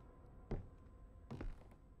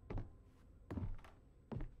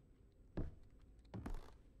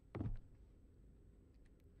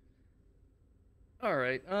 All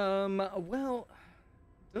right. Well,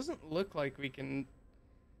 doesn't look like we can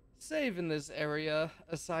save in this area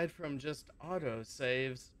aside from just auto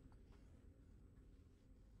saves.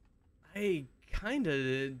 I kind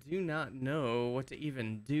of do not know what to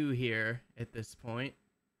even do here at this point.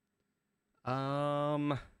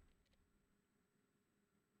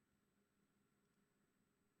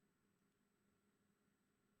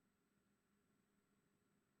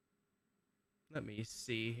 Let me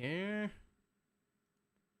see here.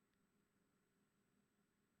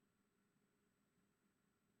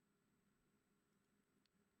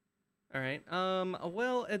 All right.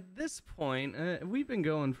 Well, at this point, we've been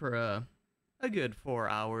going for a good 4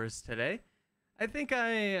 hours today. I think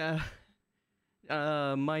I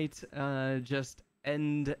might just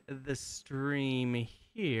end the stream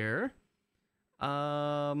here.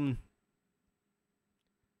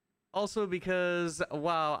 Also because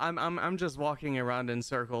wow, I'm just walking around in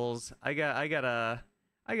circles. I gotta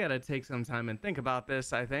take some time and think about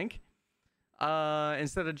this, I think.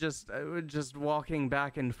 Instead of just walking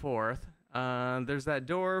back and forth. There's that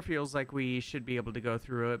door. Feels like we should be able to go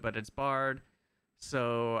through it, but it's barred.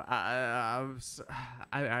 So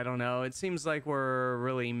I don't know. It seems like we're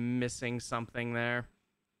really missing something there.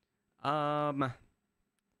 But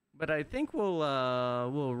I think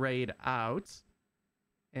we'll raid out,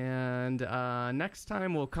 and next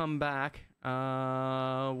time we'll come back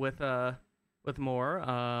with more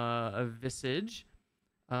a Visage.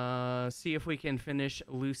 See if we can finish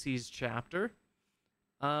Lucy's chapter.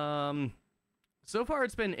 So far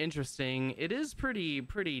it's been interesting. It is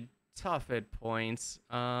pretty tough at points.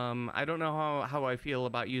 I don't know how I feel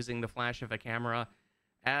about using the flash of a camera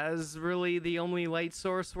as really the only light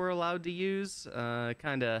source we're allowed to use.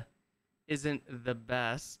 Kind of isn't the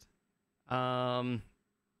best. But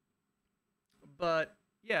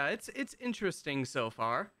yeah, it's interesting so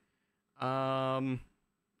far.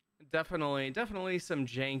 Definitely some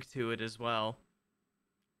jank to it as well.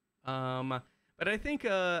 But I think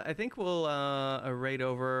we'll raid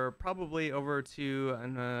over probably over to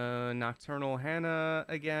Nocturnal Hannah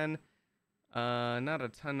again. Not a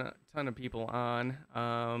ton of people on.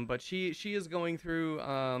 But she is going through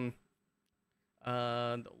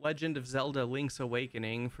the Legend of Zelda: Link's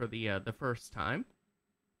Awakening for the first time.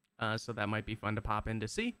 So that might be fun to pop in to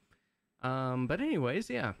see. But anyways,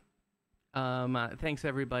 yeah. Thanks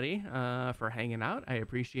everybody for hanging out. I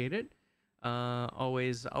appreciate it.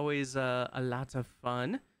 Always a lot of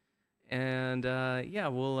fun. And yeah,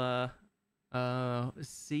 we'll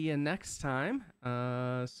see you next time.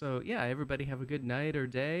 So yeah, everybody have a good night or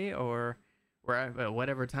day or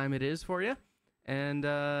whatever time it is for you. And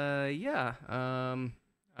yeah,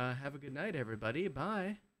 have a good night, everybody.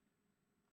 Bye.